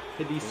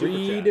 Hit these super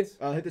Read chats.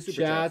 Hit the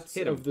super chats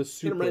Hit 'em. of the Hit 'em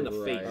super right in the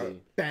face.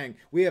 variety. Bang.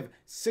 We have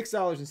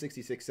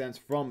 $6.66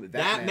 from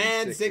That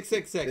man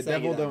 666. The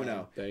Thank you, devil that don't man.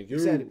 know. Thank He you.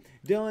 said,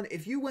 Dylan,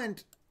 if you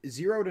went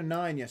 0 to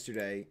 9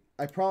 yesterday,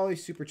 I probably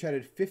super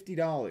chatted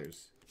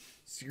 $50.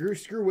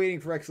 Screw waiting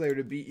for X Layer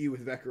to beat you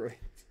with Vecroid.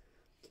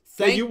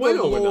 Thank you went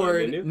the 0 and 9, Lord.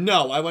 didn't you?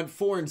 No, I went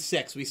 4 and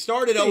 6. We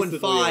started 0 and Basically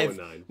 5.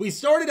 0 and 9. We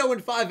started 0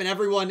 and 5, and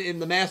everyone in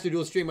the Master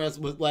Duel stream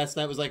last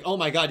night was like, "Oh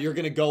my God, you're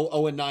gonna go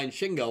 0 and 9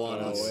 Shingo on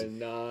us." 0 and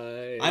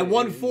 9. I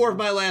won 4 of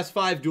my last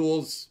 5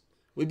 duels.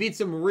 We beat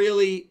some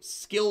really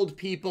skilled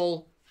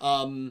people.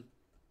 In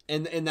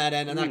that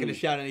end, I'm not gonna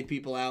shout any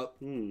people out.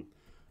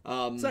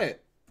 Say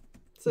it.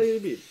 Say who you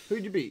beat.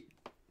 Who'd you beat?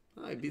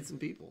 I beat some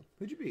people.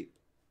 Who'd you beat?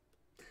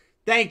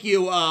 Thank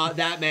you,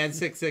 that man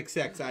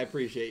 666. I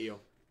appreciate you.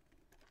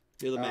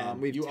 You're the man.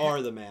 we've You ta-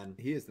 are the man.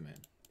 He is the man.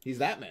 He's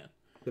that man.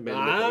 The man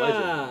with the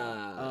legend.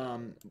 Ah.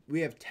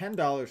 We have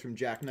 $10 from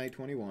Jack Knight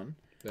 21.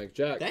 Thanks,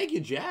 Jack. Thank you,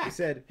 He Jack.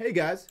 said, "Hey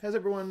guys, how's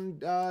everyone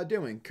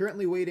doing?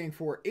 Currently waiting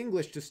for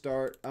English to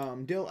start.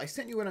 Dill, I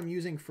sent you what I'm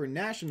using for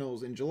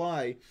nationals in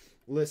July.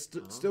 List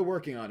still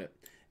working on it.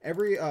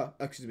 Every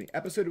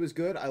episode was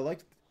good. I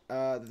liked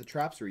that the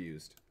traps were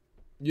used.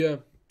 Yeah.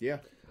 Yeah.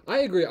 I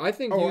agree. I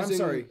think Oh, using... I'm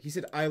sorry. He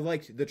said I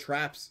liked the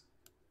traps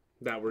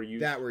That were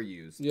used. that were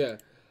used. Yeah.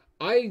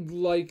 I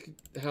like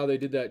how they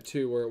did that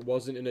too, where it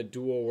wasn't in a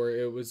duel, where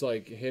it was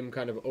like him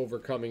kind of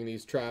overcoming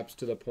these traps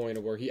to the point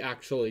of where he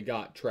actually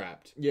got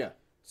trapped. Yeah.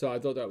 So I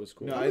thought that was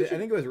cool. No, I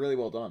think it was really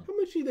well done. How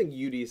much do you think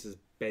Udis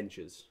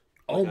benches?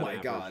 Oh Like, on my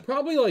average? god.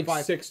 Probably like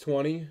 5.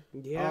 620.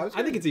 Yeah, was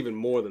I think it's even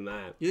more than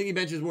that. You think he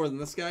benches more than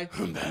this guy?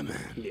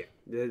 Yeah,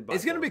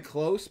 It's gonna be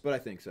close, but I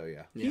think so.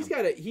 Yeah. He's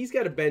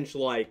got a bench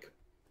like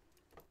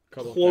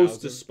Couple close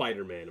thousand. to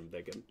Spider-Man. I'm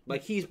thinking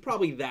like he's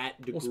probably that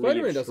degree. Well,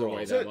 Spider-Man of doesn't strong.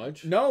 weigh that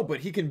much. No,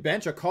 but he can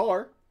bench a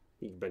car.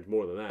 He can bench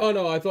more than that. Oh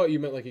no, I thought you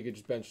meant like he could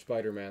just bench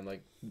Spider-Man,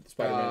 like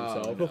Spider-Man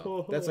himself.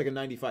 No. That's like a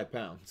 95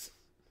 pounds.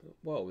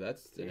 Whoa,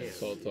 that's an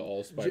insult to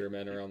all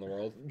Spider-Men around the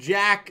world.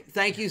 Jack,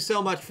 thank you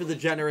so much for the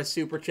generous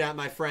super chat,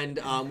 my friend.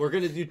 We're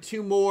going to do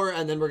 2 more,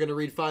 and then we're going to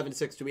read 5 and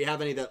 6. Do we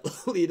have any that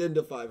lead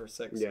into 5 or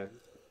 6? Yeah,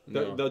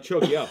 No. they'll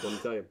choke you up. Let me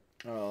tell you.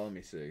 Oh, let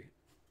me see.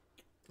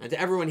 And to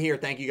everyone here,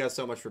 thank you guys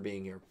so much for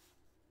being here.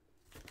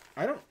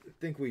 I don't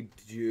think we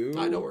do.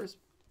 No worries.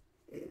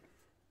 It's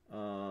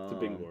a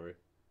big worry.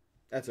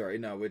 That's all right.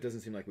 No, it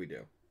doesn't seem like we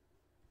do.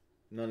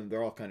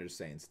 They're all kind of just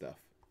saying stuff.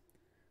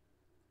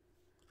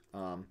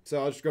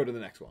 So I'll just go to the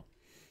next one.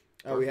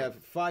 We have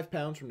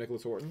 £5 from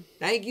Nicholas Horton.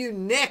 Thank you,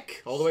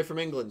 Nick, all the way from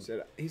England.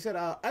 He said,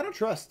 I don't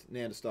trust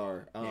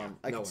Nandastar. I no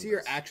can one see her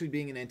does. actually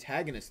being an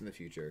antagonist in the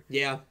future.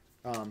 Yeah.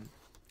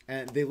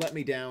 And they let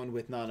me down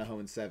with Nanaho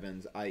and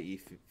Sevens, i.e.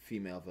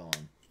 Female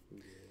villain.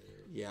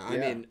 Yeah, I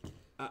Yeah. mean,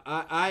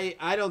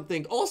 I don't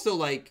think... Also,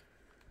 like...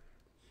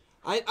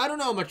 I don't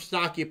know how much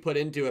stock you put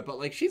into it, but,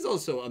 like, she's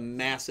also a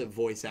massive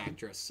voice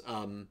actress.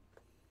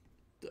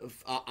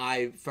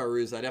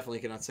 Faruz, I definitely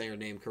cannot say her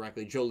name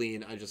correctly.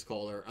 Jolene, I just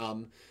call her.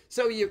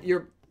 So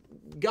you're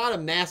got a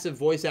massive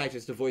voice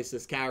actress to voice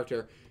this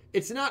character.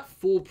 It's not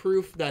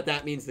foolproof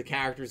that means the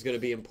character is going to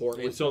be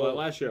important. We saw that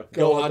last show.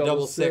 Go on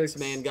double six,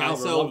 man, guys.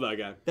 Calvin, So love that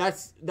guy.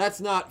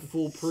 that's not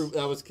foolproof.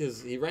 That was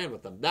because he ran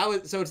with them.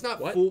 So it's not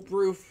What?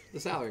 foolproof. The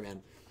salary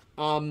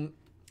man.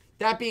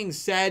 That being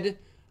said,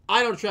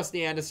 I don't trust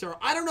Neanderstar.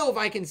 I don't know if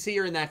I can see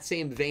her in that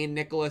same vein,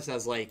 Nicholas,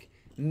 as like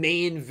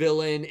main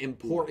villain,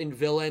 important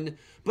villain,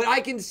 but I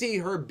can see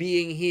her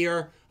being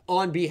here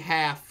on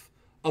behalf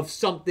of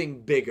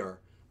something bigger.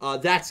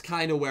 That's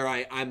kind of where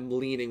I'm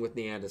leaning with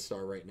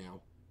Neanderstar right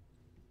now.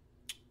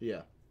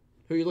 Yeah.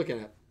 Who are you looking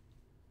at?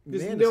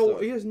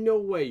 There's no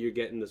way you're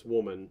getting this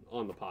woman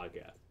on the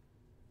podcast.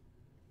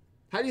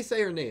 How do you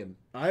say her name?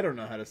 I don't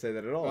know how to say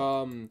that at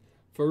all.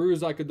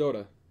 Faruz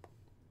Akadora.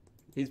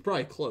 He's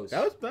probably close.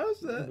 that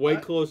was Way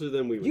closer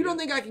than we would. You don't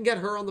get. think I can get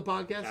her on the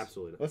podcast?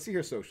 Absolutely not. Let's see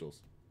her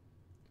socials.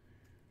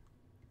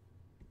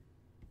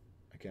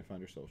 I can't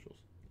find her socials.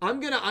 I'm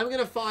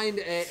gonna find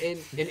an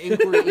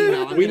inquiry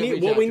email. I'm We gonna need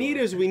reach what out we to need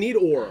her. is we need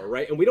aura,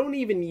 right? And we don't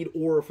even need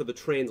aura for the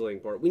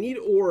translating part. We need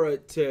aura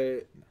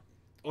to,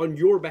 on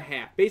your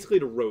behalf, basically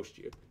to roast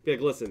you. Be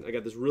like, listen, I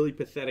got this really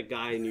pathetic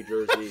guy in New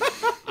Jersey.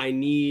 I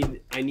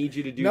need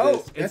you to do No,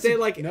 this, and that's say a-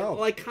 like no.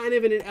 like kind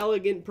of in an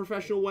elegant,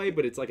 professional way,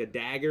 but it's like a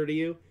dagger to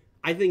you.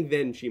 I think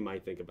then she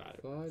might think about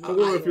it.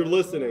 Or if you're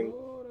listening,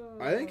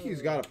 I think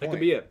he's got a point. could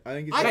be it. I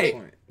think he's I got think- a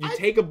point. you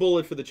take a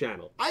bullet for the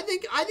channel. I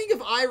think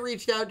if I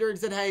reached out to her and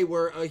said, "Hey,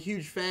 we're a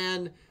huge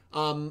fan.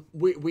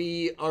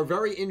 We are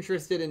very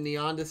interested in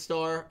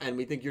Neanderstar, and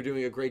we think you're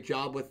doing a great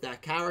job with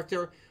that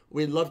character.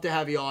 We'd love to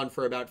have you on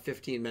for about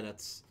 15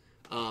 minutes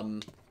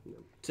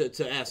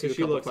to ask you a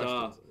She couple looks,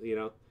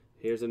 questions."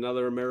 here's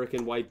another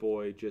American white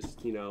boy,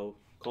 just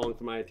calling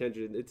for my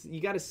attention.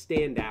 You got to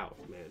stand out,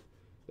 man.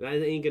 That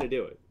ain't gonna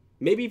do it.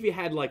 Maybe if you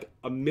had like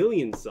 1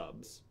 million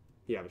subs,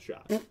 you have a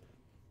shot.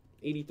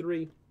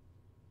 83,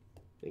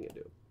 ain't gonna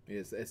do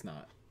it. It's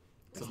not.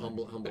 It's a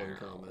humbling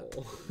comment.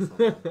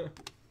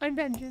 I'm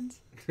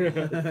vengeance. He's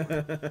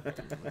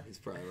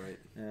probably right.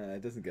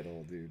 It doesn't get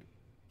old, dude.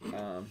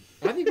 I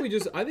think we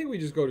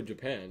just go to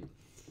Japan.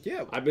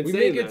 Yeah, I've been We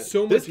saying make it that.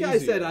 so This much guy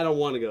easier. said I don't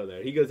want to go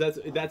there. He goes,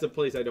 that's a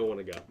place I don't want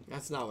to go.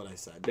 That's not what I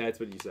said. That's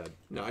what you said.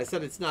 No, I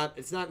said it's not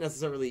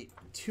necessarily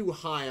too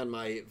high on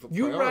my. You'd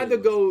priority rather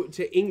list. go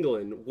to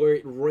England where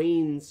it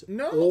rains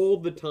No. all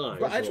the time.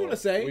 but I just want to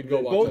say, We'd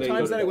go watch both it.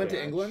 times Then that I go to went to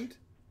the England,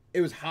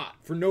 it was hot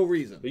for no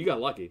reason. But you got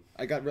lucky.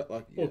 I got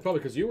lucky. Well, probably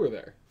because you were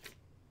there.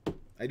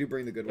 I do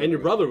bring the good. And your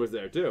weather brother was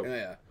there too. with me.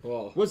 Yeah.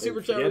 Well, What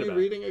super chat forget were you about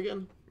it. reading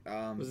again?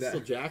 Was it that-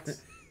 still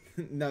Jack's?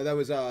 No, that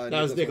was That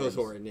was Nicholas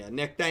Horan. Horan. Yeah,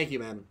 Nick. Thank you,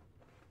 man.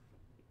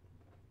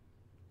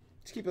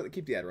 Just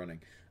keep the ad running.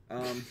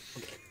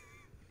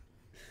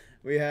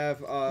 We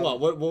have.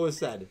 What was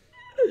said?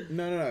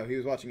 No. He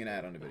was watching an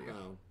ad on a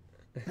video.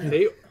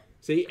 Oh.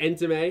 See,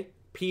 Entame,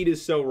 Pete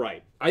is so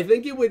right. I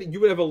think you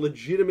would have a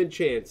legitimate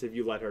chance if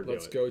you let her do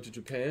let's it. go to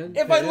Japan.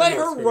 If I Japan, let let's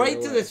her go write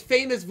LA. to this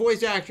famous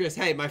voice actress,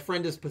 hey, my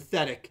friend is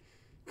pathetic.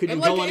 Could you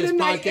And go like on in his a,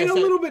 podcast? in a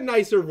little bit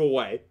nicer of a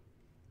way.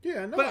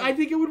 Yeah, no. But I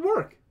think it would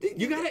work.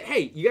 You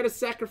gotta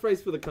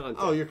sacrifice for the content.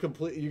 Oh,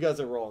 you guys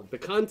are wrong. The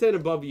content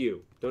above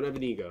you. Don't have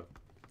an ego.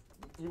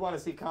 You want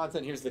to see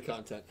content? Here's the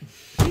content.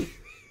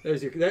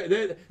 There's your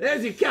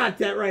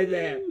content right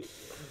there.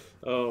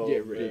 Oh,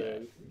 Get rid of man.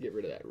 that. Get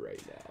rid of that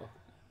right now.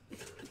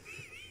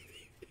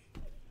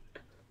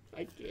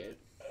 I can't.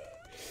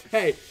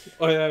 Hey,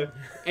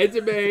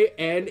 Entame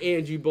and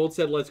Angie both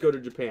said let's go to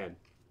Japan.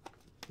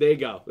 There you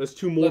go. There's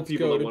 2 more Let's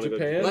people go that to want to go to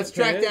Japan. Japan. Let's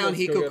track down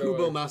Let's go Hiko get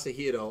Kubo away.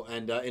 Masahiro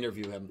and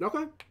interview him.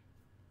 Okay.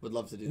 Would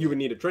love to do that. You would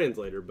need a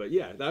translator, but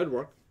yeah, that would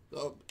work.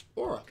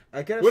 Aura.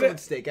 I could have What someone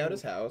stake out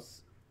his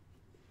house.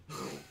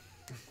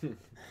 You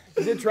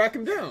did track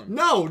him down.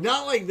 No,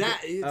 not like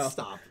that. Oh.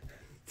 Stop.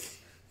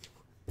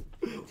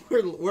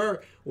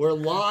 We're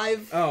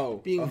live,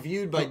 Oh. being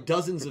viewed by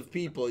dozens of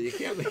people. You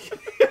can't make.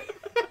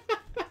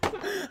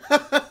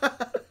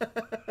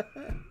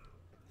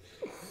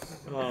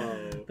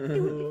 Oh,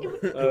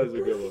 that was a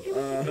good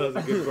one. That was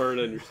a good burn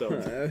on yourself.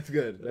 That's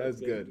good. That was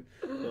good.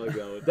 I like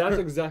that one. That's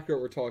exactly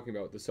what we're talking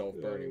about, the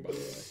self-burning, by the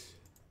way.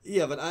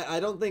 Yeah, but I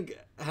don't think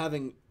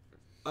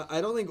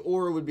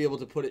Aura would be able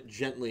to put it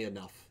gently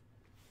enough.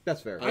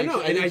 That's fair. I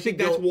know, I and think I she'd think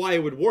that's go- why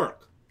it would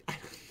work.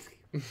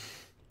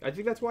 I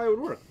think that's why it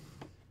would work.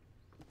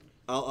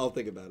 I'll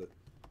think about it.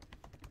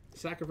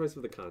 Sacrifice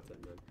for the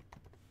content, man.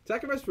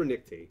 Sacrifice for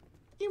Nick T.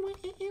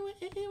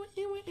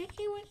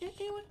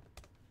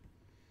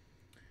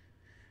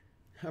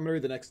 I'm gonna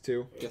read the next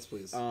 2. Yes,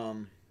 please.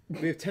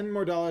 We have $10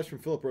 more from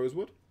Philip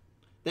Rosewood.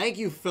 Thank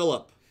you,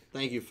 Philip.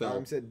 Thank you,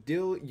 Phil. Said,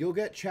 Dill, you'll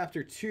get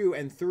chapter 2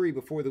 and 3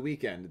 before the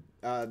weekend.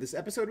 This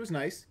episode was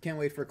nice. Can't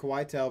wait for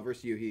Kawhi Tell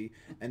versus Yuhi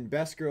and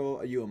Best Girl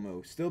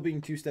Yuumu. Still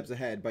being 2 steps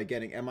ahead by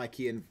getting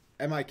MIK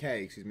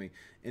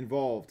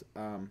involved.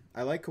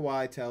 I like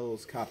Kawhi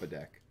Tell's Kappa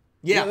deck.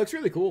 Yeah. It looks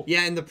really cool.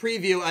 Yeah, in the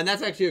preview, and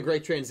that's actually a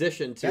great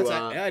transition to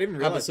I didn't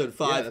realize. episode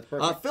Yeah, 5. that's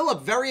perfect.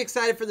 Philip, very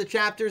excited for the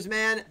chapters,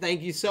 man.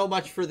 Thank you so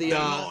much for the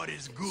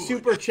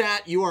super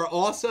chat. You are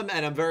awesome,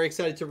 and I'm very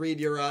excited to read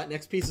your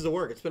next pieces of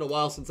work. It's been a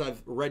while since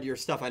I've read your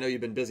stuff. I know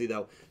you've been busy,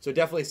 though, so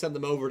definitely send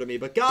them over to me.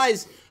 But,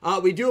 guys,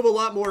 we do have a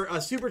lot more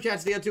super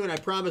chats to get to, and I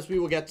promise we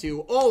will get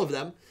to all of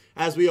them,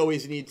 as we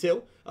always need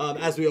to,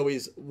 as we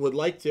always would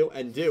like to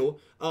and do.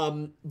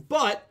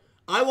 But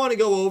I want to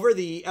go over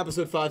the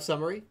episode 5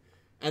 summary.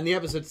 And the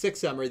episode 6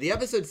 summary. The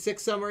episode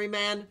 6 summary,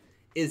 man,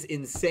 is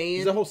insane.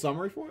 Is there a whole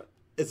summary for it?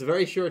 It's a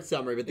very short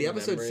summary, but the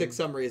episode memory. 6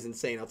 summary is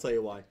insane. I'll tell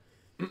you why.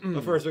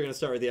 But first, we're going to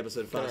start with the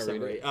episode 5 I read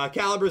summary. it?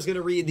 Caliber's going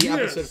to read the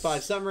episode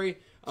 5 summary.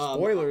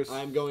 Spoilers.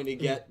 I'm going to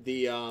get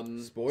the...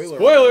 Spoiler.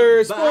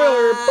 Spoiler!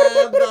 Spoiler!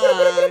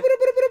 Bye-bye.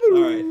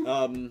 All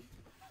right.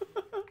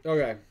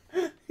 Okay.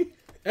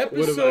 What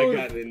have I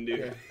gotten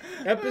into?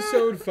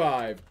 Episode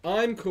 5.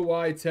 I'm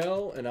Kawhi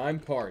Tell, and I'm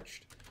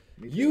parched.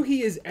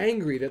 Yuhi is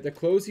angry that the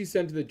clothes he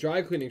sent to the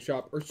dry cleaning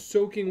shop are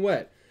soaking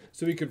wet,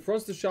 so he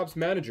confronts the shop's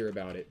manager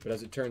about it. But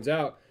as it turns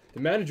out, the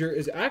manager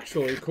is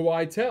actually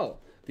Kawhi Tell,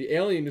 the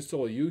alien who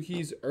stole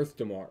Yuhi's Earth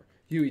Damar.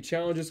 Yuhi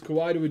challenges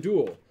Kawhi to a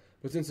duel,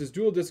 but since his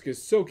duel disc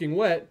is soaking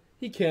wet,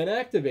 he can't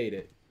activate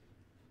it.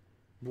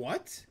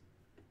 What?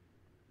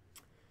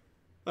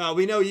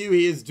 We know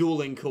he is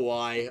dueling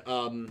Kawhi.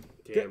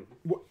 Damn.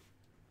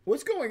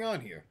 What's going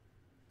on here?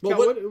 Cal,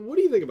 Well, what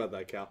do you think about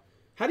that, Cal?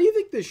 How do you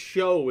think this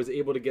show was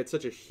able to get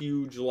such a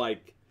huge,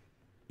 like,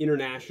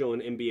 international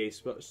and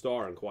NBA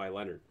star in Kawhi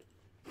Leonard?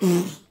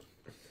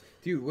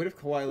 Dude, what if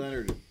Kawhi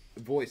Leonard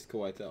voiced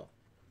Kawhi Tell?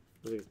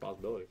 I think it's a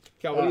possibility.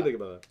 Cal, what do you think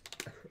about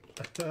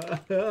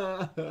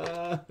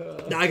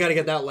that? Now I got to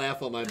get that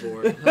laugh on my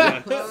board.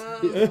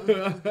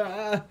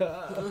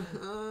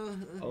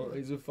 Oh,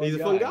 he's a fun He's a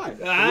guy. fun guy. He's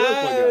a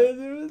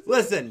real fun guy.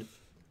 Listen,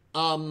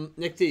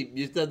 Nick T,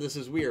 you said this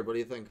is weird. What do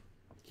you think?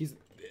 He's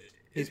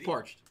He's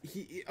parched.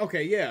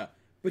 okay, yeah,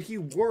 But he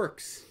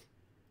works.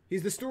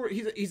 He's the store.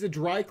 He's a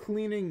dry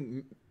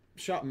cleaning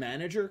shop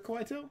manager,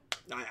 Kawaito?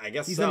 I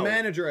guess He's so. a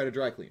manager at a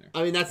dry cleaner.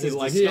 I mean, that's his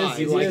likes- disguise.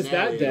 he has likes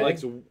that He day.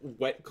 likes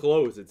wet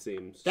clothes, it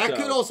seems. That So-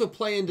 could also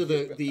play into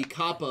the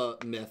Kappa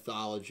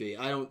mythology.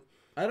 I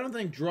don't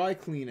think dry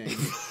cleaning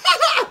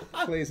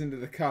plays into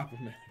the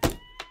compliment.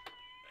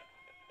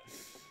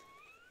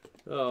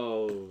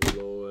 Oh,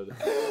 Lord.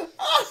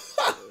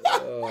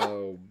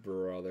 Oh,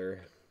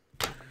 brother.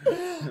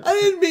 I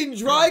didn't mean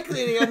dry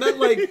cleaning. I meant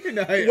like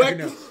No, I wet.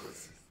 know.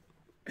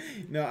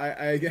 No,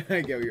 I get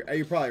what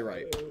you're probably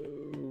right.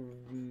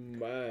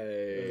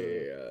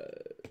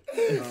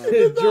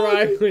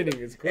 Dry cleaning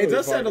is It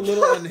does sound a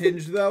little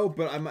unhinged though,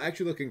 but I'm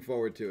actually looking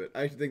forward to it.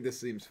 I actually think this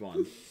seems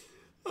fun.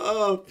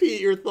 Oh,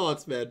 Pete, your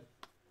thoughts, man?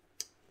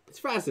 It's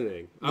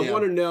fascinating. I Yeah.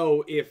 want to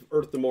know if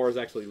Earth Damar is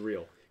actually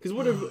real. Because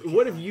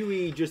what if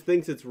Yui just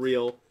thinks it's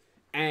real,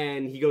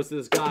 and he goes to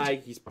this guy?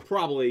 He's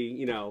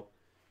probably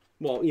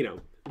well,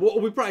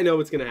 we probably know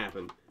what's gonna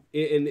happen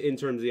in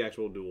terms of the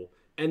actual duel.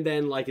 And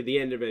then, like, at the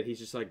end of it, he's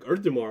just like,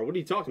 Earth Damar, what are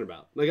you talking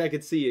about? Like, I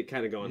could see it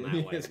kind of going that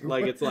way.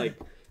 Like, it's like,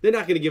 they're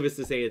not going to give us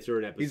this answer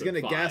in episode He's gonna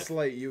 5.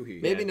 gaslight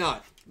Yuhi. Maybe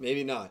not.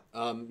 Maybe not.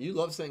 You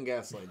love saying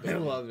gaslight. I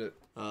don't you? loved it.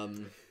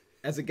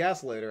 As a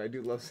gaslighter, I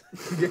do love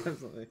saying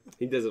gaslight.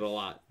 He does it a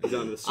lot. He's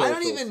on the I socials.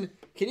 don't even.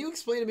 Can you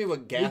explain to me what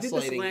We did this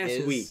gaslighting last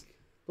is? week.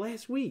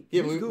 Last week.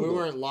 Yeah, Use we Google.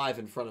 weren't live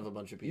in front of a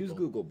bunch of people. Use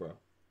Google, bro.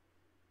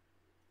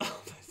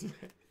 Oh, that's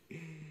right.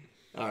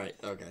 All right.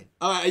 Okay.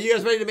 All right. Are you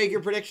guys ready to make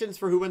your predictions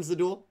for who wins the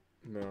duel?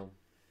 No.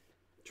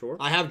 Sure.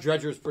 I have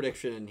Dredger's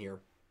prediction in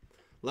here.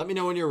 Let me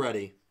know when you're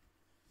ready.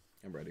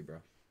 I'm ready, bro.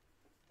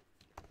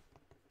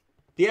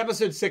 The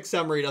episode 6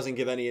 summary doesn't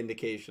give any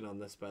indication on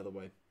this, by the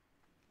way.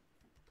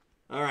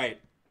 All right.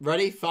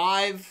 Ready?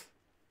 5,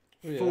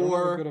 Yeah,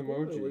 4. good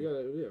emoji.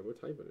 We're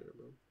typing it,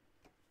 bro.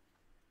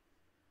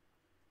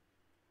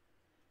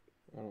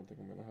 I don't think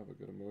I'm gonna have a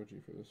good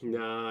emoji for this one.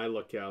 Nah, I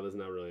look, Cal. There's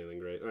not really anything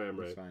great. All right, I'm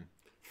ready. It's fine.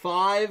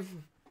 5,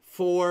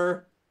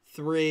 4,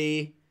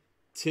 3,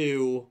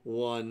 2,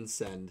 1,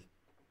 send.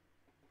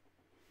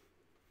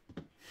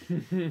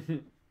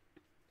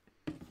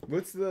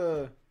 What's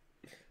the?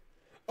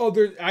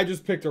 Oh, I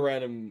just picked a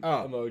random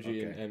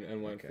emoji okay.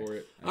 and went for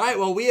it. All right.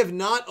 Well, we have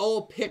not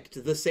all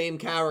picked the same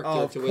character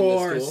Of to win this duel.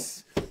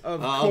 course.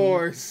 Of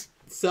course.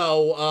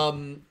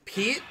 So,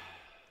 Pete,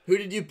 who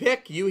did you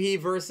pick? Yuhi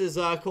versus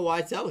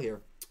Kawaii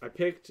here. I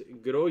picked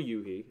good old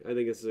Yuhi. I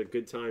think this is a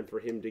good time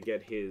for him to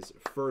get his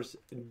first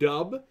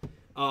dub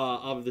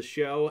of the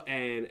show,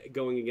 and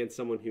going against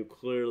someone who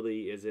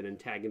clearly is an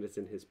antagonist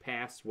in his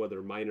past,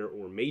 whether minor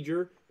or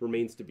major,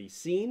 remains to be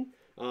seen.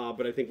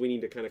 But I think we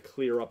need to kind of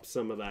clear up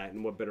some of that,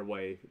 and what better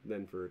way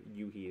than for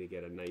Yuhi to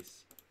get a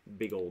nice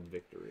big old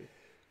victory.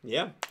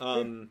 Yeah.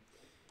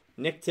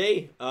 Nick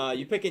T,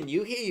 you picking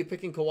Yuhi? You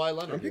picking Kawhi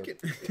Leonard?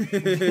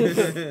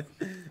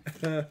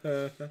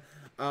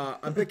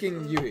 I'm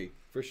picking Yuhi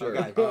for sure.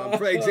 Okay.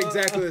 For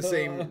exactly the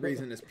same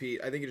reason as Pete.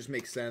 I think it just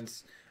makes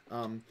sense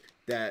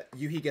that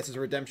Yuhi gets his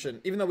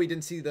redemption. Even though we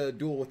didn't see the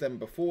duel with them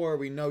before,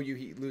 we know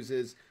Yuhi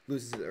loses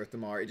to Earth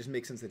Damar. It just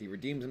makes sense that he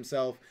redeems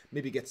himself.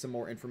 Maybe gets some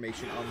more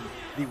information on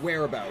the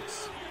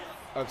whereabouts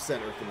of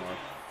said Earth Damar.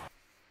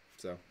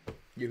 So,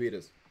 Yuhi it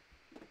is.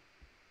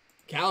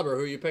 Caliber,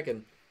 who are you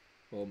picking?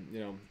 Well,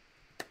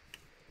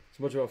 as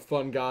much of a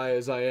fun guy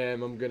as I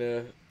am, I'm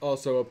gonna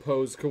also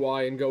oppose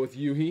Kawhi and go with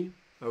Yuhi.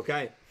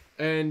 Okay.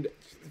 And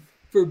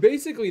for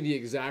basically the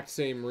exact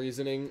same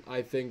reasoning,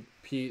 I think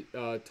Pete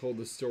told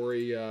the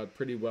story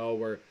pretty well,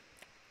 where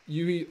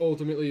Yuhi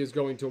ultimately is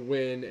going to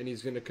win, and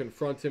he's going to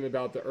confront him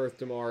about the Earth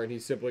Damar, and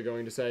he's simply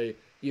going to say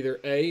either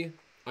A,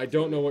 I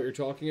don't know what you're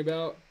talking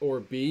about, or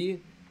B,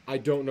 I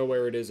don't know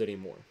where it is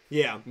anymore.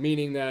 Yeah.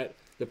 Meaning that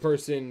the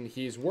person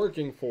he's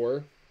working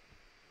for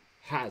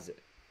has it.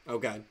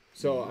 Okay.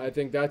 So I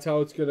think that's how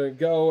it's going to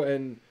go,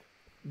 and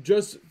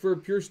just for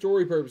pure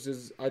story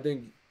purposes, I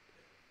think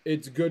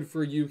it's good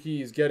for Yuki.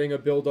 He's getting a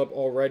build-up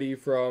already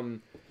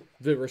from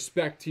the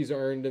respect he's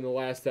earned in the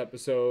last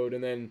episode,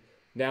 and then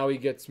now he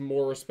gets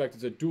more respect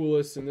as a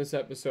duelist in this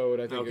episode.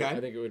 I think I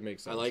think it would make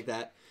sense. I like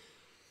that.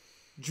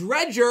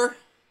 Dredger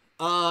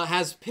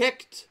has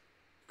picked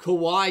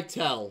Kawhi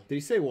Tell. Did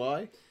he say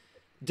why?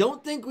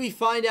 Don't think we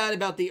find out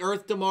about the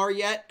Earth Damar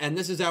yet, and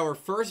this is our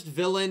first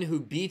villain who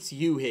beats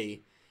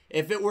Yuhi.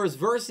 If it was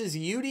versus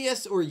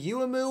Udius or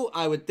Uemu,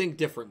 I would think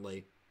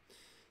differently.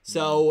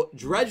 So,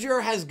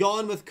 Dredger has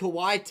gone with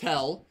Kawhi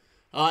Tell.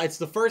 It's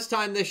the first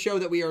time this show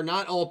that we are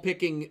not all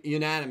picking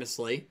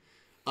unanimously.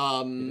 He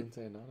didn't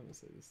say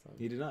anonymously this time.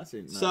 He did not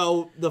say no.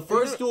 So, the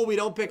first duel we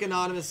don't pick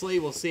anonymously.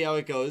 We'll see how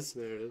it goes.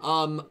 There it is.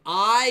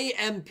 I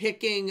am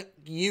picking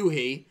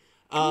Yuhi.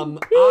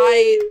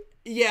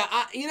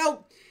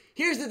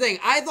 Here's the thing.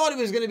 I thought it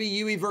was going to be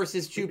Yui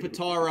versus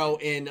Chupataro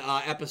in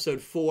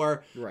episode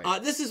 4.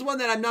 Right. This is one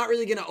that I'm not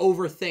really going to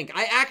overthink.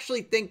 I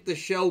actually think the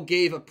show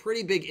gave a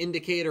pretty big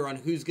indicator on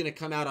who's going to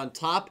come out on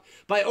top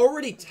by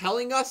already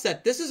telling us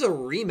that this is a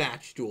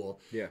rematch duel.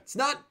 Yeah. It's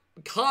not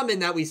common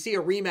that we see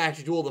a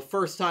rematch duel the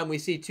first time we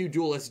see two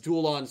duelists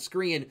duel on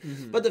screen.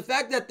 But the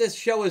fact that this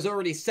show has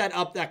already set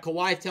up that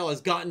Kawaii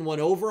has gotten one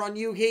over on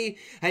Yuhi,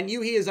 and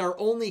Yuhi is our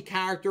only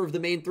character of the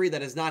main three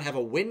that does not have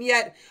a win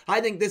yet,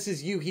 I think this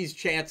is Yuhi's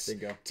chance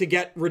to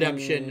get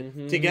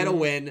redemption, to get a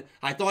win.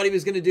 I thought he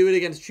was going to do it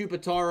against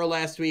Chupataro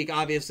last week.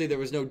 Obviously, there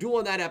was no duel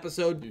in that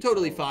episode.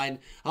 Totally fine.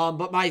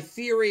 But my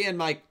theory and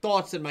my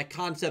thoughts and my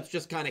concepts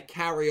just kind of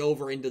carry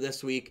over into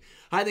this week.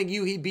 I think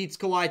Yuhi beats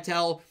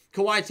Kawaii.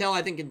 Kawaii,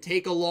 I think, can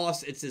take a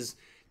loss. It's his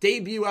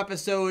debut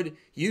episode.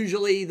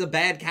 Usually the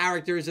bad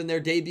characters in their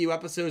debut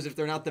episodes, if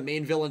they're not the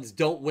main villains,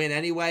 don't win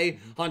anyway.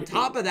 On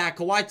top of that,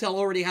 Kawaii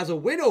already has a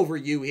win over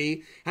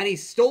Yuhi, and he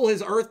stole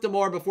his Earth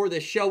Damar before the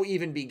show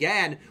even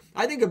began.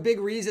 I think a big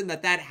reason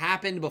that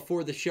happened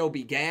before the show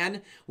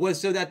began was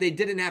so that they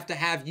didn't have to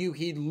have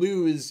Yuhi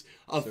lose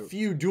a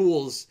few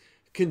duels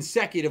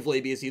consecutively,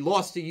 because he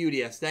lost to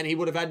UDS, then he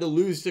would have had to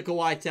lose to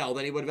Kawaii,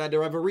 then he would have had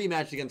to have a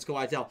rematch against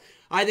Kawaii.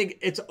 I think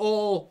it's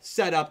all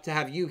set up to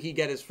have Yuhi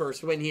get his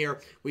first win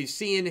here. We've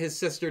seen his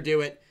sister do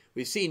it.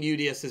 We've seen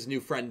UDS, his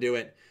new friend, do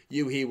it.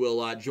 Yuhi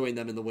will join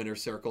them in the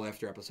winner's circle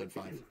after episode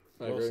 5.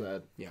 Well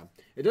said. Yeah.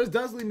 It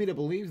does lead me to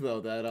believe, though,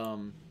 that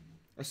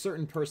a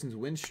certain person's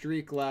win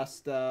streak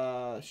last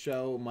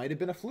show might have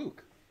been a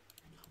fluke.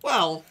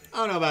 Well, I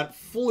don't know about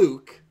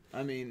fluke.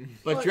 I mean,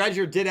 but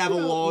Dredger did have a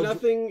log.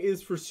 Nothing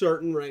is for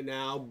certain right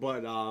now,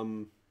 but yeah,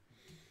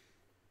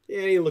 it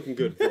ain't looking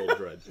good for old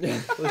Dredge.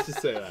 Let's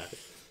just say that.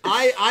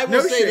 I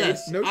will say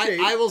this. No shade.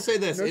 I will say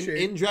this. No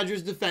In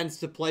Dredger's defense,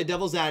 to play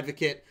devil's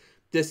advocate,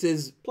 this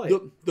is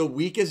the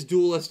weakest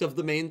duelist of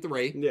the main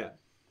three. Yeah.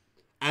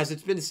 As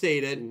it's been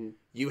stated,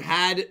 you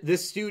had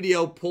this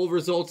studio pull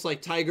results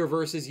like Tiger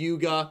versus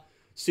Yuga,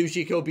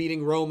 Sushiko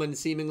beating Roman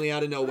seemingly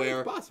out of nowhere.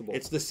 It's possible.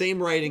 It's the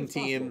same writing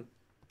team. Possible.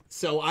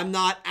 So I'm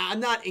not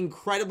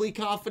incredibly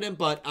confident,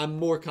 but I'm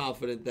more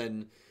confident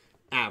than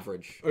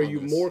average. Are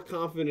you more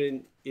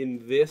confident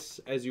in this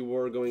as you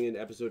were going into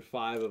episode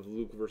 5 of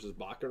Luke versus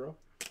Bakuro?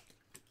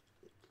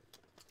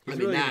 I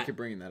mean, that keep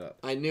bringing that up.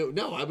 I knew.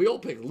 No, we all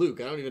picked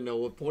Luke. I don't even know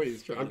what point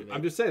he's trying to make.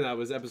 I'm just saying that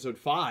was episode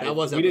 5. That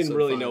was we didn't episode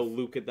really 5. know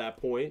Luke at that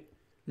point.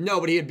 No,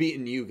 but he had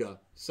beaten Yuga,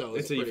 so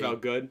And so you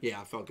felt good?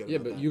 Yeah, I felt good. Yeah,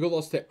 about but that. Yuga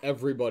lost to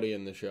everybody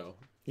in the show.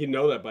 You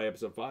know that by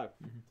episode 5.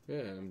 Yeah,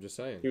 I'm just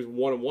saying. He was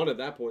 1-1 at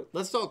that point.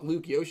 Let's talk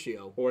Luke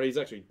Yoshio. Or he's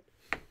actually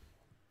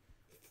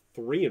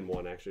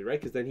 3-1 actually, right?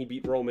 Because then he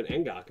beat Roman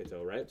and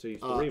Gakuto, right? So he's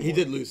 3-1. He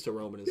did lose to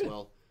Roman as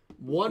well.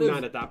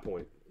 Not at that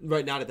point.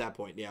 Right, not at that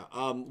point. Yeah.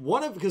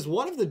 One of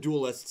the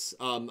duelists.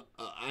 One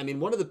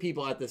of the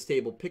people at this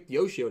table picked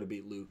Yoshio to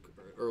beat Luke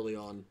early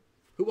on.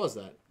 Who was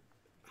that?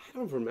 I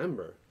don't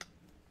remember.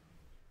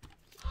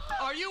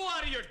 Are you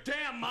out of your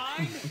damn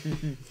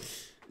mind?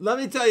 Let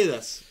me tell you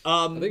this.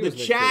 The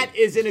chat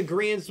is in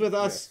agreement with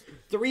us.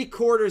 Yes.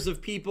 3/4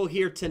 of people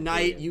here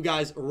tonight. You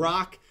guys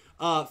rock.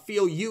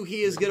 Feel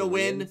Yuhi is gonna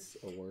win.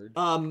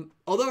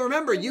 Although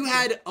remember, you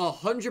had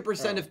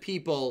 100% of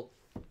people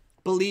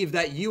believe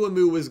that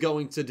Uemu was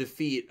going to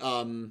defeat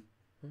Chupataro.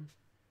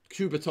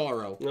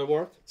 It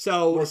worked.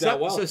 So Worked out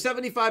well. So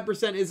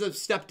 75% is a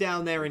step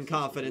down there in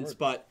confidence,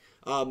 but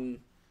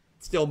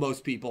still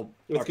most people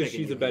It's are because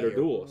picking she's a Yuhi better here.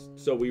 duelist.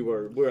 So we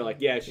were like,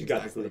 yeah, she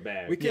got this in the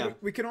bag.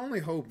 We can only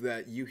hope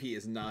that Yuhi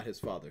is not his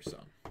father's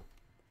son.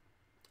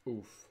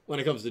 Oof. When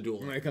it comes to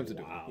dueling. When it comes to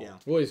dueling. Yeah.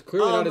 Well, he's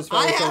clearly not his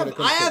father's son when it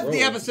comes I to have the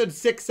Roman. episode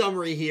 6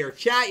 summary here.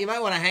 Chat, you might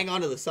want to hang on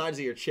to the sides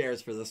of your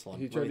chairs for this one.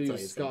 He Let tried me to tell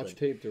use you Scotch something.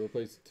 tape to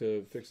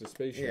fix the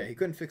spaceship. Yeah, he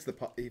couldn't fix the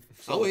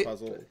wait.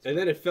 puzzle. And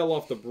then it fell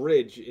off the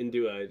bridge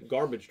into a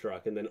garbage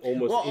truck and then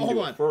almost into hold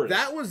a on. furnace.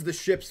 That was the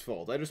ship's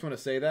fault. I just want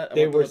to say that.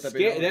 They were scared.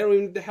 They don't even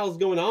know what the hell's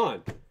going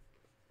on.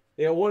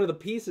 You know, one of the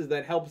pieces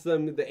that helps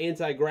them, the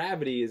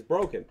anti-gravity, is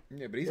broken.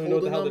 Yeah, but he's They don't know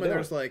what holding the hell them, and they're they're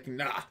doing. just like,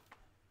 nah.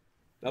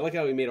 I like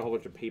how he made a whole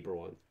bunch of paper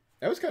ones.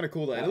 That was kind of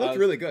cool. Though. And it That looked was-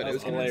 really good. that It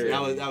was was hilarious.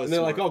 convincing. That was And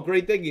they're like, smart. "Oh,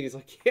 great thinking." He's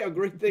like, "Yeah,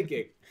 great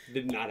thinking."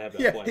 Did not have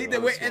that Yeah, plan. he That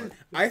did. was Wait,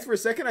 and for a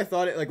second I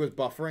thought it like was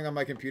buffering on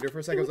my computer for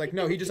a second. I was like,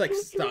 no, he just like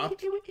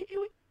stopped.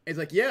 It's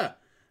like, yeah.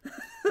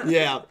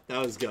 Yeah,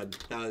 that was good.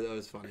 That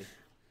was funny.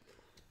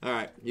 All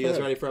right, you guys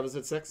ready for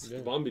episode 6?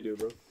 smart. Bombi dude,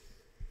 bro.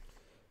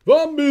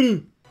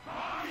 Bambi!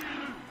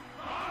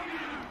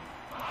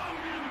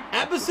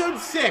 Episode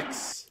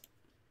 6.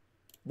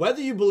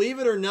 Whether you believe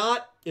it or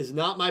not is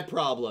not my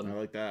problem. I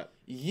like that.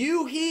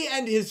 Yuhi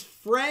and his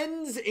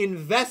friends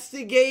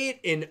investigate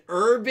an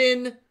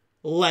urban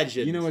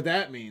legend. You know what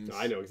that means?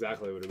 I know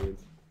exactly what it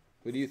means.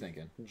 What are you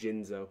thinking?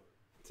 Jinzo.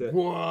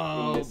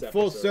 Whoa! in this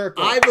Full episode.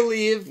 circle. I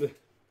believe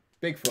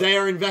Bigfoot. they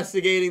are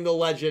investigating the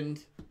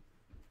legend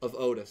of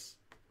Otis.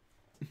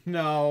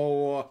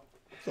 No.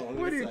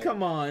 What do you?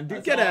 Come on, dude.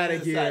 That's Get all I'm out of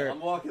gonna say. here. I'm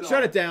walking Shut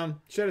off. it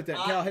down. Shut it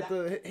down. Cal,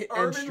 hit end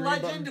Urban stream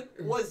legend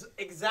button. was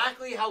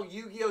exactly how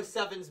Yu-Gi-Oh!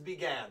 7s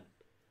began.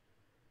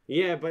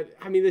 Yeah, but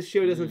I mean, this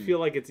show doesn't feel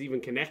like it's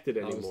even connected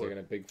I was anymore. thinking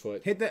of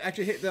Bigfoot. Hit the.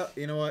 Actually, hit the.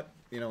 You know what?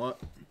 You know what?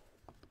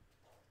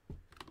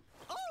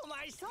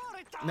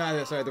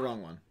 No, sorry, the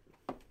wrong one.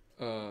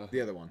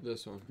 The other one.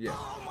 This one. Yeah.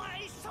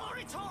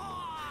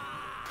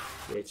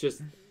 It's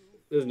just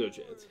There's no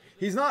chance.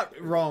 He's not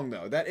wrong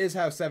though. That is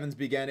how Sevens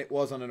began. It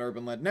was on an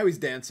urban legend. Now he's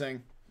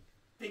dancing.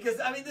 Because,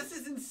 I mean, this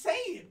is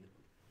insane.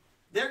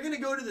 They're going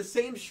to go to the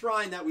same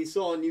shrine that we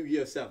saw in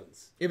Yu-Gi-Oh!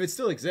 7s. If it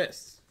still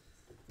exists.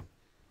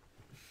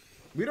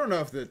 We don't know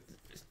if the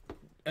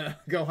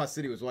Goha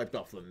City was wiped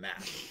off the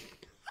map.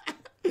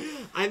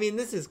 I mean,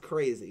 this is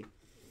crazy.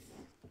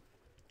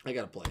 I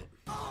gotta play it.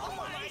 Oh,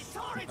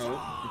 I'm not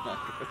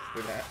gonna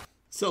do that.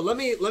 So let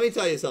me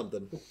tell you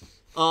something.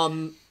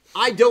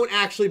 I don't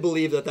actually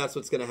believe that that's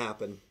what's going to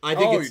happen. I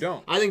think you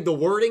don't. I think the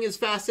wording is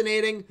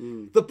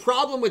fascinating. The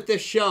problem with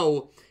this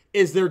show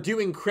is they're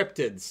doing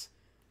cryptids.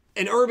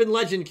 An urban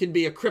legend can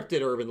be a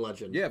cryptid urban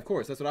legend. Yeah, of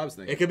course. That's what I was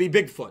thinking. It could be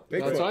Bigfoot.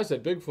 That's what I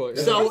said, Bigfoot.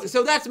 Yeah.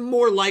 So that's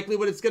more likely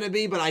what it's going to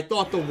be. But I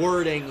thought the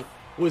wording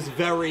was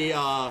very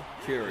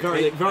Curious.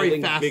 very I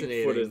think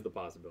fascinating. Bigfoot is the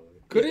possibility.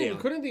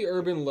 Couldn't the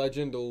urban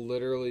legend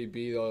literally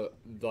be the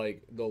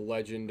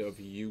legend of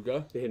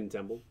Yuga? The Hidden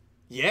Temple.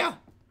 Yeah.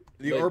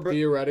 The Like, urban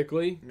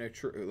theoretically. No,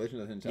 true.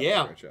 Legend of the Hidden Temple.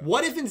 Yeah. Great show.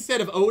 What if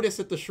instead of Otis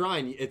at the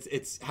shrine,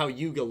 it's how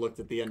Yuga looked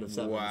at the end of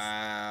 7s?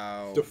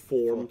 Wow.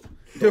 Deformed.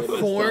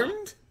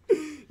 Deformed?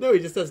 No, he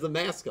just has the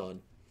mask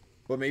on.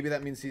 Well, maybe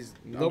that means he's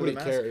Nobody under the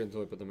mask. cared until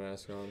he put the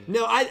mask on.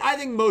 No, I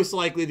think most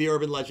likely the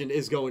urban legend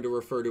is going to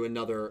refer to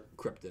another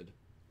cryptid.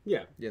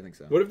 Yeah. Yeah, I think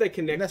so. What if they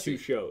connect Nessie. two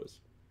shows?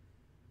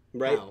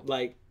 Right? How?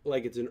 Like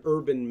it's an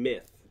urban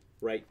myth,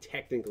 right?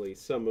 Technically,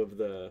 some of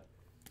the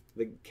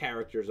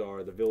characters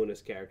are the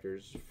villainous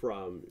characters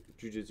from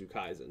Jujutsu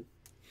Kaisen.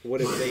 What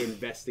if they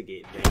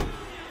investigate that?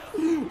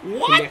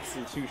 What? Connects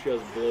in two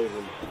shows, blows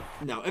them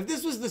up. No, if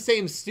this was the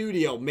same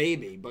studio,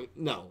 maybe, but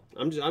no.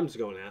 I'm just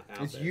going out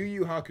It's there. Yu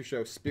Yu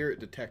Hakusho Spirit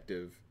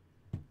Detective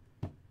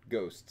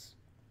Ghosts.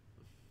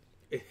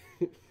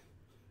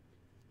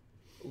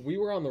 We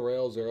were on the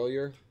rails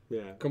earlier.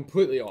 Yeah.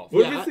 Completely off.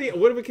 What Yeah,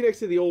 if it connects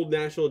to the old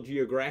National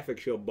Geographic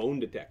show Bone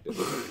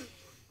Detective?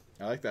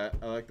 I like that.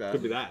 I like that.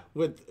 Could be that.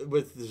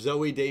 With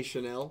Zoe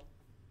Deschanel,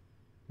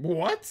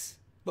 What?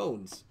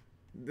 Bones.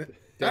 That's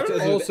I don't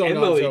know. also not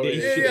Emily Zoe did.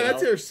 Yeah, Deschanel.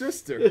 that's her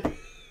sister.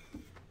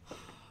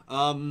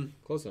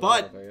 Close enough,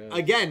 But I guess.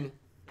 again,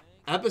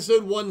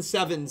 episode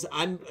 1/7s.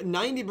 I'm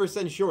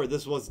 90% sure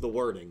this was the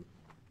wording.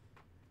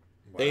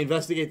 They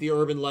investigate the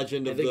urban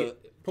legend of the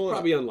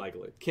Probably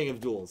unlikely. King of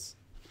Duels.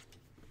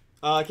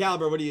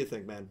 Caliber, what do you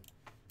think, man?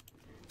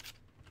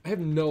 I have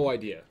no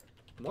idea.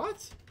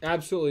 What?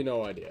 Absolutely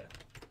no idea.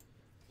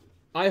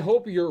 I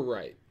hope you're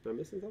right. Am I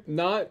missing something?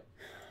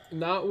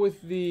 Not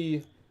with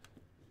the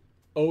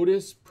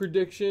Otis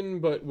prediction,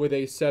 but with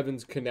a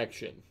Sevens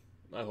connection.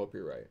 I hope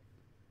you're right.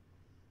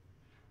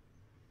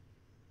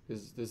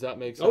 Does that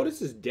make sense?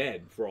 Otis is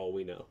dead for all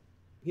we know.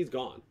 He's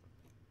gone.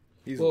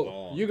 He's well,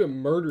 long. Yuga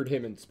murdered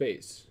him in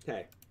space.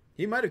 Hey.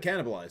 He might have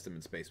cannibalized him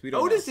in space. We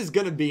don't Otis know. is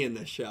gonna be in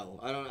this show.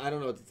 I don't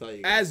know what to tell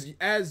you guys.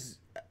 As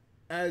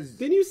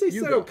Didn't you say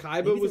Yuga. Seto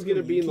Kaiba Maybe was the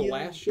going to be in the Yu-Gi-Oh!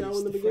 last show is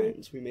in the the beginning?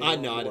 friends we made I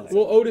along know, the I didn't way. say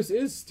Well, Otis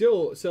is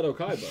still Seto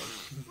Kaiba.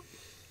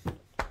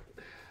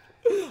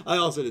 I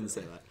also didn't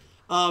say that.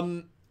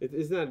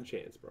 It's not a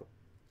chance, bro.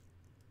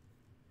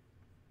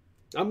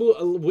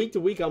 Week to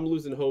week, I'm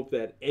losing hope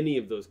that any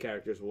of those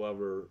characters will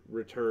ever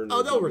return. Oh,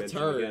 or they'll be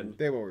mentioned return. again.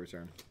 they will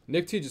return.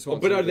 Nick T just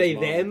wants but to are get they his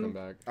mom to them? come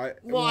back. I Or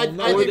think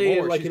are they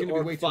more. like She's an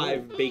gonna be way Arc too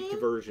old. 5 baked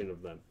version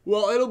of them?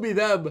 Well, it'll be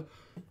them.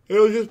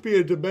 It'll just be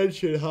a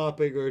dimension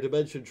hopping or a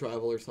dimension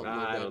travel or something I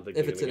like that. don't think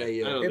if they're it's an gonna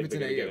get- I AU. don't If think it's an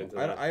they're gonna get AU, into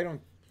that.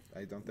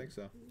 I don't think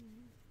so.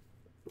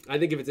 I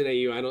think if it's an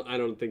AU, I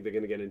don't think they're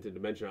going to get into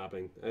dimension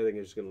hopping. I think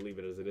they're just going to leave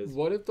it as it is.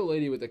 What if the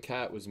lady with the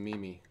cat was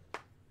Mimi?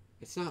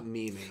 It's not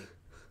Mimi.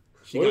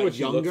 She What got what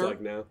she looks younger.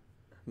 like now?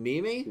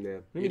 Mimi? Yeah.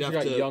 Maybe You'd she have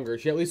got to- younger.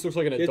 She at least looks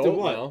like an You have to adult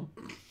what? now.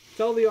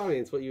 Tell the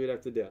audience what you would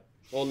have to do.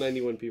 All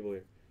 91 people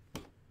here.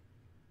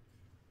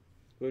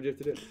 What would you have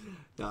to do?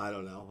 No, I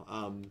don't know.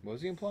 What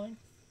was he implying?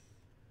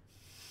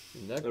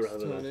 Next I'd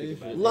rather not think donation.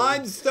 about it.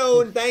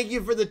 Limestone, thank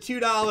you for the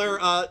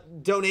 $2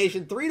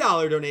 donation,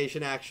 $3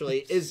 donation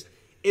actually.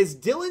 Is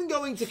Dylan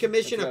going to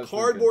commission That's what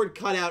I a was cardboard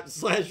cutout /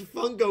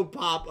 Funko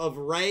Pop of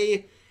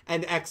Ray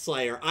and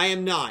X-Slayer? I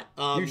am not.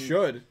 You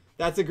should.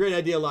 That's a great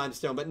idea,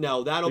 Limestone, but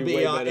no, that'll Be be.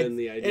 way better than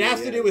the It idea, has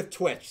to yeah. do with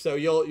Twitch, so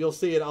you'll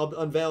see it. I'll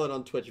unveil it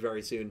on Twitch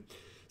very soon.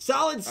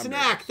 Solid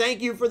Snack,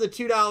 thank you for the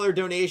 $2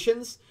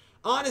 donations.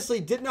 Honestly,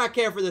 did not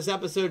care for this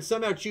episode.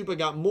 Somehow Chupa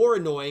got more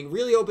annoying.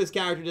 Really hope his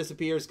character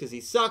disappears because he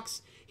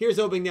sucks. Here's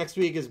hoping next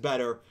week is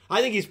better.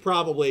 I think he's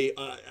probably.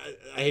 I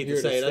hate Here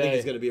to to say it. I think stay.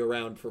 he's going to be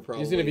around for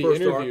probably. He's going to be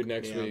First interviewed arc.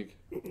 next Yeah. week.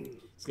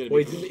 It's gonna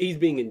Well, be. he's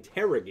being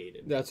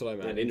interrogated. That's what I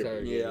meant. Not interviewed.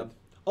 interrogated. Yeah.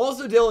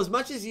 Also, Dill, as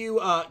much as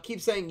you keep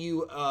saying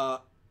you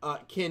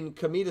can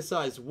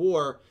comedicize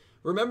war,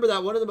 remember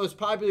that one of the most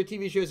popular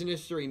TV shows in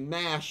history,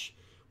 MASH,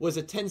 was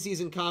a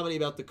 10-season comedy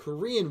about the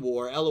Korean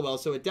War. LOL.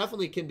 So it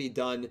definitely can be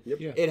done. Yep.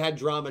 Yeah. It had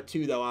drama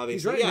too, though. Obviously.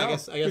 He's right. Yeah, no. I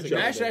guess. Good it job. can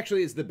Mash be.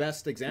 actually is the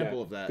best example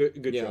Yeah. of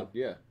that. Good Yeah. show.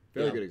 Yeah,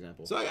 very Yeah. good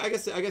example. So I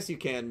guess you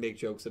can make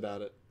jokes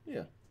about it.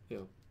 yeah,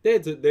 They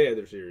had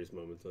their serious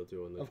moments though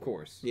too. On that of show.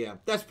 course. Yeah,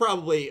 that's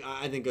probably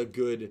I think a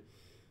good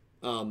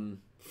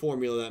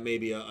formula that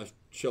maybe a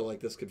show like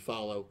this could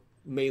follow.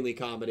 Mainly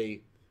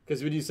comedy,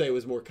 Because would you say it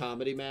was more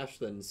comedy MASH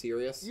than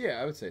serious? Yeah,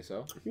 I would say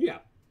so. Yeah.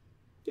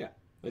 Yeah.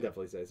 I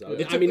definitely say so.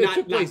 It I mean, took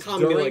not place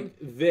comedy during- like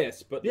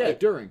this, but Yeah, like,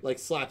 during. Like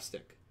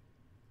slapstick.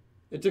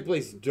 It took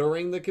place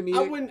during the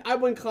comedic. I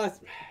wouldn't class.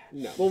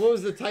 No. Well, what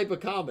was the type of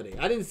comedy?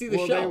 I didn't see the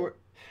Well, show. they were-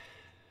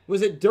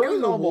 Was it during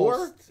was the war?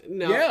 almost-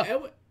 No.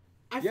 Yeah.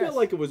 I Yes. feel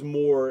like it was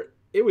more.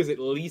 It was at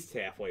least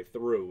halfway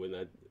through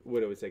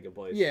when it was taking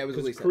place. Yeah, it was at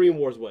 'Cause least Korean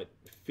War's what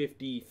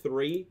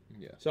 53.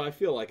 Yeah. So I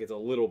feel like it's a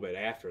little bit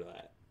after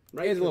that.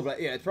 Right. It's a little bit.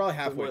 Yeah, it's probably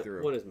halfway What-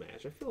 through. What is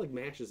MASH? I feel like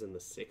MASH is in the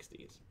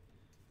 60s.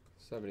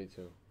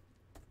 72.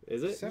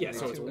 Is it? Yeah.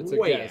 So it's 72. It's a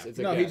way guess. after. It's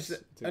a No, he guess.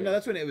 just. It's a No, guess.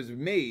 that's when it was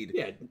made.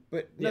 Yeah.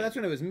 But no, Yeah. that's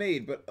when it was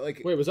made. But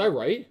like. Wait, was I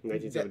right?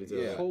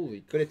 1972. Yeah.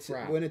 Holy But it's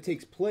crap. when it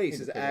takes place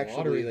Need is to play the actually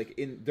lottery.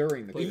 like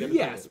during the. Wait,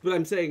 Yes, but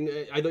I'm saying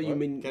I thought you What?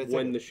 mean Can I take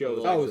when it? the show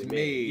was Oh, it was actually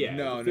made. Yeah,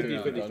 No, 50,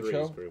 no. 53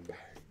 Show? is Korean War.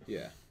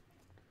 Yeah.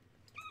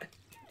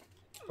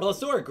 Well, it's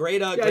still a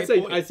great. Yeah, Great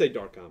point. I'd say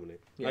dark comedy.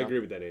 Yeah. I agree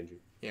with that, Angie.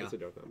 Yeah. I'd say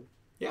dark comedy.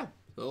 Yeah.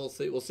 Well, we'll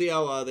see. We'll see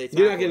how they. You're not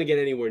tackle going to it. get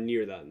anywhere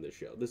near that in this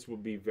show. This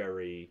would be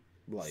very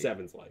Light.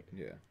 Sevens like.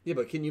 Yeah. Yeah,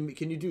 but can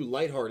you do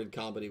lighthearted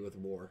comedy with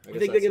war? I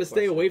think they're going to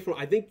stay away from.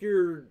 I think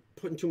you're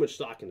putting too much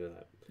stock into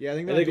that. Yeah, I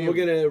think. I think we're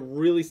going to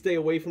really stay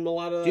away from a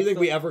lot of that Do you think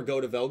stuff. we ever go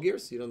to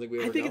Velgears? You don't think we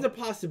ever I think go? it's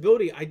a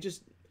possibility.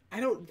 I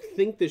don't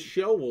think the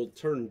show will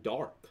turn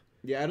dark.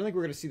 Yeah, I don't think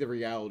we're gonna see the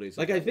realities.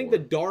 Like, of I that think war.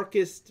 the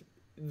darkest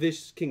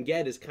this can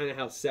get is kind of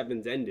how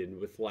Sevens ended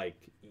with,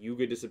 like,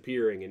 Yuga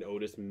disappearing and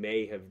Otis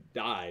may have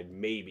died,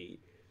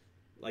 maybe.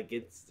 Like,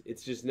 it's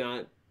just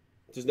not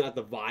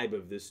the vibe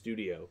of this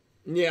studio.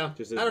 Yeah,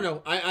 Just I don't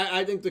know.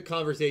 I think the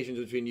conversations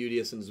between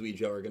Udius and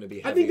Zuijo are going to be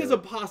heavier. I think there's a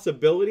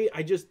possibility.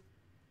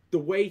 The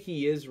way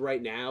he is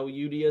right now,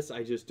 Udius,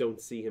 I just don't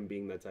see him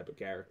being that type of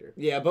character.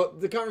 Yeah, but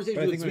the conversations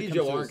But I with think when it Zuijo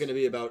comes to aren't his- going to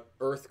be about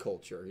Earth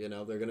culture. You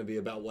know, they're going to be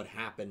about what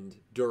happened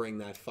during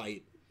that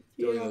fight,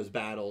 during Yeah. those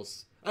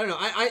battles. I don't know.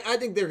 I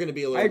think they're going to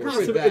be a little I agree more...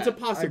 with It's that. a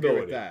possibility. I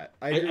agree with that.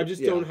 I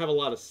just don't have a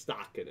lot of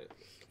stock in it.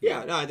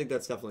 Yeah, no, I think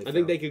that's definitely I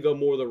think fair. they could go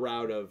more the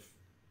route of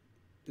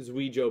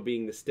Zuijo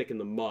being the stick in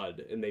the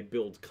mud, and they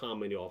build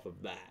comedy off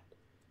of that.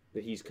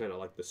 That he's kind of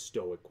like the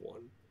stoic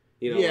one.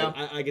 You know, Yeah.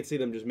 like, I could see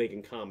them just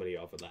making comedy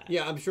off of that.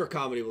 Yeah, I'm sure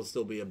comedy will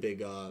still be a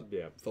big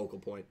focal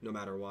point, no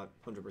matter what,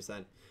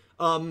 100%.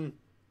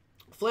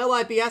 Flail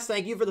IPS,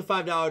 thank you for the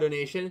 $5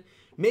 donation.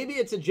 Maybe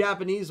it's a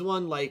Japanese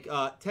one like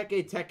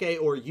Teke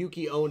Teke or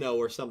Yuki Ono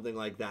or something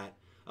like that.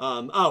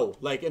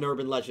 Like an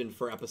urban legend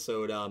for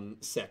episode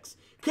 6.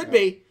 Could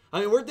be.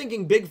 I mean, we're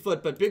thinking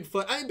Bigfoot, but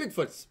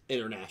Bigfoot's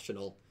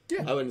international.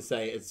 Yeah. I wouldn't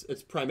say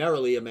it's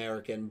primarily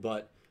American,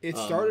 but... It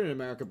started in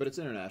America, but it's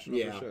international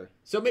Yeah. for sure.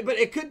 So, but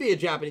it could be a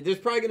Japanese. There's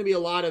probably going to be a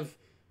lot of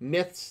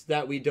myths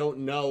that we don't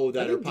know I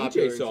that are think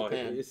popular DJ in saw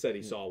Japan. it. He said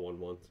he saw one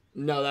once.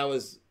 No, that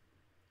was...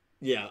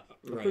 Yeah,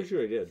 I'm right. pretty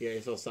sure he did. Yeah,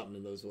 he saw something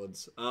in those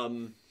woods. Oh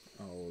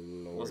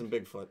lord. Wasn't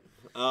Bigfoot.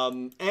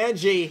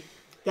 Angie,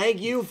 thank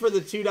you for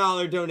the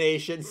 $2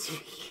 donations.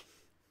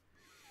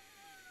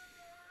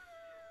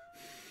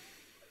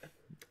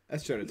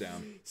 Let's shut it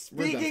down.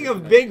 Speaking We're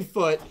of done for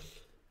tonight. Bigfoot,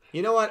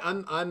 you know what?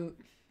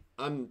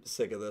 I'm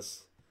sick of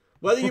this.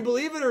 Whether you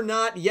believe it or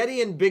not,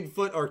 Yeti and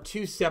Bigfoot are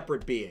two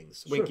separate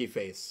beings. Winky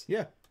face.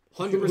 Yeah.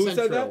 100% Who said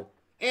true. that?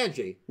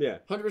 Angie. Yeah.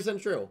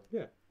 100% true.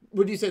 Yeah.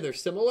 Would you say they're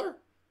similar?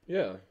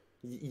 Yeah.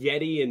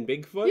 Yeti and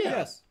Bigfoot?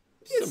 Yes.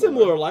 It's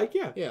similar, like,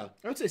 yeah. Yeah.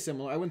 I would say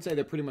similar. I wouldn't say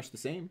they're pretty much the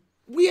same.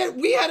 We had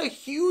a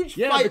huge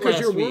Yeah, fight because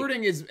last your week.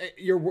 wording is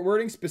your wording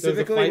There was a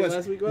specifically fight was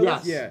last week with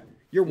Yes. us? yeah.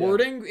 Your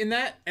wording in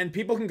that, and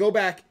people can go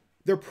back.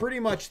 They're pretty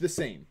much the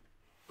same.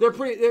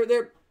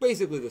 They're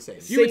basically the same.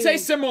 You would say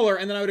similar,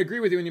 and then I would agree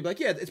with you, and you'd be like,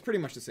 yeah, it's pretty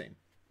much the same.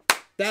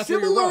 That's where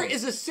you're Similar wrong.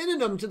 is a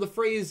synonym to the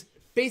phrase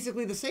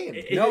basically the same.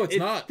 No, it's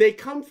not. They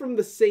come from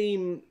the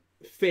same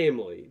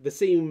family, the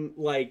same,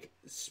 like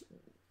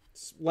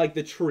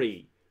the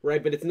tree,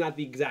 right? But it's not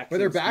the exact But same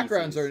their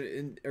backgrounds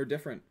species. are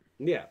different.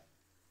 Yeah.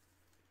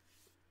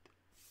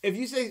 If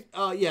you say,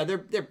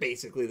 they're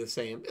basically the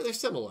same. They're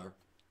similar.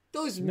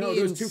 Those No, mean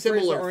those two phrases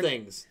similar aren't-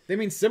 things. They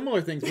mean similar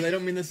things, but they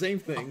don't mean the same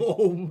thing.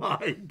 Oh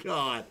my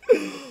god.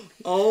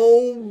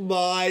 Oh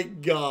my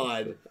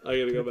god. I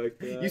gotta go back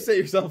to that. You set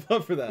yourself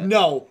up for that.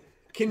 No.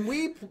 Can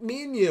me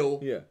and you,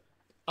 Yeah.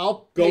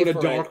 I'll Go pay in a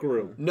for dark it.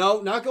 room.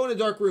 No, not go in a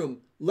dark room.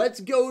 Let's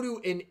go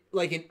to in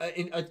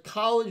a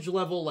college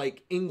level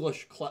like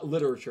English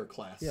literature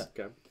class. Yeah.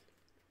 Okay.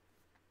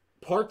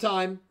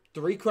 Part-time,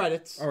 3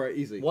 credits. All right,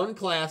 easy. 1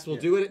 class. We'll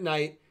do it at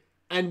night,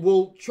 and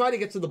we'll try to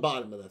get to the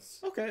bottom of this.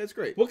 Okay, that's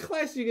great. What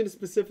class are you gonna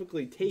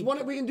specifically take?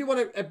 We can do one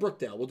at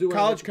Brookdale. We'll do one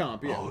College at,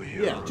 comp, yeah. Oh,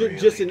 you're Yeah, really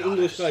Just an not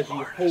English as class you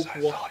smart hope as I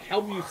will thought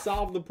help you were.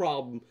 solve the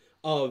problem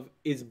of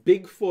is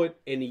Bigfoot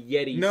and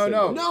Yeti No,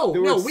 similar? no. No, They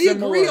were we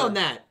agree similar. on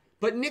that.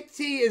 But Nick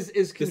T is The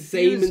confused.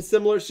 same and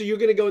similar, so you're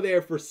gonna go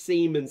there for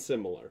same and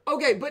similar.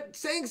 Okay, but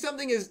saying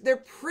something is they're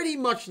pretty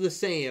much the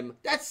same.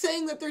 That's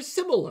saying that they're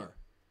similar,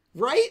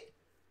 right?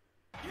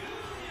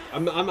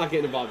 I'm not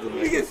getting involved in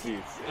Because this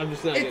disputes. I'm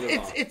just not getting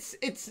involved.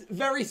 It's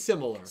very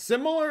similar.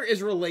 Similar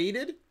is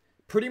related.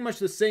 Pretty much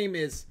the same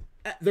is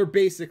they're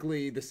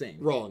basically the same.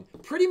 Wrong.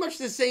 Pretty much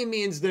the same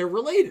means they're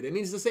related. It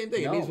means the same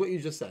thing. No. It means what you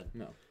just said.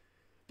 No.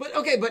 But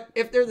okay, but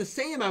if they're the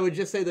same, I would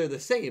just say they're the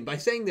same. By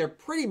saying they're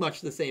pretty much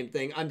the same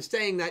thing, I'm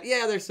saying that,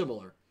 yeah, they're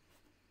similar.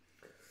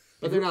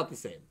 But they're not the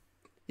same.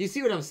 You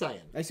see what I'm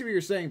saying? I see what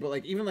you're saying, but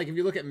like even like if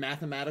you look at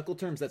mathematical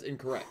terms, that's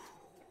incorrect.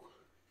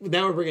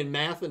 Now we're bringing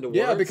math into words.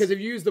 Yeah, because if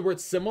you use the word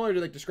similar to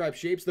like describe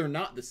shapes, they're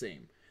not the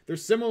same. They're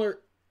similar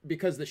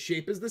because the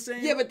shape is the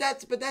same. Yeah, but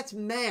that's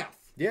math.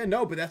 Yeah,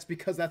 no, but that's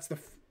because that's the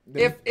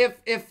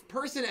If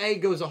person A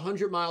goes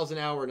 100 miles an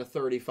hour in a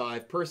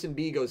 35, person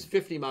B goes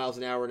 50 miles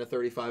an hour in a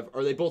 35,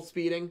 are they both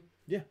speeding?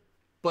 Yeah.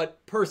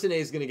 But person A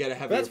is going to get a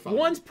heavier fine.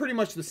 One's pretty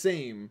much the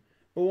same,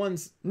 but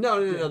one's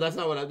No. That's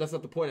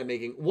not the point I'm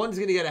making. One's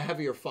going to get a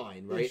heavier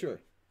fine, right? Yeah, sure.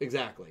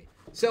 Exactly.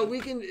 So we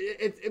can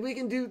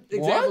do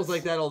examples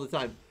like that all the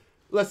time.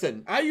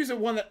 Listen, I use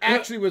one that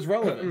actually was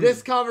relevant.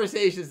 this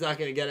conversation is not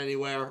going to get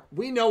anywhere.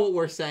 We know what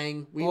we're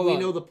saying. We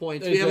know the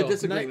points. Hey, we have a Bill.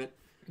 disagreement.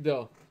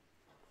 Dill.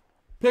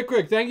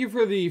 Pickwick, thank you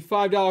for the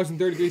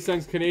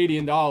 $5.33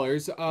 Canadian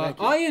dollars.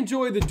 I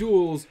enjoy the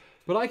duels,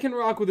 but I can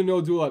rock with a no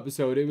duel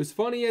episode. It was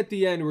funny at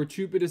the end where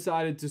Chupa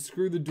decided to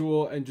screw the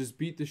duel and just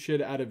beat the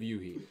shit out of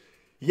Yuhi.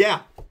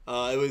 Yeah,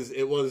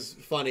 it was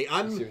funny.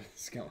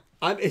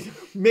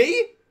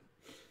 Me?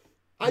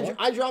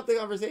 I dropped the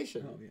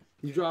conversation. Oh, yeah.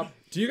 You drop.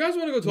 Do you guys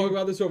want to go talk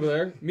about this over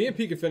there? Me and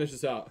Pete can finish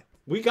this out.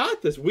 We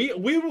got this. We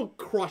will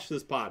crush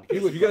this podcast.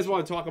 If you guys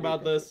want to talk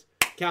about this,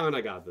 Cal and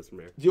I got this from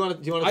here. Do you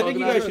want to? I think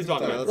you guys should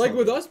talk about it. Like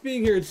with us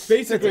being here, it's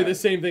basically the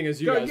same thing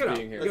as you guys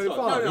being here. Let's talk.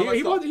 Fine. No,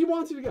 let's talk. He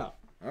wants you to go.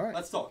 All right.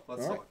 Let's talk.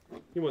 Let's talk.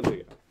 He wants you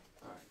to go.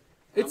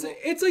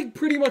 It's like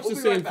pretty much the be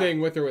same right back.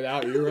 thing with or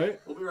without you, right?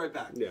 We'll be right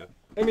back. Yeah.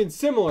 I mean,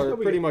 similar,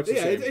 pretty much the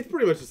same. It's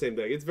pretty much the same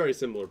thing. It's a very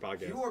similar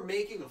podcast. You are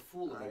making a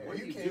fool of me. What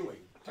are you doing?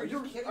 Are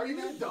you kidding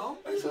me? Dumb?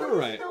 All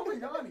right.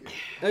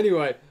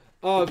 Anyway,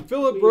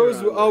 Philip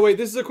Rose. Oh wait,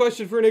 this is a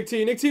question for Nick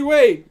T. Nick T,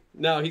 wait.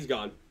 No, he's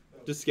gone.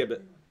 Just skip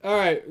it. All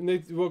right,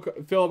 Nick,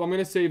 Philip, I'm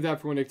gonna save that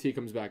for when Nick T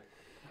comes back.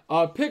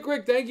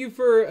 Pickrick, thank you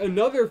for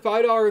another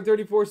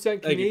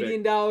 $5.34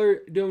 Canadian dollar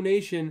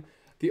donation.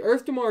 The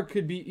Earth Damar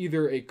could be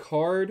either a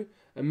card,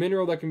 a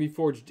mineral that can be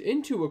forged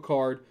into a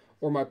card,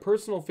 or my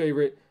personal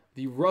favorite,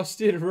 the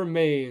rusted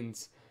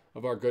remains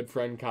of our good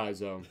friend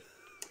Kaizo.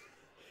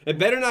 It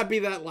better not be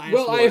that last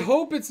Well, one. I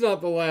hope it's not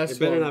the last It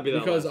better one, not be that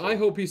because last I one.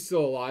 hope he's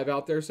still alive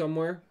out there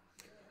somewhere.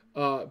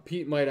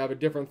 Pete might have a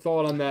different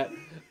thought on that.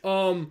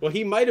 Well,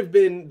 he might have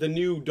been the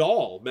new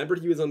doll. Remember,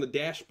 he was on the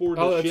dashboard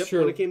of the that's ship true.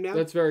 when it came down?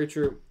 That's very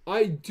true.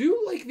 I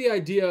do like the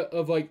idea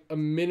of like a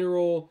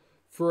mineral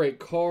for a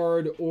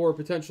card, or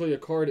potentially a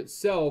card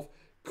itself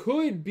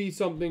could be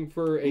something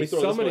for Let me a throw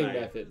this one summoning at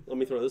you. method. Let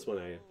me throw this one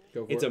at you.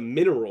 Go for It's it. a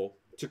mineral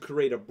to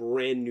create a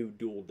brand new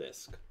dual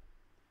disc.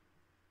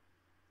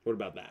 What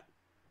about that?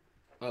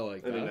 I like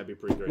I think that. that'd be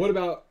pretty great. What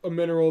about a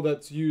mineral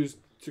that's used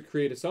to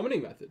create a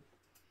summoning method?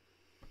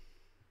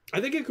 I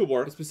think it could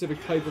work. A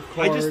specific type of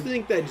I card. just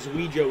think that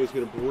Zuijo is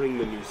going to bring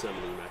the new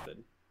summoning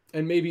method.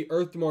 And maybe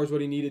Earth Damar is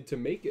what he needed to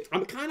make it.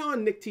 I'm kind of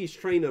on Nick T's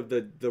train of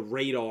the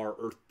radar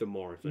Earth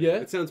Damar thing. Yeah?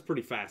 It sounds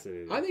pretty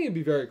fascinating. I think it'd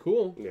be very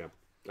cool. Yeah.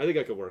 I think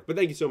that could work. But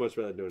thank you so much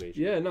for that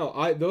donation. Yeah,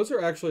 no, those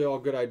are actually all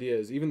good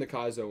ideas. Even the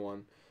Kaizo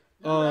one.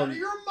 Out of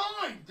your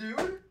mind,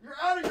 dude. You're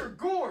out of your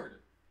gourd.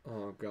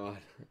 Oh God,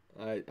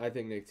 I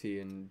think Nick T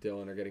and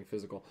Dylan are getting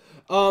physical.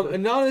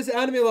 Anonymous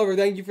anime lover,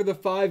 thank you for the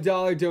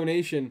 $5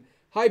 donation.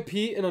 Hi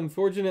Pete, and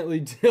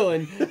unfortunately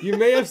Dylan, you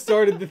may have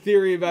started the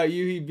theory about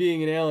Yuhi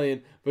being an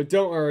alien, but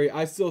don't worry,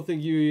 I still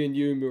think Yuhi and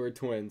Yuumu are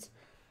twins.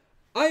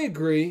 I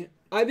agree.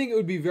 I think it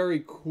would be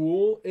very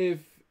cool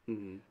if,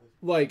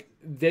 like,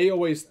 they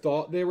always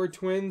thought they were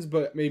twins,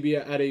 but maybe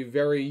at a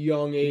very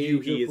young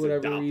age Yuhi or is for whatever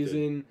adopted.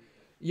 reason.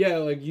 Yeah,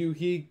 like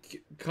Yuhi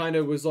kind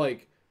of was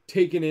like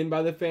taken in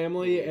by the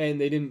family, and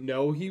they didn't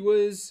know he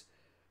was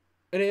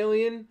an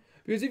alien.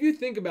 Because if you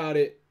think about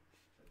it,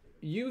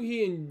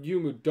 Yuhi and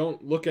Yumu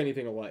don't look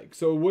anything alike,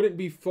 so it wouldn't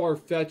be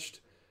far-fetched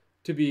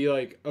to be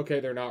like, okay,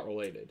 they're not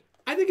related.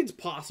 I think it's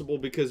possible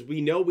because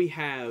we know we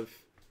have...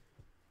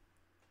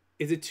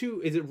 Is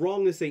it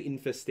wrong to say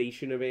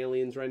infestation of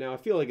aliens right now? I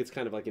feel like it's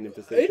kind of like an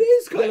infestation. It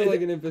is kind of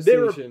like an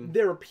infestation.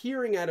 They're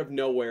appearing out of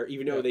nowhere,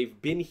 even though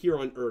they've been here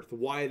on Earth.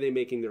 Why are they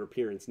making their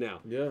appearance now?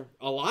 Yeah.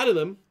 A lot of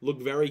them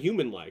look very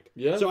human-like.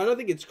 Yeah. So I don't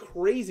think it's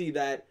crazy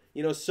that,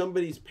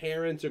 somebody's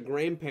parents or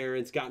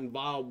grandparents got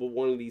involved with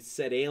one of these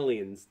said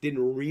aliens,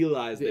 didn't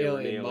realize The they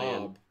alien were an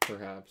alien. mob,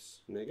 perhaps.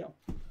 There you go.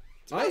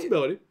 It's a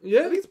possibility. Yeah.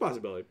 I think it's a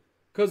possibility.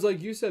 Because,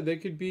 like you said, they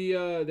could be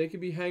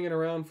hanging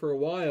around for a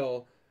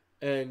while,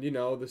 and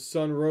the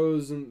sun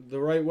rose in the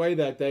right way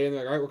that day, and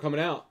they're like, all right, we're coming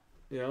out.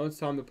 It's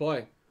time to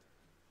play.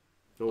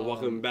 So we'll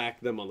welcome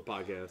back them on the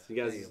podcast. You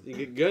guys,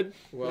 you good?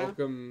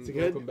 Welcome, Is it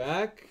good? welcome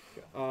back.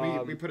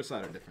 we put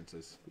aside our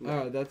differences. All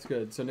right, that's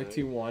good. So Nick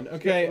T won.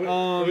 Okay.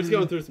 We're just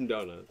going through some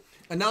donuts.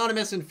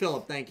 Anonymous and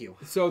Philip, thank you.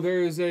 So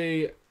there's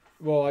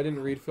well, I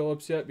didn't read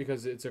Phillips yet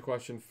because it's a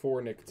question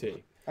for Nick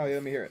T. Oh yeah,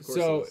 let me hear it.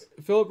 So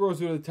Philip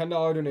Rose with a $10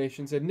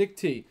 donation said, Nick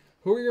T,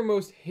 who are your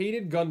most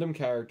hated Gundam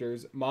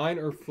characters? Mine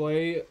are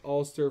Flay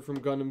Ulster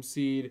from Gundam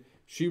Seed,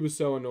 She was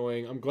so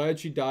annoying. I'm glad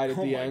she died at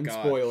Oh the my end.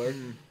 God. Spoiler.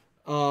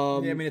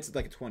 Yeah, I mean it's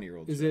like a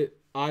 20-year-old. Is it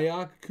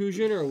Ayak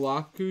Kujin or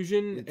Lok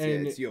Kujin?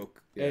 It's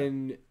Yoke. Yeah.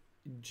 And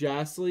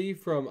Jasly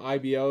from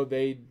IBO,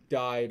 they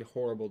died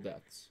horrible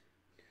deaths.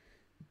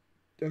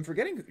 I'm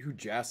forgetting who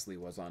Jasly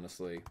was,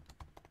 honestly.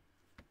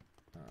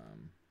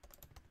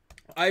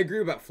 I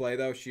agree about Flay,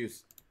 though. She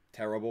was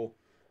terrible.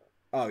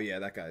 Oh, yeah,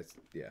 that guy's...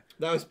 Yeah.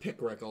 That was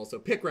Pickrick also.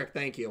 Pickrick,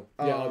 thank you.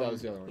 Yeah, that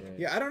was the other one.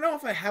 Yeah, I don't know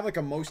if I have, like,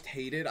 a most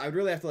hated. I would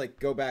really have to, like,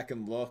 go back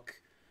and look.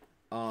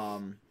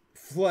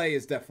 Flay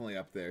is definitely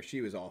up there. She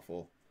was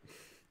awful.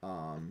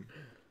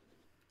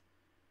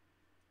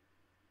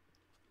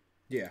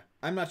 Yeah,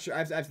 I'm not sure. I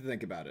have to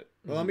think about it.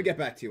 Well, let me get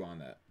back to you on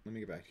that.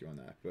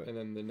 But... And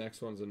then the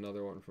next one's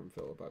another one from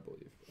Philip, I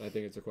believe. I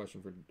think it's a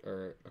question for,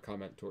 or a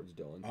comment towards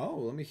Dylan. Oh,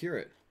 let me hear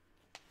it.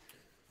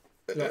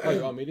 Oh,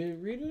 you want me to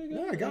read it again?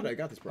 No, I got it. I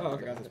got this, bro. Oh,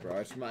 okay. I got this, bro. I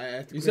have to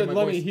You clear said my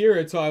let voice. me hear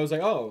it, so I was like,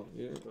 oh.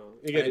 Yeah.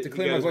 You I had to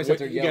clear my voice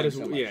after yelling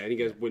so much. Yeah, and he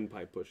got his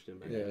windpipe pushed in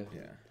back. Yeah.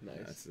 Yeah,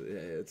 Nice.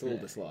 It's a little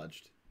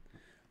dislodged.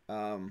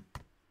 That's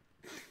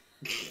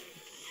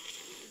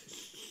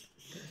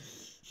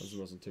the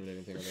most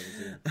intimidating thing I've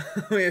ever seen.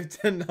 We have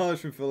 $10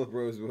 from Philip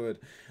Rosewood.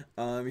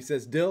 He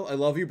says, Dill, I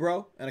love you,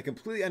 bro, and I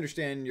completely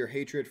understand your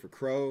hatred for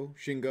Crow,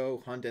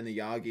 Shingo, Hunt, and the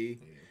Yagi.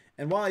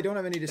 And while I don't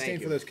have any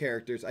disdain for those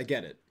characters, I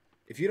get it.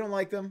 If you don't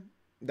like them,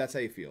 that's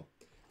how you feel.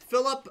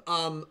 Philip,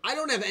 I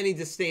don't have any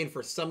disdain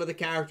for some of the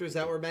characters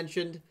that were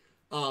mentioned.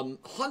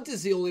 Hunt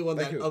is the only one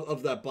that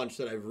of that bunch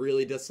that I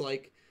really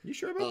dislike. You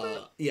sure about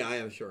that? Yeah, I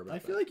am sure about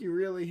that. I feel like you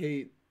really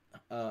hate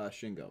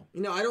Shingo.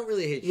 No, I don't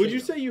really hate Shingo. Would you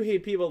say you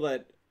hate people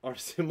that are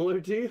similar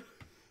to you?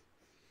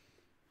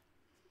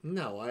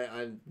 No,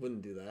 I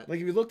wouldn't do that. Like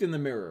if you looked in the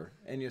mirror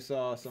and you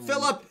saw someone...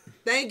 Philip,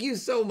 thank you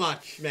so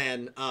much,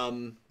 man.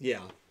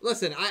 Yeah.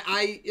 Listen,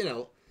 I you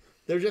know,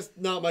 they're just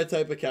not my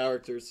type of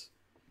characters.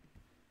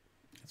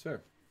 That's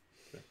fair.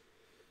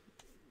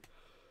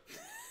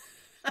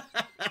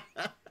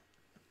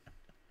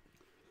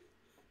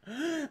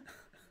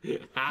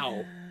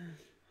 How?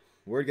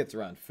 Word gets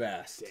around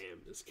fast.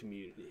 Damn, this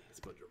community is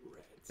a bunch of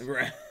reds.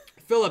 Right.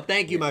 Philip,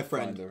 thank you, my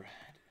friend. Find the red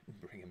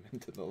and bring him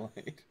into the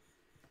light.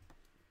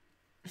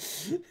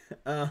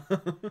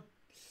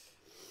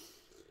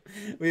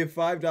 We have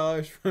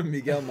 $5 from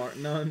Miguel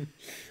Martinon.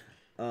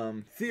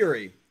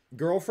 Theory: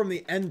 girl from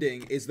the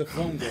ending is the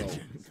phone girl.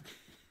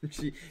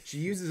 She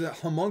uses a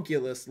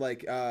homunculus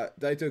like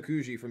Daito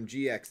Kuji from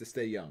GX to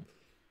stay young.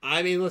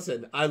 I mean,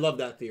 listen, I love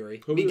that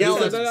theory. Who Miguel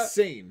said is that?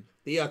 Insane.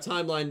 The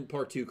Timeline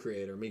Part 2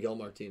 creator, Miguel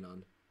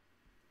Martinon.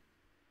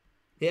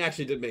 He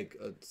actually did make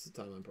a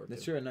Timeline Part 2.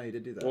 That's true. No, he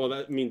did do that. Well,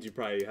 that means you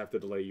probably have to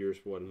delay yours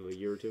for a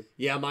year or two.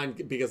 Yeah, mine,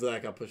 because of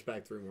that, got pushed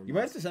back 3 more months. You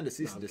might have to send a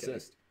cease and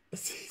desist.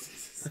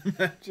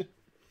 Imagine.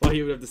 Well,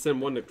 he would have to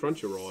send one to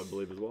Crunchyroll, I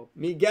believe, as well.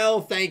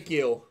 Miguel, thank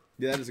you.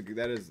 Yeah,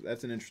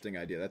 that's an interesting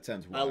idea. That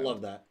sounds wild. I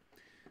love that.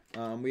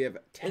 We have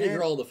 10. Any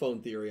girl on the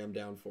phone theory, I'm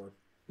down for.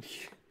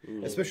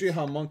 Especially a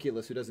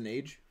homunculus who doesn't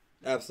age.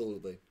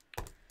 Absolutely.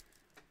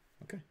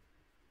 Okay.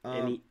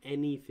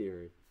 Any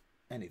theory.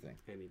 Anything.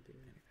 Any theory.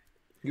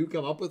 You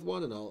come up with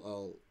one, and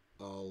I'll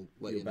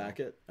let you know. back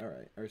it. All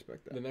right, I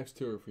respect that. The next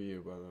two are for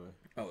you, by the way.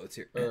 Oh, let's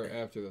hear. Or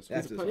after this one.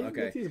 After this one,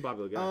 okay. He's a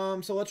popular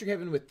guy. So Electric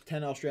Heaven with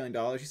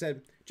 $10 He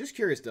said, "Just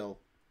curious, Dill,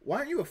 why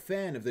aren't you a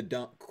fan of the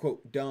dumb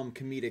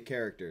comedic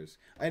characters?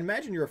 I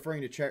imagine you're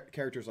referring to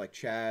characters like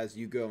Chaz,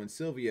 Yugo, and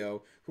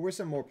Silvio, who were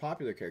some more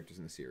popular characters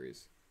in the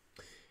series."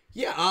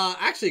 Yeah,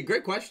 actually,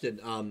 great question,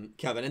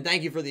 Kevin, and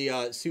thank you for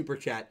the super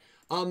chat.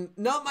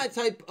 Not my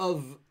type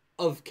of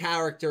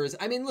characters.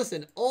 I mean,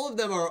 listen, all of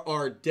them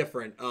are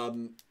different.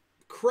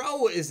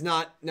 Crow is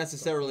not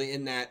necessarily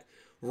in that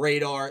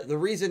radar. The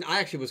reason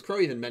was Crow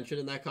even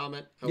mentioned in that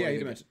comment? Yeah,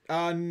 you mentioned.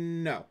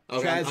 No.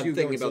 Okay, Chaz, I'm Yugo,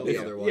 thinking and about the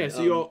Silvio. other one. Yeah,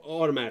 so you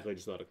automatically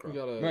just thought of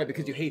Crow. Right,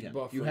 because you hate him.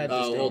 You had to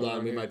Oh, stay hold on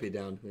on, we here. might be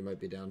down.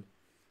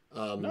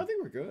 No, I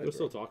think we're good. We're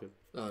still talking.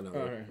 Oh no. All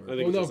right. I think Well,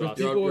 it's no, just but us.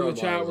 people You're in on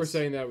the chat were wireless.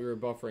 saying that we were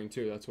buffering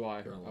too. That's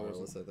why You're on I wireless,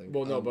 wasn't. I think.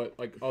 Well, no, but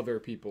like other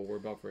people were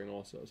buffering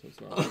also, so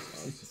it's not. just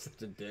us.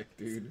 Such a dick,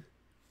 dude.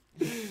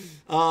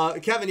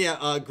 Kevin,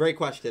 yeah, great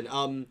question.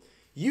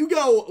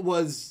 Yugo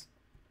was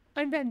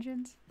I'm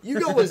vengeance.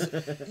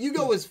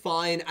 Yugo was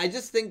fine. I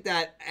just think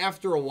that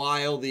after a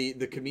while, the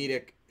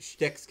comedic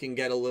shticks can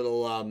get a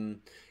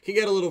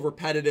little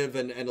repetitive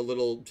and a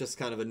little just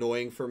kind of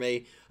annoying for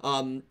me.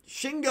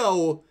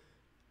 Shingo,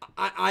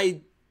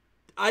 I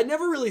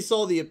never really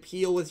saw the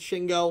appeal with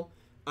Shingo.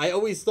 I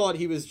always thought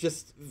he was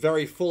just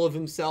very full of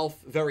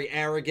himself, very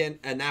arrogant,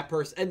 and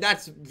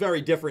that's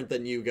very different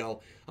than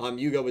Yugo.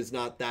 Yugo is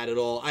not that at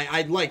all.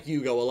 I like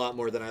Yugo a lot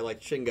more than I like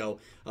Shingo,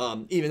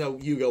 even though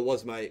Yugo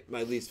was my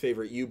least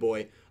favorite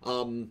U-boy.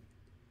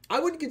 I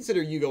wouldn't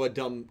consider Yugo a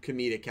dumb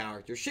comedic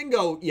character.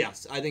 Shingo,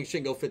 yes, I think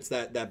Shingo fits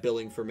that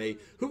billing for me.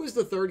 Who was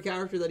the third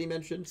character that he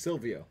mentioned?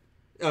 Silvio.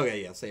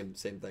 Okay, yeah, same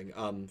thing.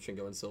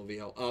 Shingo and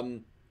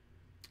Silvio.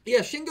 Yeah,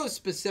 Shingo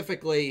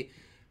specifically,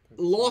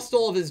 lost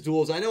all of his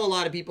duels. I know a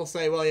lot of people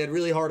say, well, he had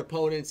really hard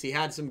opponents. He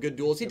had some good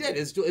duels. He did.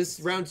 His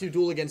round 2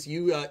 duel against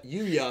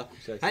Yuya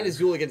and his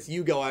duel against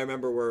Yugo, I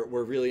remember,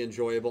 were really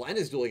enjoyable. And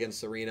his duel against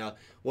Serena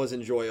was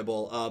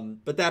enjoyable.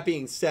 But that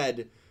being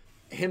said,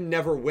 him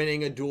never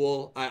winning a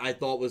duel, I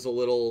thought was a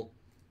little,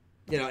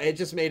 it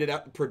just made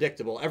it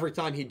predictable. Every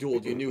time he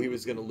dueled, you knew he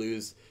was going to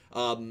lose.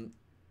 And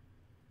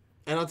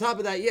on top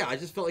of that, I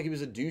just felt like he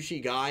was a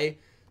douchey guy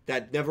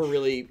that never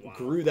really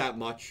grew that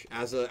much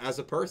as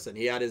a person.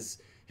 He had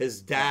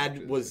his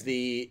dad was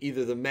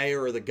either the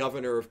mayor or the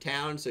governor of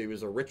town, so he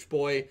was a rich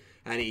boy,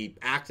 and he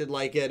acted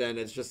like it, and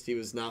it's just he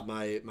was not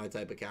my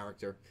type of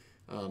character.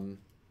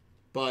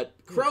 But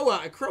Crow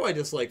I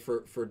dislike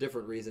for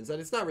different reasons,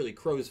 and it's not really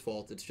Crow's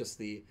fault. It's just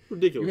the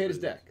ridiculous. You hate his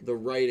deck. The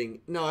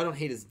writing. No, I don't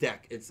hate his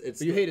deck. It's. But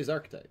you hate his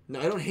archetype.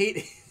 No, I don't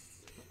hate.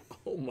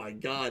 Oh my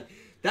God,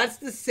 that's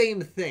the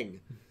same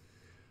thing.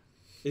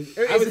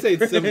 I would say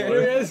it's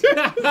similar.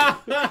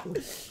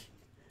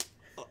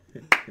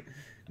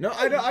 No,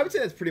 I would say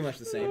that's pretty much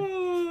the same. I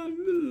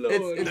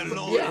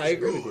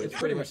agree with you. It's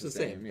pretty much the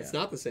same. Yeah. It's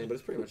not the same, but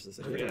it's pretty much the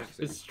same. Yeah,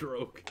 a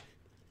stroke.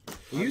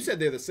 Well, you said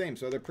they're the same,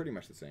 so they're pretty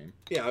much the same.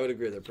 Yeah, I would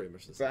agree they're pretty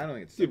much the same. But I don't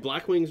think it's. Dude,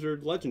 Blackwings are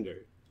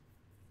legendary.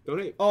 Don't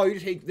hate. Oh, you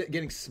just hate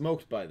getting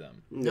smoked by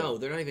them. No,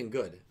 they're not even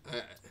good.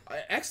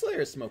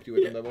 X-Slayer smoked you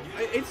with them, though.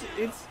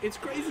 It's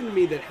crazy to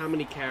me that how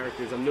many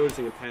characters I'm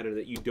noticing a pattern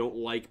that you don't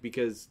like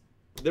because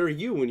they're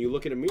you when you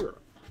look in a mirror.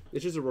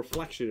 It's just a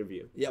reflection of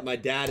you. Yeah, my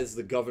dad is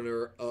the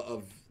governor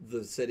of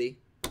the city.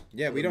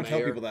 Yeah, we don't tell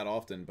mayor. people that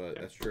often, but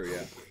that's true,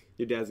 yeah.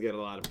 Your dad's got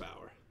a lot of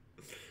power.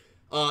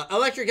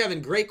 Electric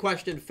Evan, great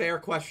question, fair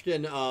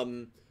question.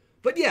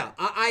 But yeah,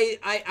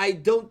 I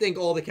don't think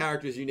all the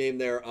characters you named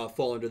there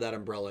fall under that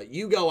umbrella.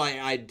 Yugo,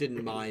 I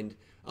didn't mind.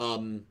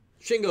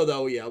 Shingo,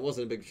 though, I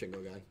wasn't a big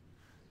Shingo guy.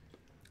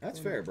 That's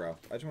fair, bro.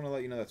 I just want to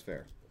let you know that's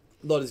fair.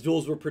 Thought his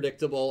duels were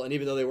predictable, and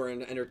even though they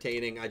weren't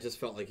entertaining, I just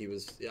felt like he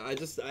was. He was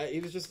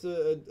just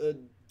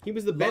he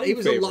was the betting he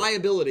was favorite. a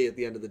liability at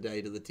the end of the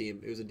day to the team.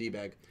 He was a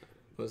d-bag.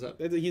 What was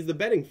that? He's the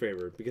betting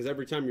favorite because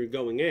every time you're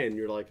going in,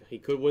 you're like, he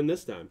could win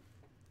this time.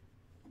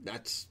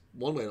 That's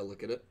one way to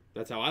look at it.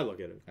 That's how I look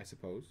at it. I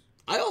suppose.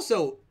 I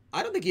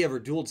don't think he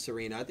ever dueled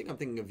Serena. I think I'm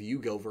thinking of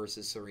Yugo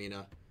versus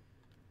Serena.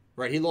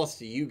 Right, he lost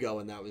to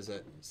Yugo, and that was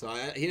it. So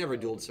he never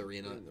dueled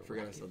Serena. I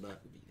forgot I said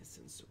that. Venus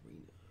and Serena.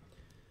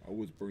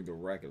 Always bring the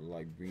racket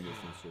like Venus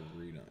and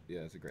Serena.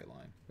 Yeah, that's a great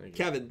line.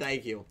 Kevin,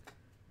 thank you.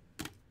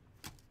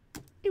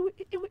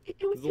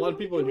 There's a lot of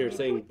people in here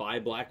saying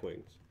buy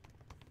Blackwings.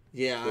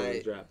 Yeah,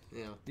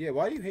 yeah. Yeah,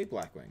 why do you hate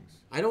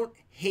Blackwings? I don't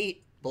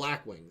hate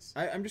Blackwings.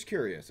 I'm just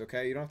curious,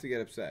 okay? You don't have to get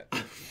upset.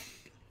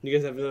 You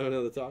guys have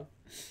another talk?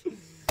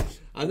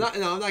 I'm not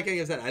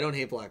getting upset. I don't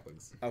hate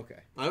Blackwings.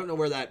 Okay. I don't know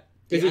where that.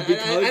 Is it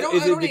because, I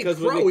don't hate what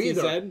Crow Nick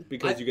either. said?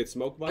 Because you get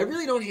smoked by I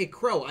really don't hate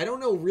Crow. I don't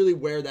know really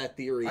where that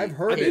theory. I've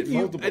heard I it think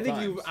multiple times. I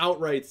think you've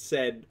outright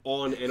said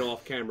on and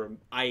off camera,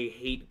 I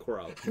hate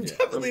Crow. I've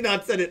definitely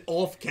not said it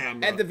off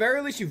camera. At the very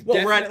least, you've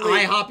we're at definitely...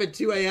 IHOP at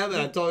 2 a.m.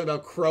 and I'm talking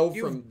about Crow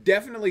You've from...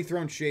 definitely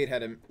thrown shade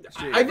at him.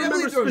 I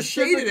remember thrown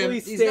shade at him. specifically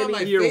He's not standing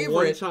my here favorite.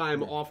 one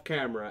time off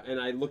camera,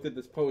 and I looked at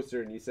this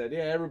poster, and you said,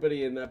 yeah,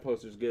 everybody in that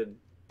poster's good,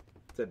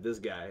 except this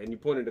guy. And you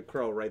pointed to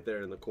Crow right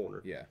there in the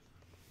corner. Yeah.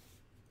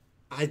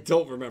 I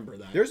don't remember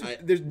that. There's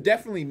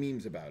definitely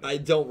memes about it. I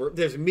don't...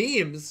 There's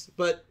memes,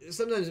 but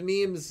sometimes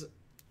memes...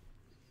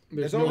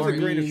 There's always a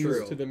grain of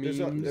truth to the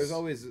memes. There's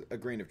always a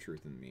grain of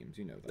truth in memes.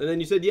 You know that. And then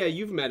you said, yeah,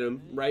 you've met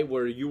him, right,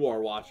 where you are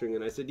watching.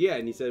 And I said, yeah.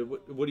 And he said,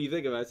 what do you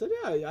think of it? I said,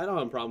 yeah, I don't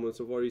have a problem with it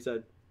so far. He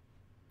said,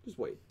 just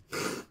wait.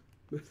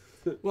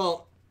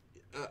 Well,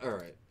 all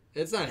right.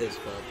 It's not his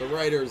fault. The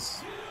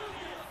writers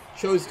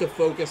chose to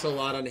focus a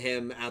lot on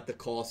him at the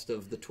cost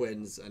of the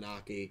twins and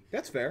Aki.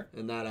 That's fair.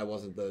 And that I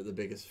wasn't the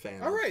biggest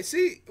fan All of. right.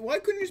 See, why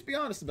couldn't you just be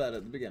honest about it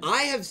at the beginning?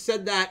 I have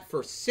said that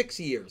for 6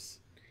 years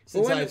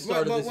since I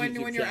started this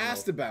YouTube when you're channel.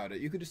 asked about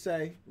it, you could just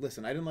say,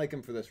 "Listen, I didn't like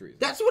him for this reason."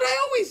 That's what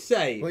I always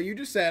say. Well, you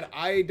just said,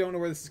 "I don't know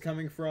where this is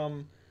coming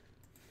from."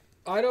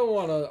 I don't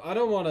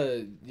want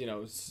to,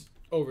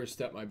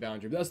 overstep my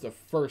boundary. That's the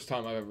first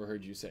time I've ever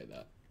heard you say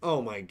that.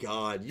 Oh my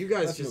God, you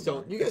guys just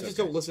don't. You guys just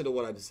don't listen to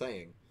what I'm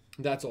saying.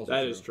 That's also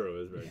That true. is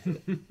true. It's very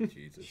true.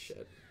 Jesus.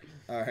 Shit.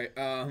 All right.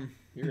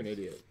 You're an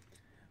idiot.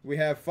 We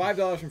have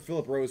 $5 from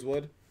Philip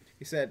Rosewood.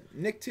 He said,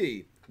 Nick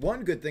T,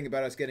 one good thing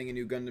about us getting a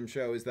new Gundam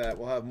show is that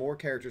we'll have more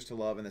characters to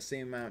love and the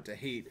same amount to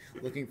hate.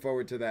 Looking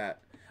forward to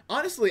that.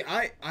 Honestly,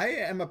 I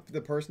am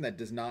the person that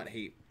does not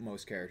hate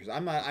most characters. I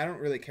don't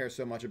really care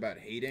so much about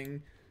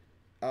hating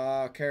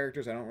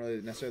characters. I don't really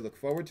necessarily look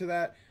forward to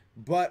that.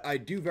 But I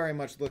do very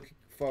much look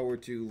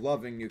forward to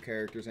loving new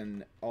characters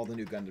and all the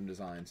new Gundam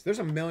designs. There's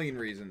a million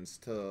reasons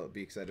to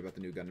be excited about the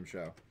new Gundam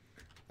show.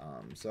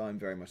 So I'm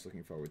very much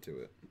looking forward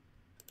to it.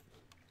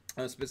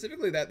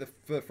 Specifically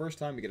for the first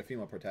time we get a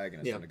female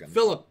protagonist on a Gundam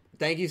Philip,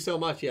 thank you so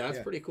much. Yeah,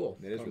 that's pretty cool.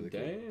 It is really cool.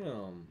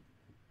 Damn.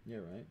 Yeah,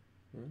 right.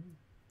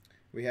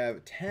 We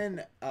have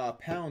 10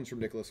 pounds from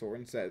Nicholas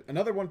Horton. Said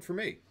another one for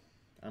me.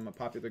 I'm a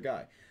popular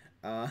guy.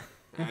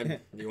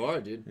 You are,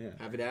 dude. Yeah.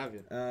 Happy to have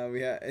you.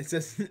 It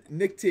says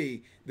Nick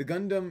T. The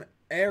Gundam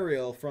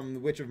Ariel from the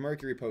Witch of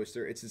Mercury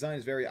poster. Its design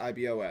is very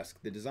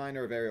IBO-esque. The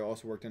designer of Ariel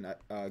also worked in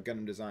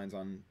Gundam designs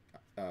on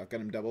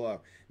Gundam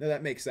 00. No,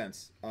 that makes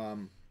sense.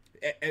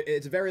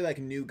 It's a very like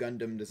new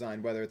Gundam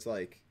design, whether it's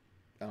like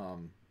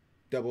 00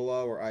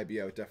 or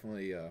IBO. It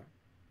definitely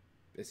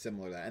is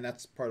similar to that, and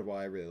that's part of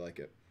why I really like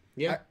it.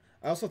 Yeah.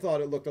 I also thought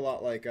it looked a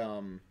lot like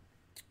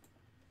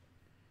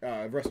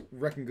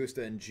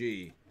Recongusta and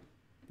G.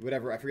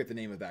 Whatever, I forget the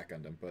name of that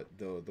Gundam, but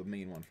the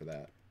main one for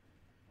that.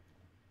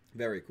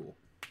 Very cool.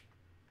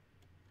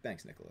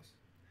 Thanks, Nicholas.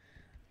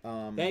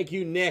 Thank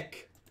you,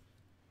 Nick.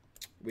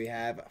 We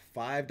have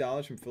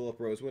 $5 from Philip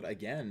Rosewood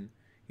again.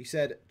 He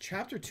said,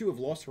 Chapter 2 of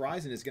Lost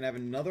Horizon is going to have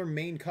another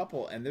main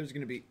couple, and they're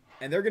going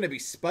to be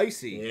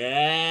spicy.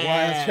 Yeah.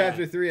 While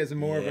Chapter 3 has a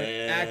more of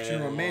an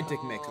action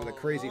romantic mix with a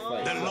crazy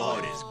fight. The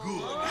Lord is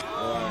good.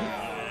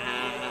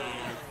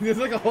 There's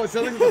like sounds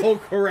like the whole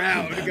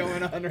crowd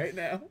going on right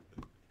now.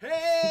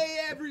 Hey,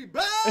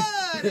 everybody!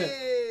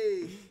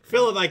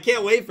 Philip, I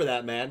can't wait for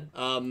that, man.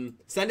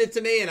 Send it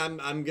to me, and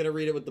I'm gonna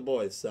read it with the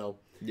boys. So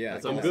Yeah,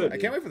 I'm good. I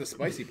can't wait for the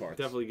spicy parts.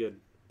 Definitely good.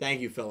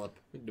 thank you, Philip.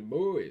 The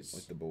boys.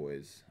 With the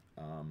boys.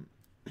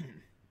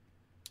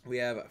 We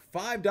have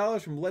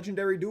 $5 from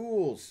Legendary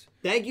Duels.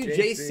 Thank you,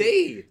 JC.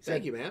 JC.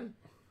 Thank you, man.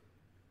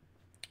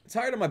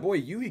 Tired of my boy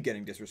Yuhi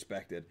getting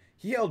disrespected.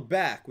 He held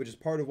back, which is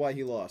part of why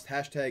he lost.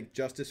 Hashtag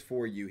justice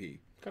for Yuhi.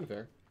 Kind of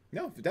fair.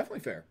 No, definitely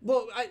fair.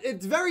 Well,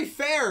 it's very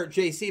fair,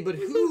 JC, but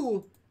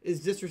who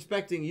is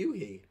disrespecting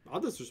Yuhi? I'll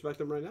disrespect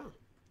him right now.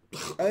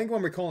 I think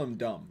when we call him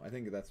dumb, I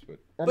think that's what.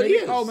 Or But maybe, he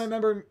is. oh,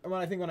 remember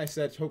when I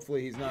said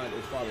hopefully he's not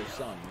his father's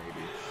son,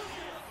 maybe.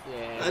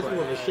 Yeah. That's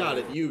more of a shot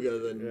at Yuga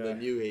than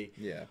Yuhi.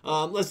 Yeah.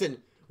 Listen,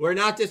 we're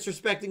not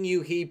disrespecting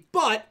Yuhi,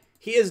 but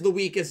he is the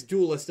weakest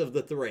duelist of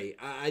the three.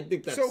 I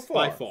think that's So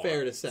far. By far.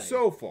 fair to say.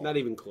 So far. Not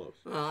even close.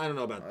 I don't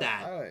know about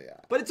that. Yeah.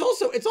 But it's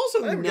also I think we're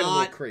getting a little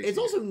not crazy it's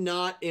also here.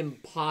 not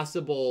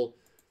impossible.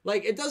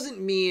 Like it doesn't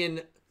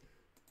mean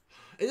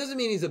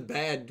he's a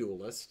bad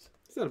duelist.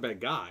 He's not a bad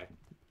guy.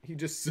 He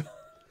just.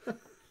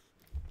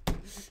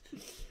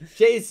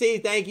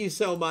 JC, thank you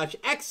so much.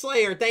 X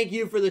Slayer, thank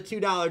you for the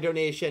 $2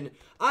 donation.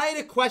 I had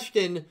a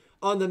question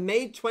on the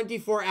May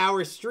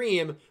 24-hour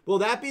stream. Will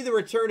that be the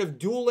return of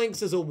Duel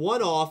Links as a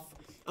one-off?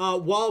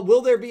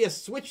 Will there be a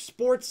Switch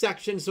Sports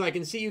section so I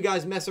can see you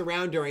guys mess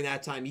around during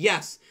that time?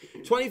 Yes.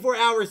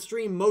 24-hour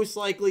stream most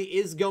likely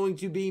is going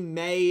to be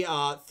May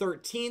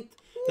 13th.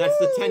 That's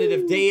the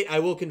tentative date. I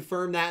will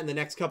confirm that in the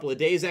next couple of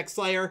days,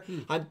 X-Slayer.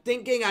 I'm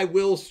thinking I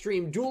will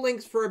stream Duel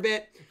Links for a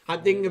bit.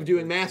 I'm thinking of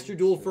doing Master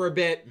Duel for a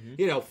bit.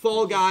 You know,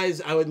 Fall Guys.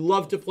 I would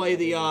love to play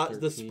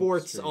the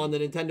sports on the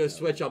Nintendo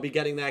Switch. I'll be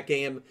getting that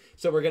game,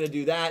 so we're going to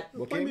do that.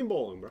 Play me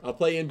bowling, bro. I'll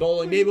play in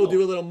bowling. Maybe we'll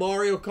do a little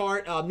Mario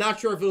Kart. I'm not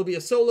sure if it'll be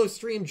a solo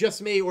stream,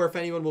 just me, or if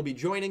anyone will be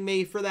joining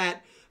me for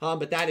that.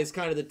 But that is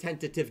kind of the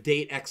tentative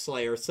date,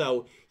 X-Slayer.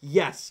 So,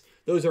 yes,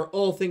 those are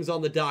all things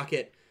on the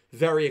docket.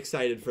 Very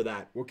excited for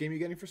that. What game are you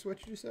getting for Switch,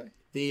 did you say?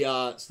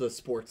 The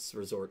sports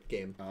resort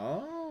game.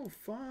 Oh,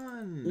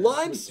 fun.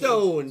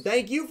 Limestone,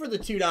 thank you for the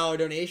 $2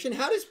 donation.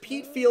 How does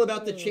Pete feel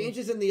about the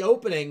changes in the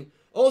opening?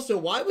 Also,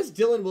 why was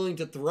Dylan willing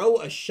to throw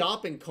a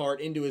shopping cart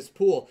into his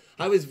pool?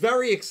 I was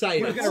very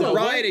excited. He was going to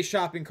ride a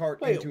shopping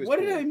cart into his What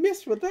pool. did I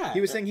miss with that?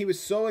 He was saying he was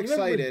so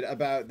excited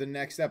about the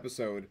next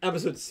episode.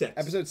 Episode 6.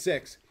 Episode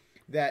 6.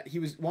 That he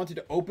wanted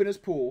to open his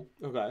pool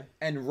Okay.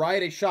 and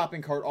ride a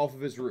shopping cart off of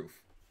his roof.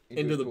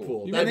 Into his the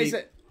pool. And That'd they be-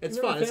 said, It's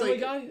Remember fun. It's Family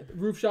like Guy?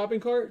 Roof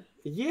shopping cart?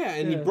 Yeah,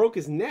 and he Yeah. broke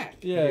his neck.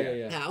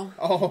 Yeah. ow.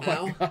 oh my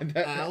Ow. god,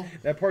 Ow.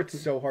 that part's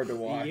so hard to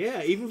watch.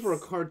 Yeah, even for a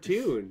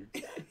cartoon.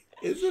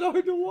 Is it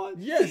hard to watch?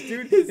 Yes,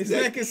 dude. His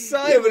neck is Yeah,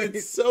 sideways. but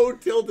it's so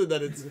tilted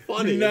that it's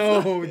funny.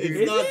 No, it's dude.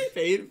 It's not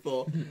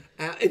painful.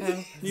 Ow. It's,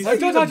 You Don't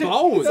see the touch it.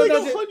 bones. it's like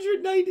Don't touch it.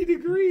 190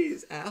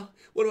 degrees. Ow.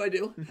 What do I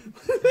do?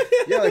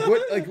 Yeah, like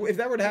what? Like if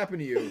that were to happen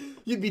to you,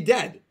 You'd be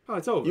dead. Oh,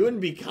 it's over. You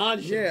wouldn't be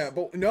conscious. yeah,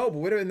 but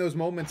what are in those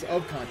moments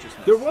of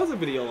consciousness? There was a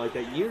video like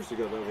that years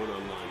ago that went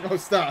online. Oh,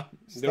 stop!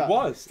 There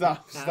was.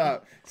 Stop!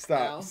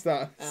 Ow.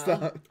 Stop!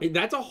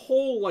 That's a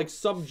whole like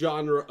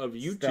subgenre of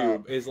YouTube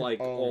Stop. is like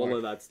Oh all my-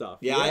 of that stuff.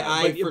 Yeah,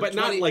 but, for but 20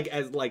 not like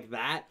as like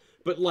that,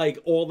 but like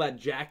all that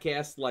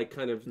jackass like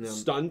kind of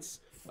stunts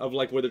of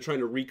like where they're trying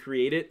to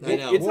recreate it. I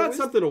know. It's What not was-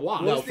 something to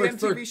watch. No, What's the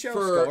MTV show?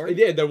 for- Scarred?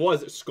 Yeah, there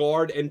was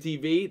Scarred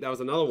MTV. That was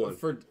another one.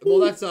 Well,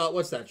 that's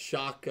what's that?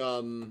 Shock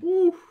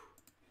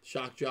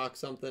Shock jock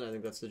something. I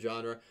think that's the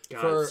genre.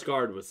 God,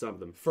 Scarred was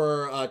something.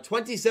 For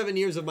 27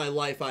 years of my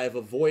life, I have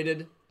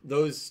avoided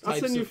those I'll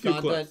types send you a of few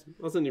content. clips.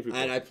 I'll send you a few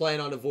clips. And I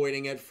plan on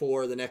avoiding it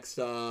for the next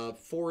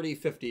 40,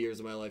 50 years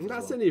of my life. I'll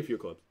as send well. you a few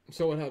clips.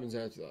 So what happens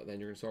after that? Then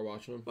you're going to start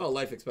watching them? Well,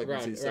 life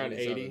expectancy is Around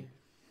 77. 80.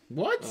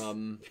 What?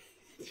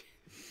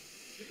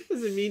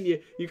 Doesn't mean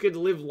you could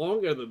live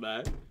longer than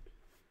that.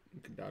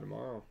 You could die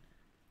tomorrow.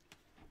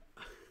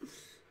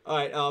 All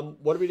right,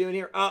 what are we doing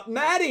here?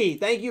 Maddie,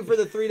 thank you for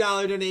the $3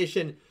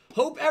 donation.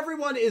 Hope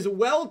everyone is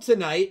well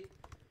tonight.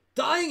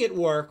 Dying at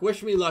work.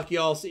 Wish me luck,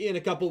 y'all. See you in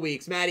a couple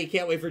weeks. Maddie,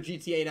 can't wait for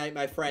GTA night,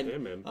 my friend. Yeah,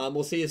 man.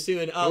 We'll see you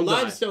soon. Don't die.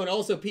 Limestone,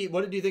 also, Pete,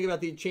 what did you think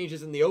about the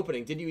changes in the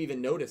opening? Did you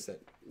even notice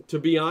it? to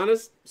be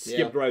honest,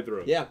 skipped Yeah. right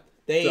through. Yeah.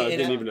 They So I in,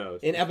 didn't even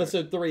notice. in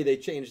episode 3 they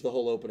changed the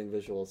whole opening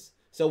visuals.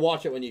 So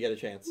watch it when you get a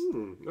chance.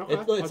 Okay.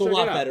 It's I'll a check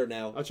lot it out. better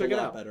now. I'll check it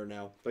out. Better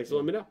now. Thanks for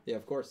letting me know. Yeah,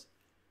 of course.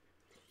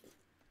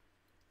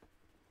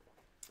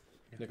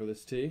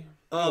 Nicholas T.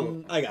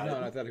 I got No,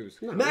 it. I thought he was.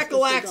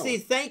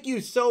 Macalaxy, thank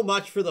you so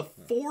much for the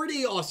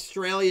 40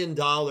 Australian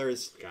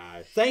dollars.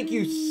 Guys. Thank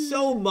you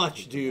so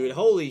much, dude.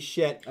 Holy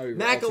shit. Oh, we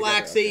were all together.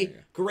 Macalaxy, Okay,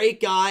 yeah.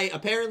 great guy.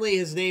 Apparently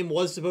his name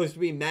was supposed to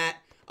be Matt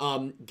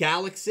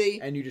Galaxy,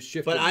 And you just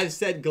shifted. but I've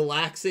said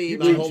Galaxy You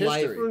my changed whole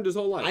life. history. Ruined his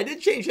whole life. I did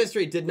change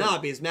history, did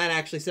not, because Matt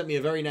actually sent me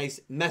a very nice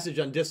message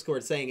on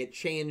Discord saying it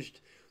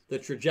changed the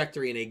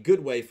trajectory in a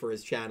good way for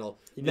his channel.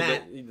 He did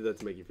Matt, that, he did that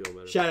to make you feel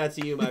better. shout out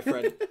to you, my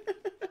friend.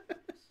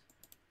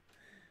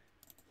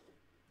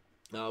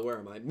 Where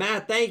am I?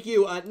 Matt, thank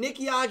you. Nick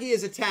Yagi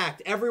is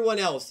attacked. Everyone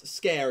else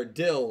scared.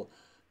 Dill.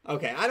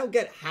 Okay, I don't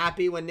get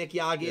happy when Nick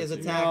Yagi is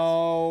attacked.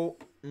 No.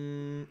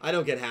 I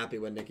don't get happy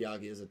when Nick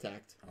Yagi is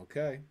attacked.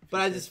 Okay.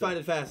 But I just find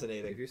it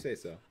fascinating. If you say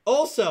so.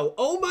 Also,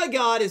 oh my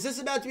god, is this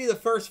about to be the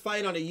first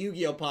fight on a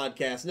Yu-Gi-Oh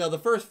podcast? No, the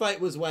first fight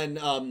was when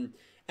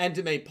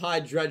Entame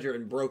pied Dredger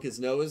and broke his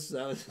nose.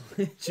 That was...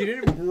 She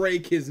didn't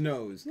break his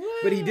nose,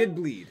 but he did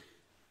bleed.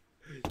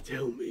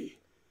 Tell me,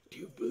 do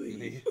you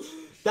believe?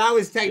 That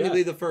was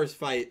technically the first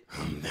fight.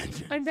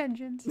 I'm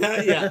vengeance.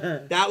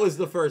 Yeah, that was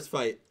the first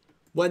fight.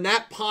 When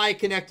that pie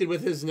connected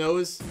with his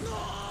nose,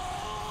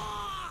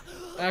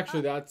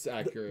 Actually, that's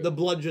accurate. the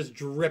blood just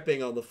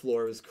dripping on the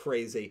floor. It was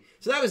crazy.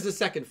 So that was the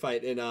second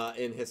fight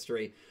in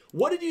history.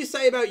 What did you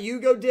say about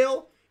Yugo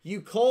Dill?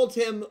 You called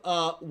him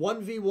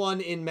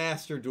 1v1 in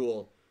Master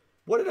Duel.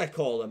 What did I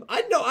call him?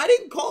 I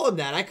didn't call him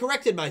that. I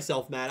corrected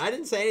myself, Matt. I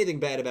didn't say anything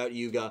bad about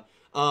Yuga.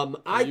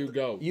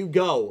 Yugo.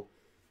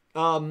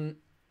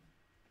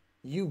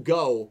 You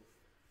go.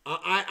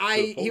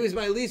 He was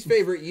my least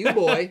favorite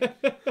boy.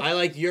 I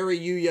liked Yuri,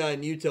 Yuya,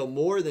 and Yuto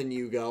more than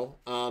Yugo.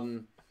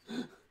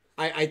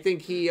 I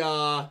think he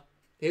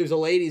was a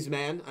ladies'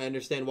 man. I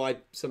understand why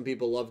some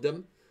people loved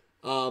him.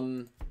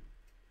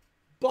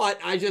 But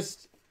I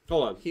just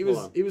Hold on. he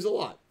was a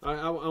lot.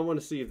 I want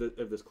to see if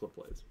this clip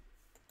plays.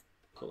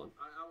 Hold on.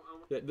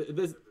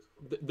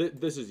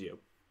 This is you.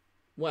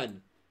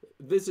 When?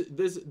 This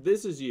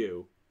is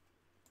you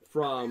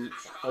from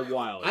a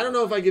while ago. I don't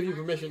know if I give you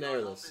permission to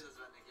air this.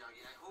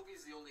 I hope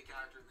he's the only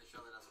character in the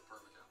show that has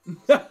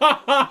a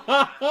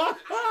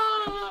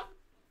permadeath.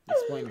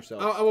 Explain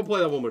yourself. I will play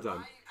that one more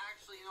time.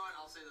 Actually, you know what?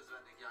 I'll say this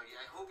about Nick Yagi.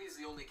 I hope he's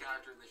the only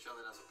character in the show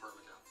that has a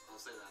permadeath. I'll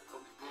say that.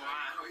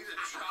 Wow, he's a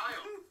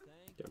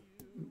child.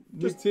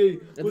 Just T.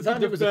 At the What's the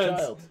time, he was a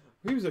defense? child.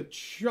 He was a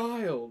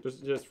child.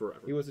 Just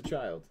forever. He was a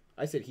child.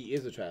 I said he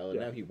is a child, and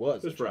now he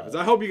was Just a for child. reference.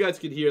 I hope you guys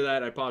could hear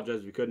that. I apologize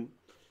if you couldn't.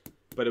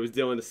 But it was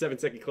Dylan, a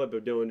 7-second clip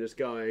of Dylan just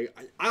going,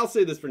 I'll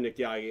say this for Nick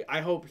Yagi.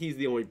 I hope he's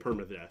the only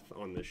permadeath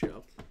on this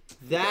show.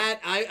 That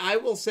I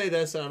will say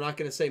this, and I'm not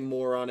going to say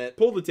more on it.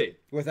 Pull the tape.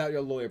 Without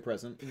your lawyer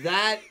present.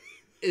 That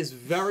is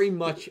very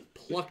much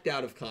plucked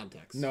out of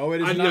context. No, it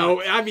is I not.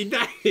 know. I mean,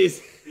 that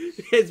is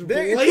as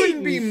There blatant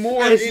couldn't be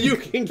more as in you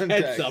can get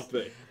context.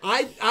 something.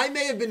 I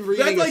may have been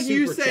reading That's like a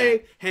you super saying,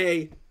 chat.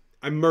 hey,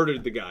 I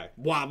murdered the guy.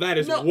 Wow, that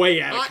is No,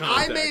 way out of I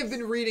context. may have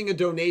been reading a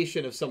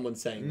donation of someone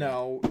saying that.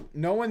 No,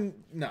 no one.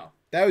 No,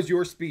 that was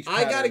your speech.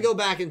 I got to pattern. go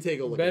back and take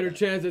a look Better at that.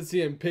 chance at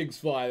seeing pigs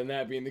fly than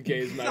that being the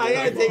case. I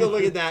got to take a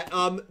look at that.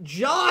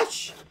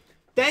 Josh,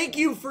 thank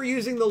you for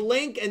using the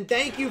link, and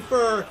thank you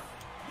for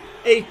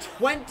a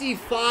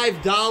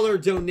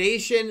 $25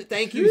 donation.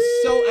 Thank you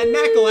so, and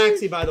Matt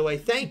Galaxy, by the way,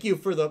 thank you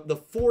for the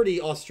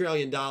 40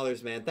 Australian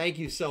dollars, man. Thank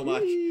you so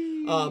much.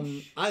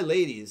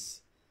 Ladies.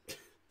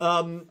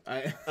 Oh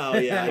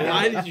yeah.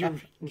 Why did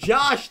you?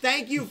 Josh,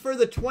 thank you for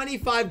the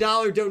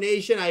 $25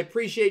 donation. I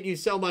appreciate you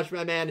so much,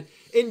 my man.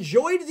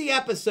 Enjoyed the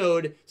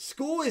episode.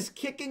 School is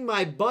kicking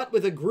my butt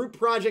with a group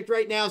project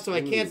right now, so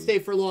I can't stay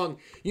for long.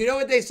 You know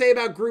what they say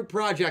about group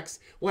projects?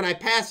 When I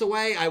pass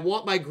away, I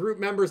want my group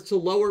members to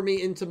lower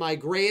me into my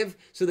grave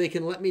so they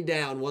can let me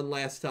down one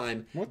last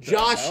time. What the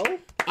Josh, hell?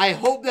 I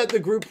hope that the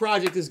group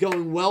project is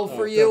going well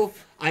for you.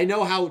 I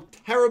know how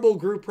terrible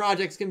group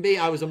projects can be.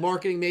 I was a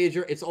marketing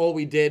major. It's all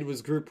we did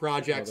was group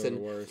projects, they're the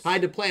and worst. I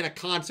had to plan a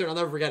concert. I'll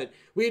never forget it.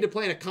 We had to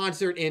plan a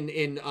concert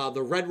in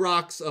the Red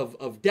Rocks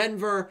of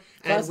Denver.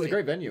 That's and a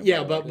great venue,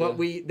 Yeah, by the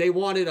way. they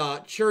wanted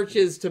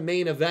churches to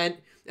main event,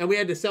 and we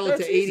had to sell it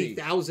That's to easy.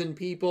 80,000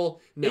 people.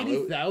 No,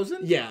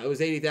 80,000? Yeah, it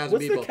was 80,000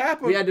 What's the people.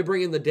 cap of- We had to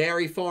bring in the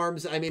dairy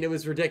farms. I mean, it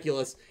was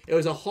ridiculous. It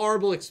was a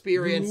horrible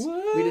experience.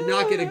 We did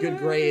not get a good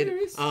grade.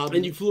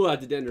 And you flew out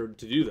to Denver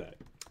to do that.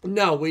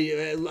 No,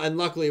 and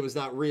luckily it was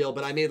not real,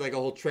 but I made like a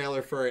whole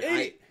trailer for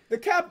it. The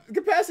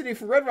capacity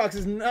for Red Rocks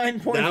is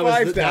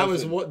 9.5 That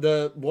was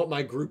what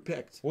my group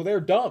picked. Well, they're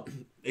dumb.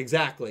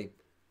 Exactly.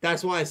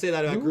 That's why I say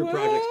that about group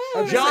projects.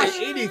 Josh,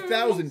 Josh,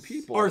 80,000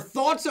 people. our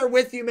thoughts are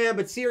with you, man,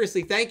 but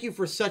seriously, thank you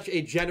for such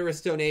a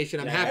generous donation.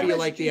 I'm happy you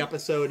liked the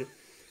episode,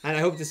 and I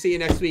hope to see you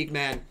next week,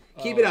 man.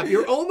 Keep it up.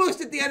 You're almost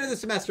at the end of the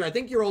semester. I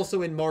think you're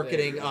also in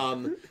marketing,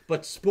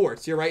 but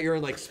sports. You're right. You're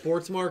in like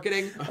sports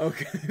marketing.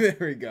 Okay, there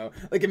we go.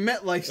 Like a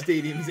MetLife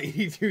Stadium's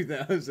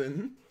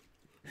 82,000.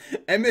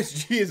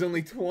 MSG is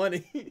only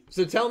 20.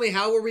 So tell me,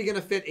 how are we going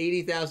to fit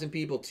 80,000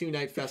 people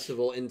 2-night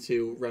festival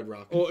into Red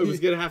Rock? Well, it was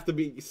gonna have to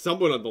be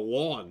someone on the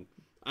lawn.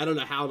 I don't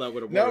know how that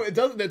would have worked. No, it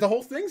doesn't. The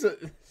whole thing's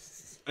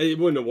It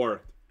wouldn't have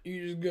worked.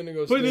 You're just gonna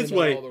go. Put it this stand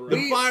on way: all the the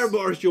roads. fire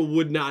marshal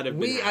would not have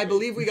been. I happy.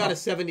 believe we got a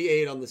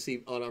 78 on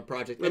on our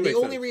project. And the makes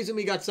only sense. reason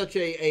we got such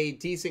a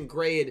decent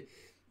grade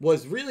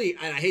was really,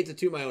 and I hate to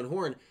toot my own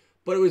horn,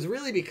 but it was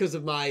really because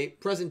of my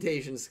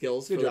presentation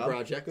skills for job. the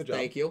project. Good job.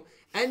 Thank you.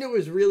 And it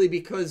was really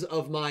because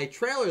of my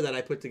trailer that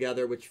I put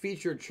together, which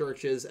featured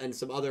churches and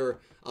some other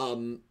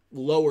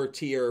lower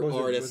tier What was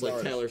it- artists what like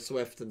was the Taylor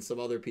Swift and some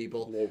other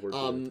people. Lower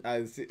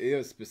tier. it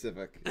was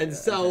specific. And Yeah,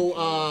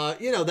 so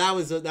that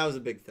was a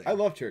big thing. I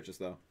love churches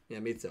though. Yeah,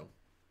 me too.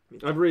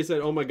 I've already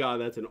said, "Oh my God,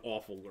 that's an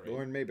awful grade."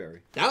 Lauren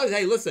Mayberry. That was,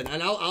 hey, listen,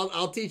 and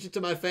I'll teach it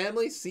to my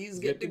family. C's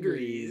get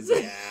degrees.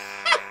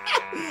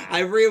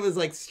 Ivrea was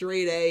like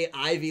straight A,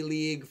 Ivy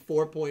League,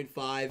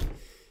 4.5.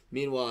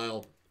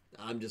 Meanwhile,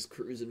 I'm just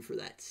cruising for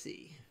that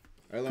C.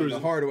 I learned the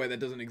hard way that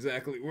doesn't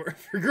exactly work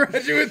for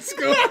graduate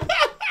school.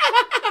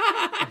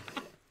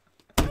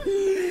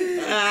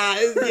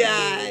 This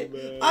guy.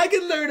 I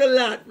can learn a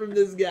lot from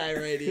this guy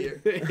right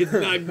here. It's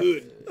not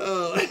good.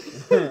 Oh.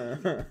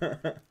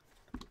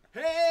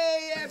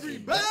 Hey,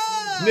 everybody!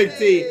 Nick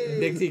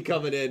T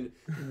coming in,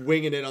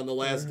 winging it on the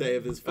last day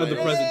of his Of fight. the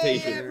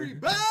presentation.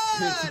 Everybody!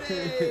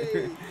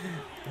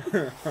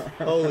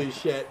 Holy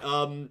shit.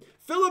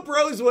 Philip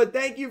Rosewood,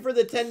 thank you for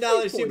the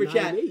 $10 super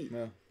chat.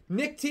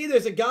 Nick T,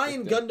 there's a guy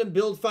in Gundam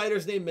Build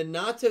Fighters named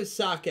Minato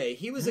Sake.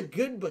 He was a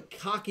good but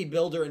cocky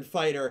builder and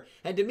fighter,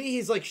 and to me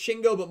he's like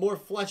Shingo but more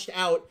fleshed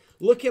out.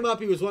 Look him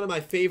up, he was one of my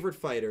favorite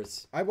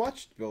fighters. I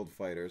watched Build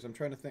Fighters. I'm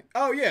trying to think.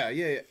 Oh yeah.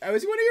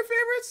 Was he one of your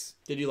favorites?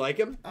 Did you like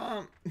him?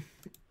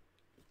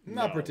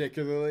 Not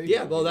particularly.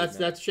 Yeah, well that's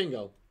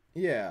Shingo.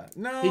 Yeah.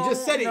 No. He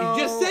just said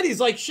he's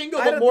like Shingo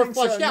I but don't more think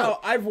so. fleshed out. No,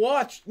 I've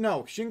watched.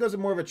 No, Shingo's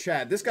more of a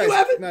Chad. This guy's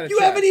not a You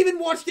Chad. haven't even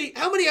watched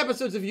how many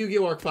episodes of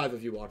Yu-Gi-Oh! Arc 5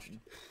 have you watched?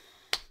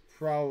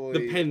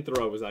 Probably The pen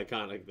throw was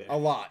iconic there. a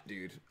lot,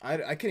 dude. I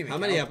can't even. How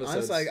many count.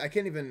 episodes? Honestly, I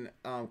can't even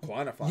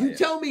quantify. You it.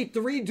 tell me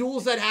 3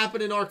 duels that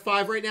happen in Arc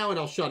 5 right now and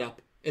I'll shut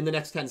up in the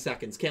next 10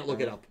 seconds. Can't look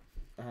it up.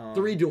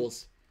 3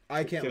 duels.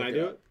 I can't. Can look I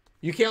do up. it?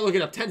 You can't look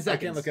it up. 10 I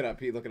seconds. can't look it up.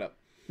 Pete, look it up.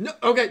 No,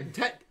 okay,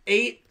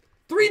 8,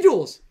 3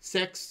 duels,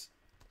 6,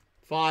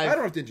 5. I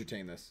don't have to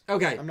entertain this.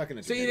 Okay, I'm not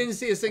going to. So you didn't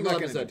see a single I'm not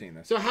gonna episode. entertain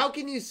this. So how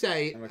can you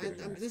say? not gonna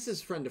entertain This is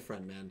friend to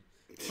friend, man.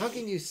 How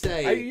can you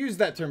say? I use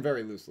that term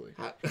very loosely.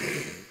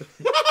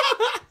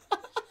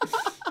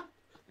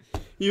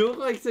 You look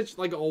like such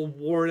like a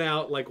worn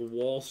out like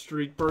Wall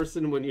Street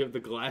person when you have the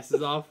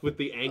glasses off with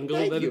the angle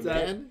Thank that you, it's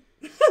at. man.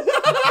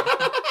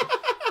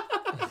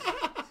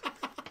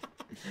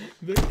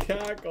 The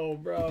cackle,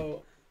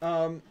 bro.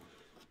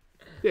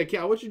 Yeah,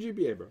 Cal, what's your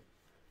GPA, bro?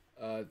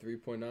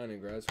 3.9 in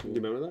grad school. Do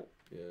you remember that?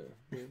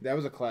 Yeah. That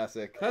was a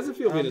classic. How's it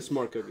feel being a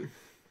smart cookie?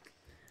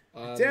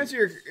 To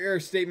answer your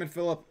statement,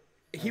 Philip,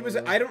 he was.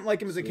 I don't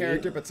like him as a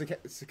character, but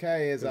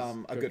Sakai is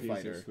a good cookies are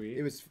fighter. sweet.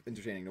 It was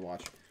entertaining to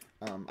watch.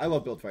 I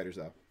love Build Fighters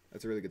though.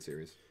 That's a really good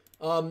series.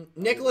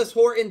 Nicholas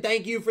Horton,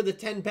 thank you for the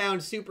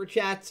 10-pound super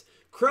chats.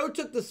 Crow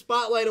took the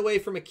spotlight away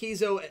from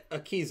Akiza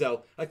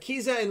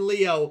and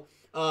Leo.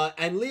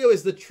 And Leo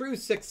is the true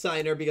 6th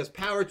signer because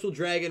Power Tool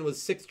Dragon was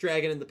 6th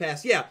Dragon in the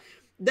past. Yeah,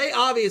 they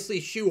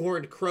obviously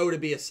shoehorned Crow to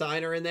be a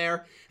signer in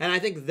there, and I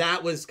think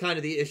that was kind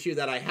of the issue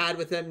that I had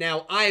with him.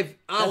 Now, I'll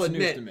That's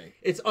admit, news to me.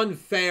 it's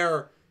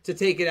unfair to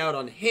take it out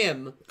on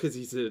him Because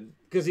he's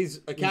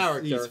a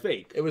character. He's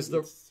fake. It was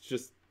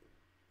just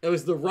it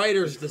was the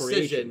writer's His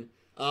decision.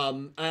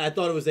 And I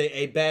thought it was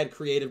a bad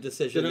creative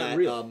decision They're not that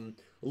real.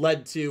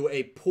 led to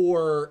a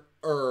poorer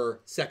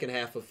second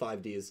half of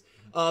 5Ds.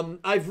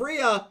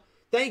 Ivrea,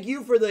 thank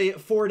you for the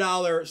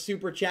 $4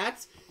 super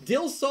chats.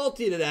 Dill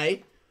salty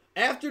today.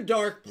 After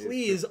dark,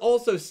 please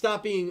also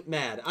stop being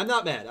mad. I'm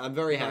not mad. I'm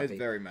very I was happy.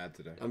 very mad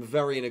today. I'm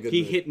very in a good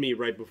he mood. hit me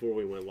right before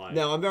we went live.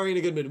 No, I'm very in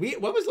a good mood.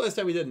 When was the last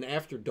time we did an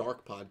After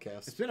Dark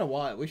podcast? It's been a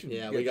while. We should.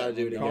 Yeah, get we gotta that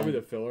do one it going. Probably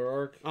the filler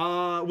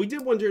arc. We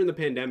did one during the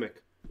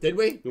pandemic. Did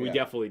we? We Yeah.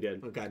 definitely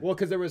did. Okay. Well,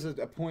 because there was a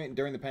point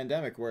during the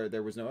pandemic where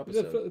there was no It's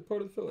a episode.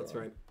 part of the filler. That's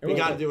arc. right. We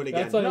got to do it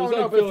again. That's like, No, it was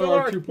no, like but filler filler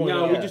arc arc- 2.0.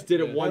 No, we just did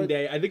it Yeah. one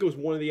day. I think it was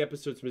one of the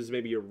episodes was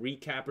maybe a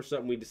recap or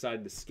something. We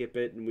decided to skip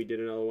it, and we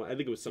did another one. I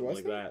think it was something Was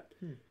like there?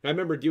 that. I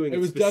remember doing it. It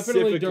was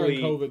definitely during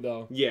specifically- COVID,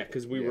 though. Yeah,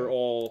 because we Yeah. were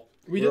all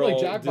We were did like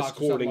all Jackbox or something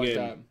discording like in.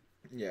 that.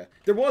 Yeah,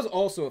 there was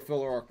also a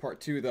filler arc part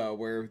 2 though,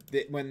 where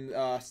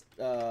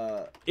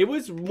It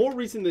was more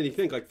recent than you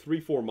think, like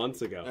 3-4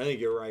 months ago. I think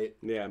you're right.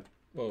 Yeah,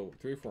 Whoa,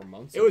 3 or 4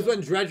 months. It was ago.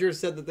 when Dredger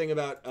said the thing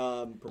about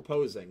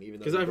proposing. Even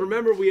though because I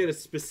remember we had a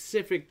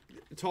specific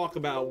talk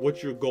about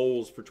what's your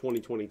goals for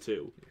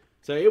 2022.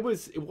 So it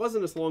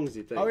wasn't as long as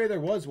you think. oh yeah, there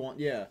was one.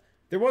 Yeah,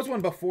 there was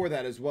one before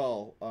that as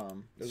well.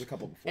 There's a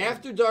couple before.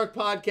 After Dark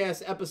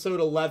podcast episode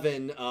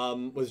 11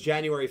 was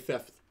January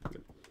 5th.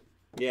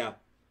 Yeah.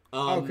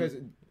 because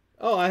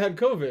Oh, I had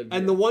COVID.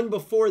 And the one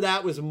before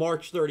that was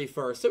March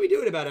 31st. So we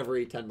do it about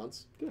every 10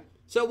 months.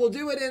 So we'll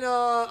do it in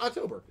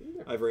October,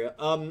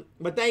 Ivrea.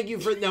 But thank you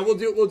for we'll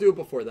do it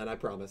before that, I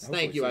promise.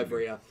 Thank you,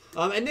 Ivrea.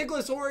 And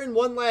Nicholas Horan,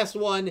 one last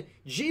one.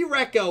 G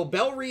Recco,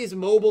 Belry's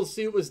mobile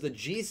suit was the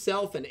G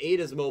Self, and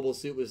Ada's mobile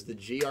suit was the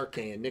G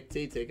Arcane. Nick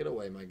T, take it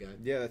away, my guy.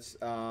 Yeah, that's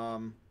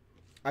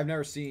I've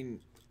never seen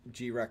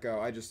G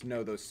Recco. I just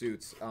know those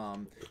suits.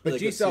 But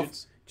G Self,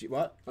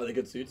 what? Are they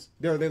good suits?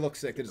 They look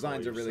sick. The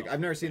designs are really good.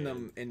 I've never seen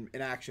them in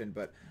action,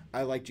 but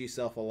I like G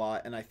Self a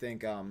lot, and I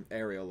think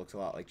Ariel looks a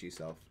lot like G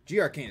Self. G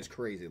Arcane is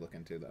crazy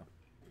looking too, though.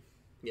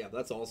 Yeah,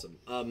 that's awesome.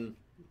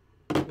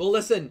 Well,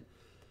 listen,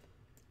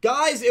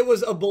 guys, it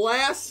was a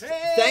blast.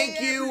 Thank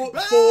you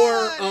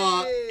for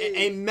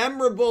a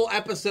memorable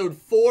episode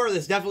 4.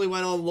 This definitely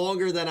went on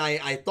longer than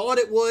I thought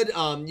it would.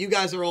 You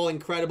guys are all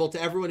incredible.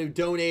 To everyone who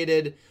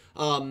donated,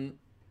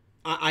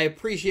 I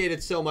appreciate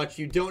it so much.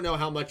 You don't know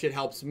how much it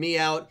helps me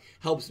out,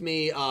 helps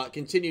me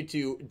continue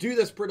to do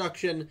this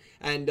production,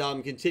 and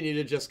continue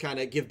to just kind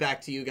of give back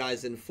to you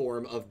guys in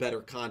form of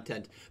better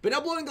content. Been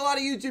uploading a lot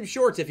of YouTube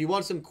Shorts. If you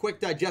want some quick,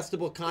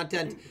 digestible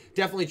content,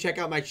 definitely check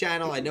out my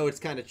channel. I know it's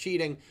kind of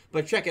cheating,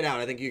 but check it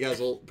out. I think you guys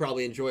will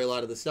probably enjoy a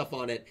lot of the stuff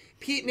on it.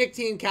 Pete, Nick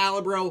T, and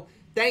Calibro,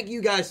 thank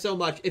you guys so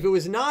much. If it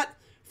was not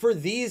for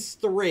these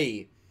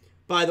 3,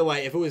 by the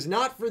way, if it was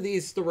not for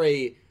these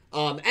 3...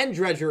 and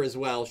Dredger as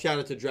well. Shout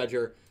out to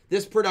Dredger.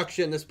 This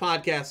production, this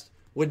podcast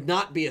would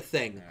not be a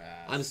thing.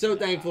 I'm so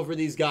thankful for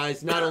these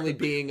guys, not only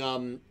being,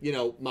 you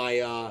know,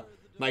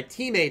 my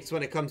teammates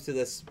when it comes to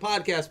this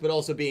podcast, but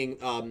also being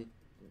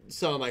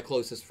some of my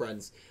closest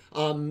friends.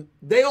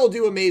 They all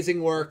do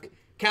amazing work.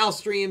 Cal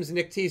streams,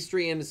 Nick T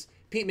streams,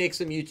 Pete makes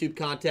some YouTube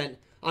content.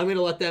 I'm going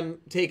to let them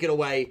take it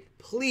away.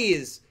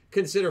 Please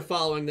consider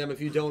following them if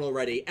you don't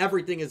already.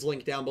 Everything is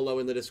linked down below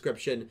in the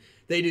description.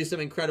 They do some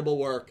incredible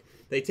work.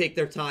 They take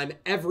their time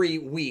every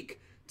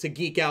week to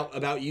geek out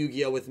about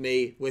Yu-Gi-Oh! With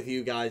me, with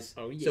you guys.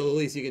 Oh, yeah. So the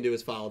least you can do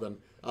is follow them.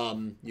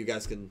 You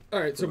guys can... All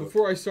right, so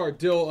before I start,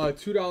 Dill,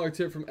 $2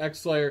 tip from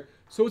X-Slayer.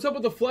 So what's up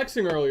with the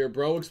flexing earlier,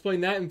 bro? Explain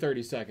that in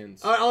 30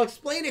 seconds. I'll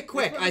explain it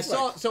quick. I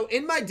saw... So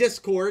in my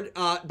Discord,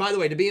 by the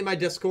way, to be in my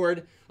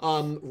Discord,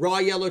 Raw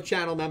Yellow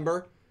channel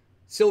member,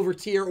 Silver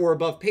tier or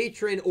above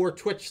patron, or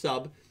Twitch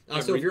sub...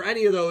 so if you're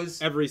any of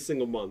those... Every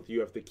single month, you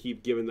have to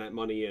keep giving that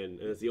money in,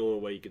 and it's the only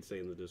way you can stay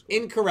in the Discord.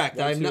 Incorrect.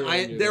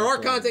 There are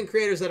content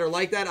creators that are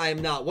like that. I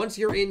am not. Once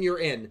you're in, you're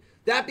in.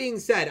 That being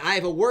said, I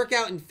have a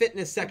workout and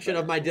fitness section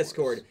of my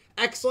Discord.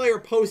 X-Slayer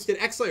posted...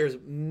 X-Slayer is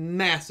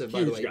massive,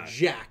 by the way.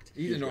 Jacked.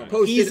 He's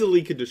enormous.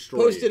 Easily could destroy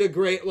Posted a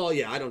great... Well,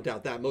 yeah, I don't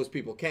doubt that. Most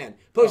people can.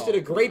 Posted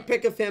a great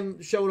pic of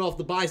him showing off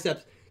the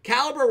biceps.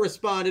 Calibro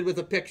responded with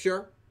a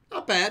picture...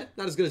 Not bad.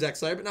 Not as good as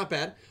X-Slayer, but not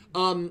bad.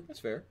 That's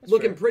fair.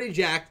 Looking pretty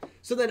jacked.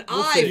 So then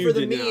for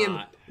the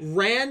meme,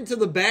 ran to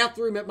the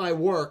bathroom at my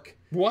work.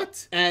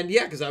 What? And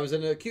yeah, because I was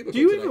in a cubicle. Do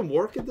you even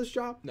work at this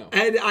job? No.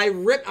 And I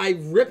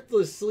ripped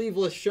the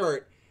sleeveless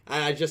shirt,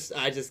 and I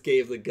just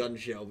gave the gun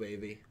show,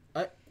 baby.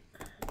 What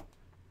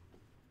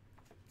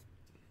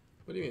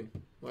do you mean?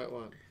 What?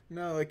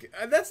 No, like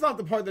that's not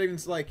the part that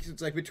even's like.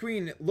 It's like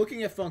between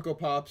looking at Funko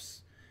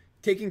Pops,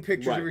 taking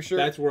pictures of your shirt.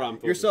 That's where I'm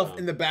focused yourself on.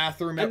 in the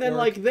bathroom, and at then work.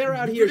 like they're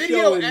out here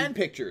video showing and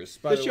pictures.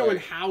 They're showing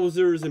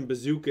Hausers and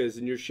bazookas,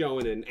 and you're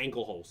showing an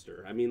ankle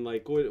holster. I mean,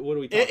 like, what are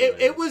we talking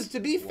about? It was, to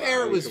be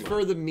fair, it was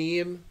for the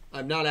meme.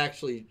 I'm not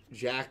actually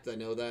jacked. I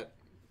know that.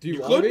 You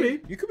could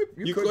be. You could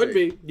be. You could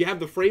be. You have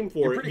the frame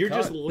for it. You're cut.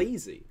 just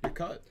lazy. You're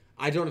cut.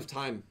 I don't have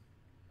time.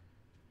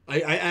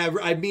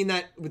 I mean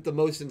that with the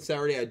most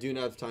sincerity. I do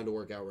not have time to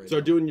work out right now.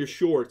 So doing your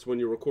shorts, when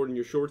you're recording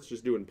your shorts,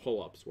 just doing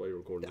pull-ups while you're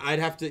recording. I'd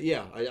have to,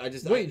 yeah. I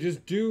just...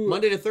 just do...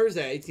 Monday to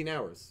Thursday, 18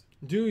 hours.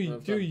 Do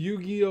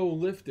Yu-Gi-Oh!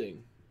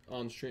 Lifting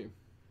on stream.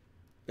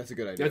 That's a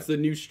good idea. That's the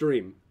new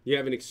stream. You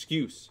have an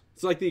excuse.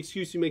 It's like the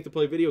excuse you make to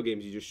play video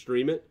games. You just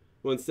stream it.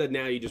 Well, instead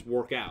now you just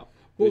work out.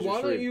 Well,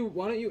 why don't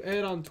you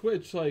add on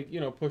Twitch, like,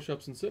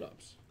 push-ups and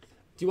sit-ups?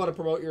 Do you want to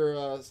promote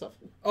your stuff?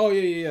 Oh,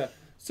 yeah.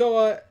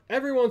 So,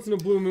 every once in a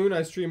blue moon,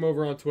 I stream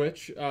over on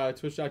Twitch,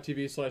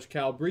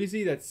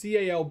 twitch.tv/CalBreezy. That's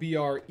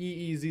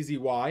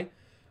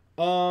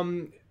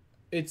CalBreezy.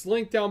 It's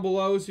linked down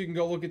below, so you can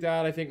go look at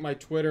that. I think my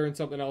Twitter and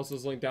something else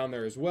is linked down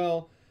there as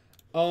well.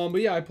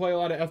 But yeah, I play a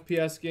lot of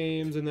FPS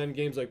games, and then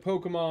games like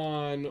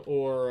Pokemon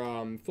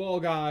or Fall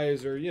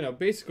Guys or,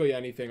 basically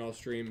anything I'll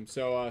stream.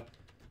 So,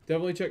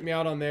 definitely check me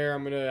out on there.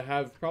 I'm going to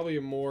have probably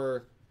a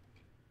more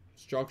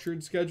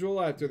structured schedule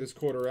after this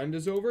quarter end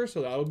is over,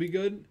 so that'll be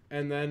good.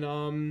 And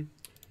then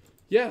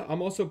yeah,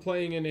 I'm also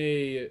playing in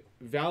a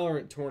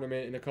Valorant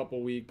tournament in a couple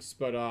weeks,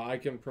 but I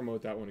can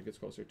promote that when it gets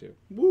closer too.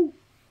 Woo!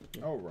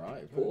 All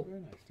right, cool.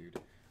 Very nice, dude.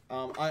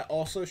 I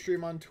also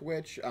stream on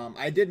Twitch.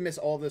 I did miss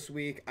all this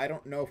week. I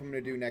don't know if I'm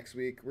gonna do next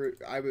week.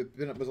 I was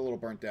a little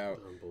burnt out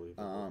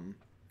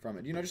from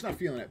it, just not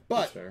feeling it.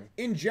 But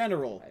in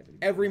general,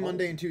 every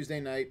Monday and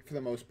Tuesday night, for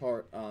the most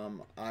part,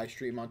 I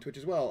stream on Twitch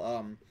as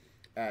well.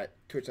 At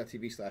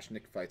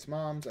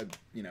twitch.tv/NickFightsMoms. I,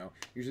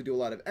 usually do a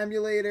lot of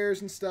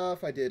emulators and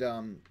stuff. I did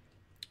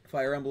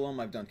Fire Emblem.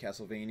 I've done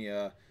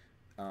Castlevania.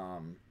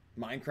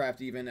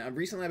 Minecraft even.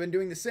 Recently I've been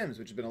doing The Sims,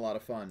 which has been a lot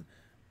of fun.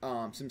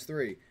 Sims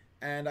 3.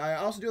 And I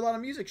also do a lot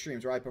of music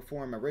streams where I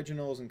perform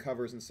originals and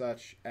covers and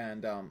such.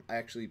 And I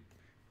actually,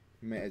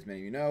 as many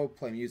of you know,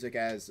 play music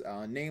as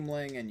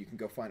Nameling, and you can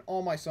go find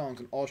all my songs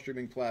on all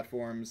streaming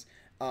platforms,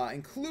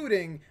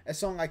 including a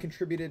song I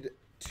contributed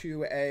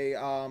to a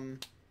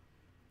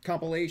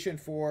compilation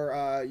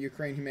for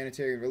Ukraine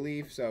humanitarian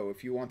relief. So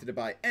if you wanted to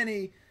buy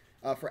any,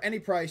 for any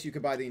price, you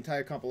could buy the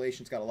entire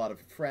compilation. It's got a lot of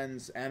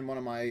friends and one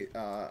of my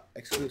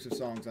exclusive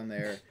songs on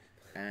there,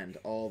 and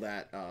all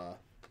that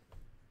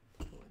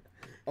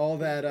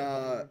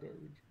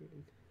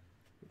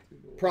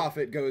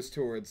profit goes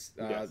towards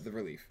the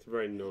relief. It's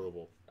very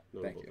notable.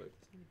 Thank you. Thing.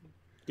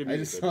 Good I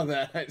music, just saw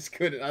that. I just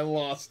couldn't. I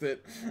lost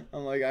it.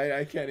 I'm like,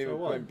 I can't even.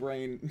 what? My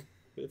brain.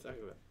 It's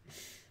talking about.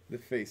 The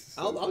face. Is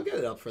I'll get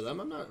it up for them.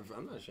 I'm not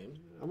ashamed.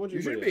 I want You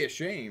to bring shouldn't it be up.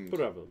 ashamed. Put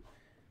it up.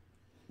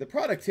 The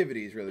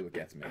productivity is really what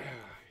gets me.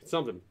 It's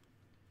something.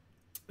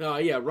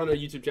 Yeah, run a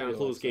YouTube channel,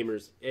 Clueless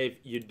Gamers. If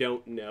you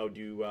don't know,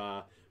 do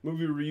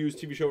movie reviews,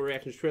 TV show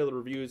reactions, trailer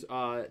reviews.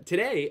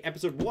 Today,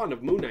 episode 1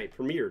 of Moon Knight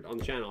premiered on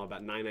the channel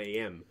about 9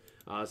 a.m.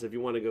 So if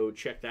you want to go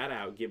check that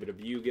out, give it a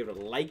view, give it a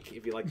like.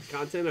 If you like the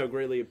content, I would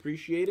greatly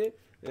appreciate it.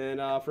 And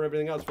for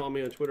everything else, follow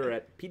me on Twitter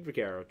at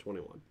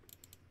PeteVicaro21.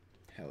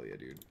 Hell yeah,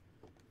 dude.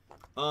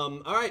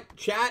 All right,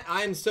 chat.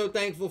 I am so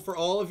thankful for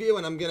all of you,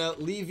 and I'm gonna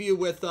leave you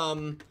with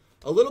a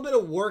little bit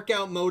of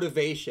workout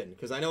motivation,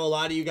 because I know a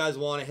lot of you guys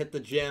want to hit the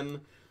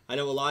gym. I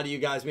know a lot of you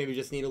guys maybe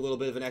just need a little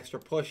bit of an extra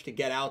push to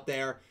get out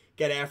there,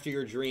 get after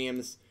your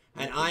dreams,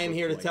 and I am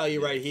here to tell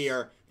you right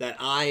here that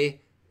I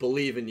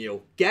believe in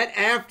you. Get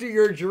after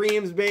your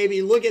dreams,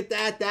 baby. Look at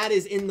that. That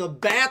is in the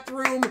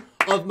bathroom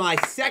of my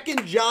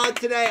second job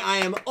today. I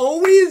am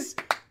always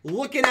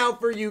looking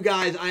out for you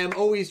guys. I am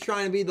always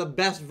trying to be the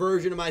best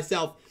version of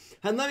myself.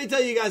 And let me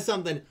tell you guys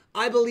something.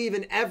 I believe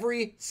in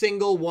every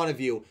single one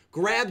of you.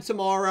 Grab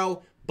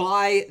tomorrow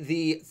by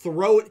the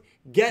throat.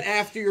 Get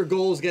after your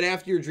goals. Get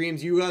after your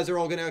dreams. You guys are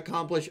all going to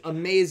accomplish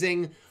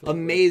amazing,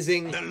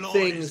 amazing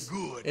things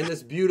in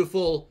this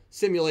beautiful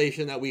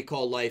simulation that we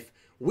call life.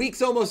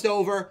 Week's almost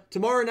over.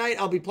 Tomorrow night,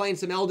 I'll be playing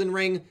some Elden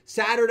Ring.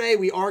 Saturday,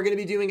 we are going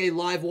to be doing a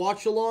live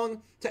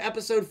watch-along to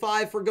Episode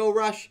 5 for Go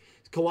Rush.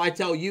 Kawhi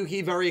Tell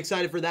Yuki, very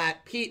excited for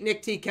that. Pete,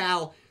 Nick T.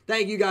 Cal,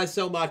 thank you guys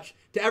so much.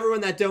 To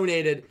everyone that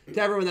donated, to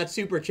everyone that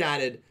super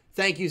chatted,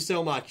 thank you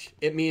so much.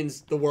 It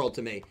means the world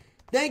to me.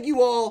 Thank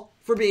you all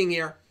for being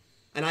here,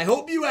 and I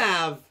hope you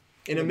have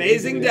an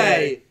amazing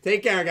day.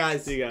 Take care,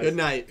 guys. See you guys. Good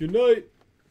night. Good night.